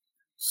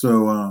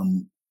 So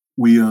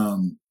we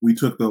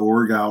took the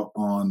org out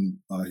on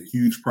a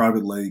huge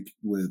private lake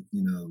with,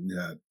 we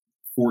had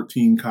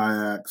 14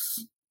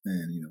 kayaks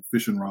and,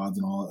 fishing rods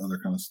and all that other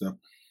kind of stuff.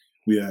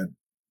 We had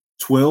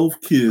 12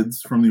 kids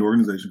from the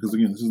organization, because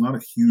again, this is not a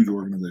huge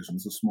organization;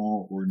 it's a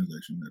small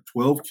organization. There are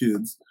 12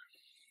 kids,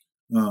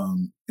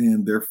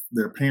 and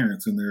their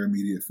parents and their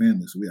immediate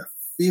family. So we have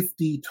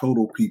 50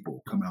 total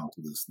people come out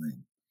to this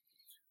thing.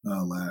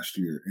 last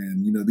year.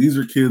 And, these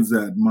are kids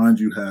that, mind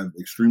you, have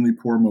extremely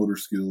poor motor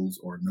skills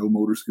or no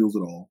motor skills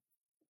at all,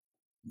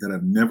 that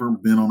have never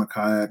been on a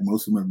kayak.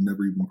 Most of them have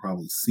never even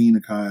probably seen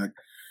a kayak.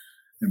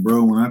 And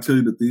bro, when I tell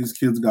you that these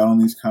kids got on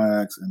these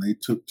kayaks and they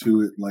took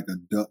to it like a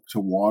duck to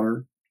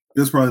water,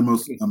 it's probably the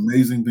most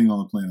amazing thing on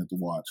the planet to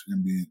watch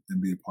and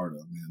be a part of,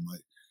 man.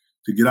 Like,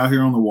 to get out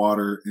here on the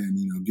water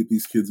and, get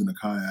these kids in a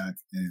kayak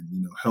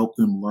and, help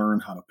them learn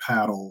how to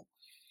paddle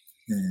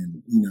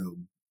and,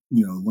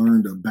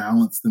 learn to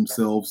balance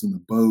themselves in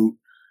the boat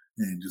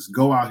and just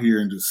go out here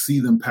and just see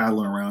them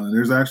paddling around. And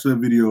there's actually a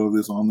video of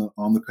this on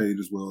the page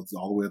as well. It's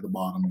all the way at the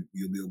bottom.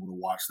 You'll be able to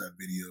watch that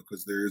video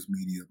because there is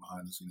media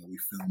behind us. We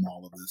film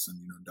all of this and,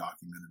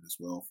 document it as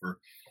well for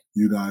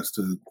you guys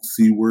to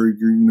see where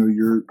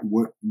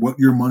what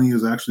your money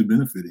is actually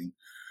benefiting.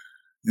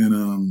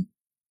 And,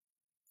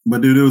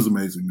 but dude, it was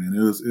amazing, man.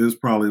 It was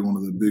probably one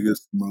of the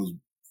biggest,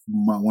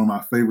 one of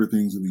my favorite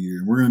things of the year.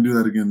 And we're going to do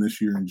that again this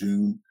year in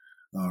June.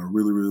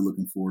 Really, really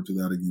looking forward to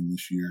that again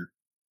this year.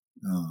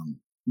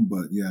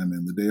 But yeah,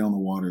 man, the day on the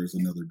water is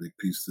another big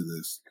piece to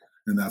this.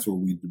 And that's where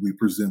we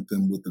present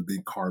them with the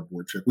big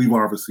cardboard check. We've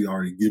obviously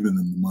already given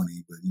them the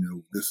money, but,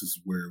 this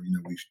is where,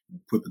 we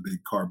put the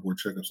big cardboard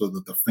check up so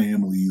that the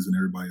families and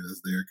everybody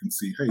that's there can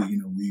see, hey,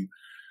 we,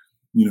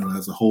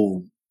 as a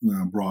whole,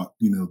 brought,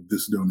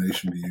 this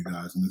donation to you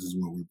guys, and this is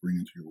what we're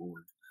bringing to your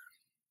org.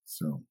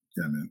 So,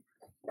 yeah, man.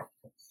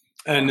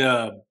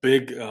 And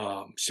big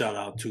shout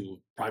out to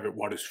Private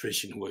Waters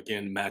Fishing, who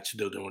again matched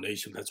the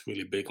donation. That's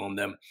really big on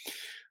them.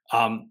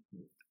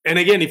 And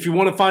again, if you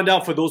want to find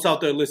out, for those out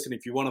there listening,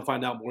 if you want to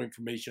find out more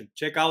information,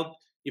 check out,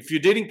 if you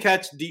didn't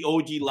catch the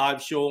OG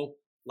live show,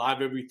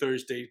 live every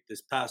Thursday,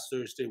 this past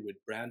Thursday with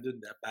Brandon,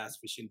 that bass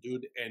fishing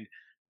dude, and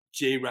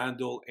Jay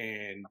Randall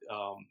and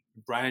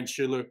Brian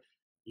Schiller,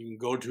 you can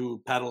go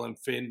to Paddle and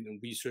Fin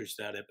and research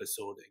that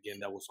episode. Again,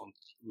 that was on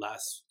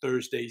last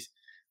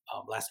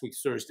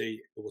week's Thursday.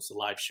 It was a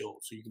live show.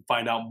 So you can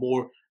find out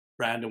more.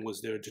 Brandon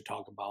was there to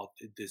talk about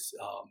this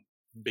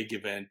big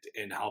event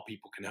and how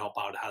people can help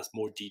out. It has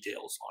more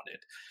details on it.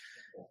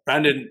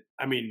 Brandon,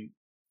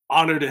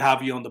 honored to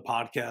have you on the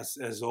podcast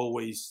as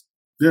always.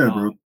 Yeah,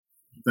 bro.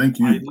 Thank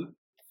you.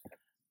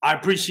 I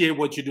appreciate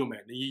what you do,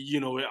 man.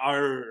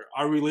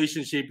 Our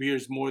relationship here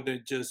is more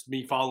than just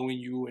me following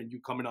you and you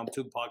coming on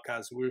to the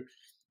podcast.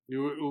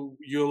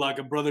 You're like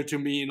a brother to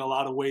me in a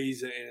lot of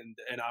ways, and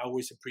I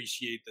always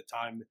appreciate the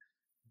time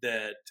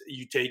that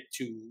you take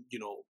to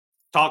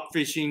talk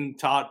fishing,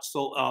 talk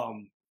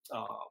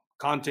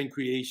content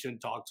creation,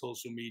 talk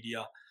social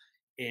media,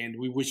 and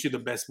we wish you the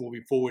best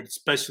moving forward,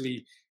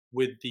 especially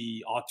with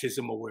the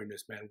autism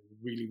awareness, man.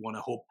 We really want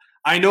to hope.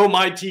 I know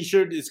my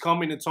T-shirt is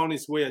coming. It's on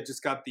its way. I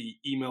just got the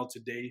email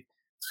today.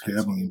 I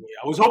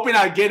was hoping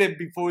I'd get it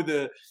before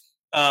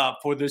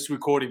for this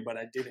recording, but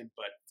I didn't.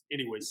 But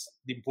anyways,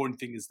 the important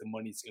thing is the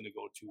money's going to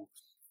go to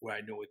where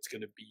I know it's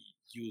going to be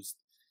used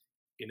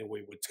in a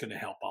way that's going to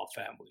help our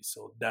families.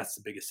 So that's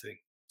the biggest thing.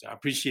 So I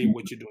appreciate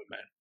what you're doing,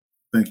 man.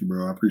 Thank you,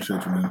 bro. I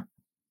appreciate you, man.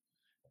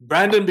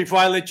 Brandon, before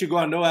I let you go,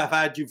 I know I've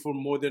had you for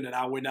more than an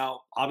hour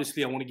now.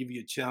 Obviously, I want to give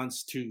you a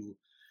chance to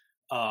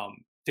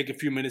take a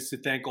few minutes to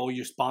thank all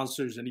your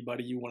sponsors,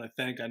 anybody you want to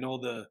thank. I know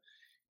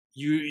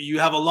you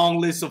have a long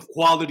list of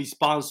quality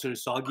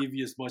sponsors, so I'll give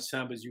you as much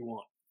time as you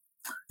want.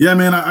 Yeah,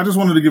 man, I just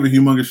wanted to give a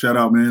humongous shout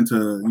out, man,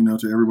 to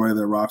everybody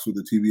that rocks with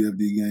the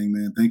TBFD gang,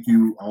 man. Thank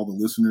you, all the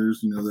listeners,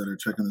 that are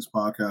checking this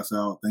podcast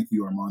out. Thank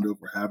you, Armando,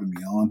 for having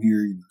me on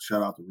here.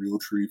 Shout out to Real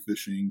Tree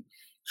Fishing.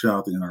 Shout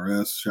out to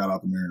NRS. Shout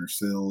out to Mariner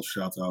Sales.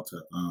 Shouts out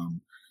to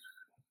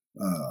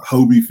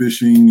Hobie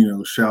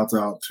Fishing. Shouts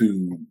out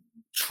to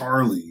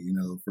Charlie,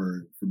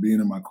 for being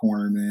in my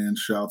corner, man.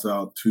 Shouts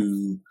out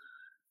to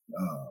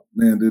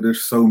man, dude,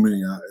 there's so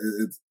many.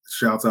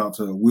 Shouts out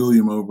to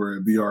William over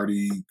at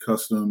BRD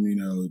Custom.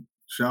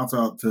 Shouts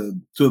out to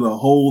the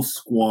whole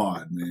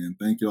squad, man.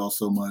 Thank you all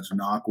so much,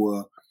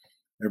 Nakwa,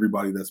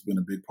 everybody that's been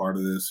a big part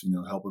of this.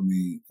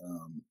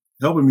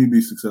 Helping me be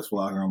successful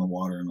out here on the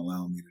water and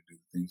allowing me to do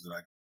the things that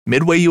I.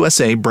 Midway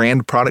USA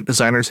brand product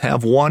designers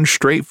have one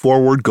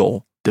straightforward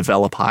goal: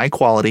 develop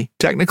high-quality,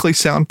 technically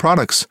sound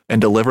products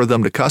and deliver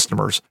them to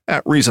customers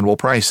at reasonable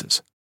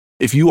prices.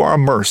 If you are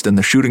immersed in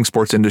the shooting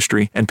sports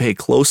industry and pay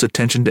close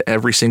attention to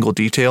every single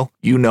detail,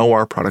 you know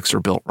our products are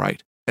built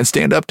right and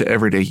stand up to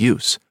everyday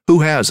use. Who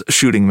has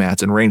shooting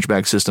mats and range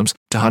bag systems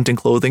to hunting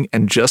clothing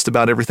and just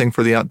about everything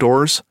for the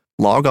outdoors?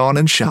 Log on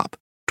and shop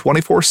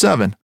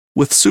 24/7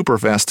 with super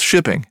fast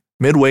shipping.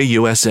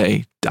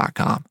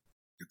 MidwayUSA.com.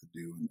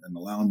 And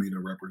allowing me to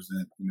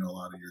represent, a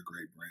lot of your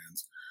great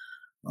brands.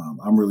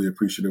 I'm really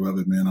appreciative of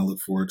it, man. I look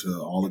forward to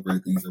all the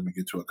great things that we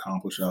get to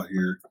accomplish out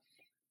here.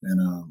 And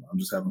I'm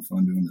just having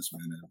fun doing this,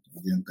 man.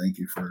 And again, thank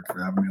you for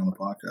having me on the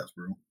podcast,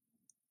 bro.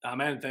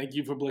 Man, thank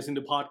you for blessing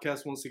the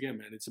podcast once again,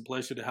 man. It's a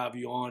pleasure to have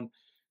you on.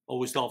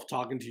 Always love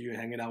talking to you,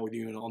 hanging out with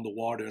you on the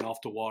water and off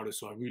the water.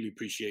 So I really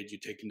appreciate you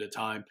taking the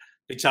time.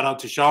 Big shout out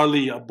to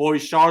Charlie, our boy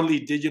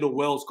Charlie, Digital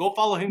Wells. Go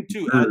follow him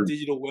too, at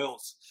Digital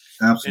Wells.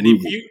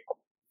 Absolutely.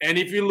 And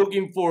if you're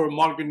looking for a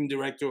marketing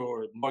director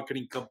or a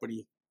marketing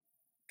company,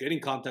 get in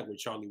contact with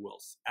Charlie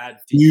Wells at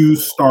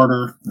News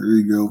Starter. There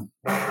you go.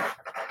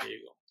 There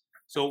you go.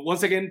 So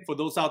once again, for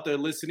those out there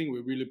listening, we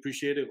really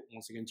appreciate it.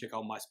 Once again, check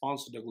out my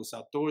sponsor, Douglas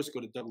Outdoors. Go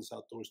to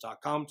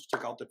douglasoutdoors.com to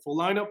check out the full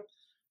lineup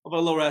of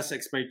our Loras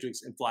X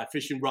Matrix and fly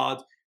fishing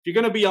rods. If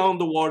you're going to be on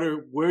the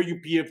water, wear your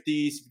PFDs.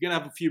 If you're going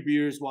to have a few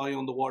beers while you're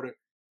on the water,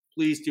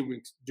 please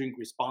drink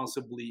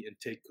responsibly and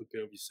take good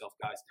care of yourself,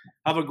 guys.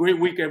 Have a great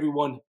week,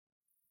 everyone.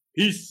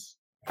 Peace.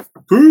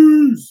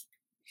 Peace.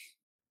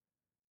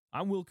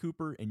 I'm Will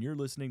Cooper, and you're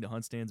listening to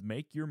HuntStand's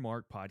Make Your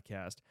Mark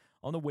podcast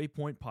on the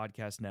Waypoint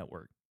Podcast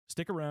Network.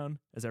 Stick around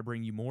as I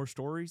bring you more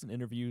stories and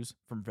interviews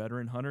from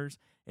veteran hunters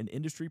and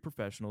industry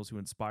professionals who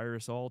inspire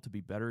us all to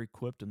be better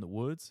equipped in the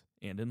woods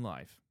and in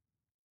life.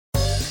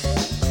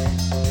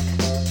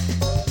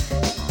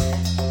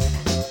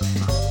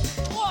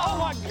 Oh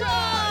my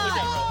God!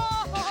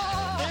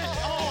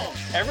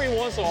 Every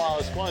once in a while,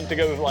 it's fun to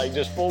go like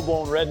just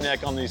full-blown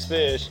redneck on these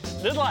fish.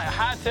 This is like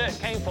high-tech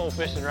cane pole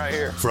fishing right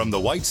here. From the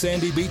white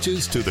sandy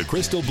beaches to the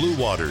crystal blue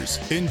waters,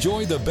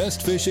 enjoy the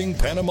best fishing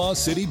Panama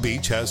City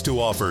Beach has to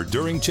offer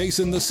during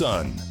Chasing the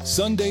Sun.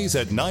 Sundays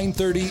at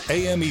 9:30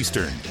 a.m.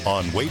 Eastern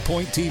on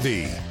Waypoint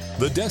TV,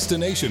 the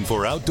destination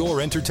for outdoor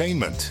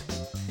entertainment.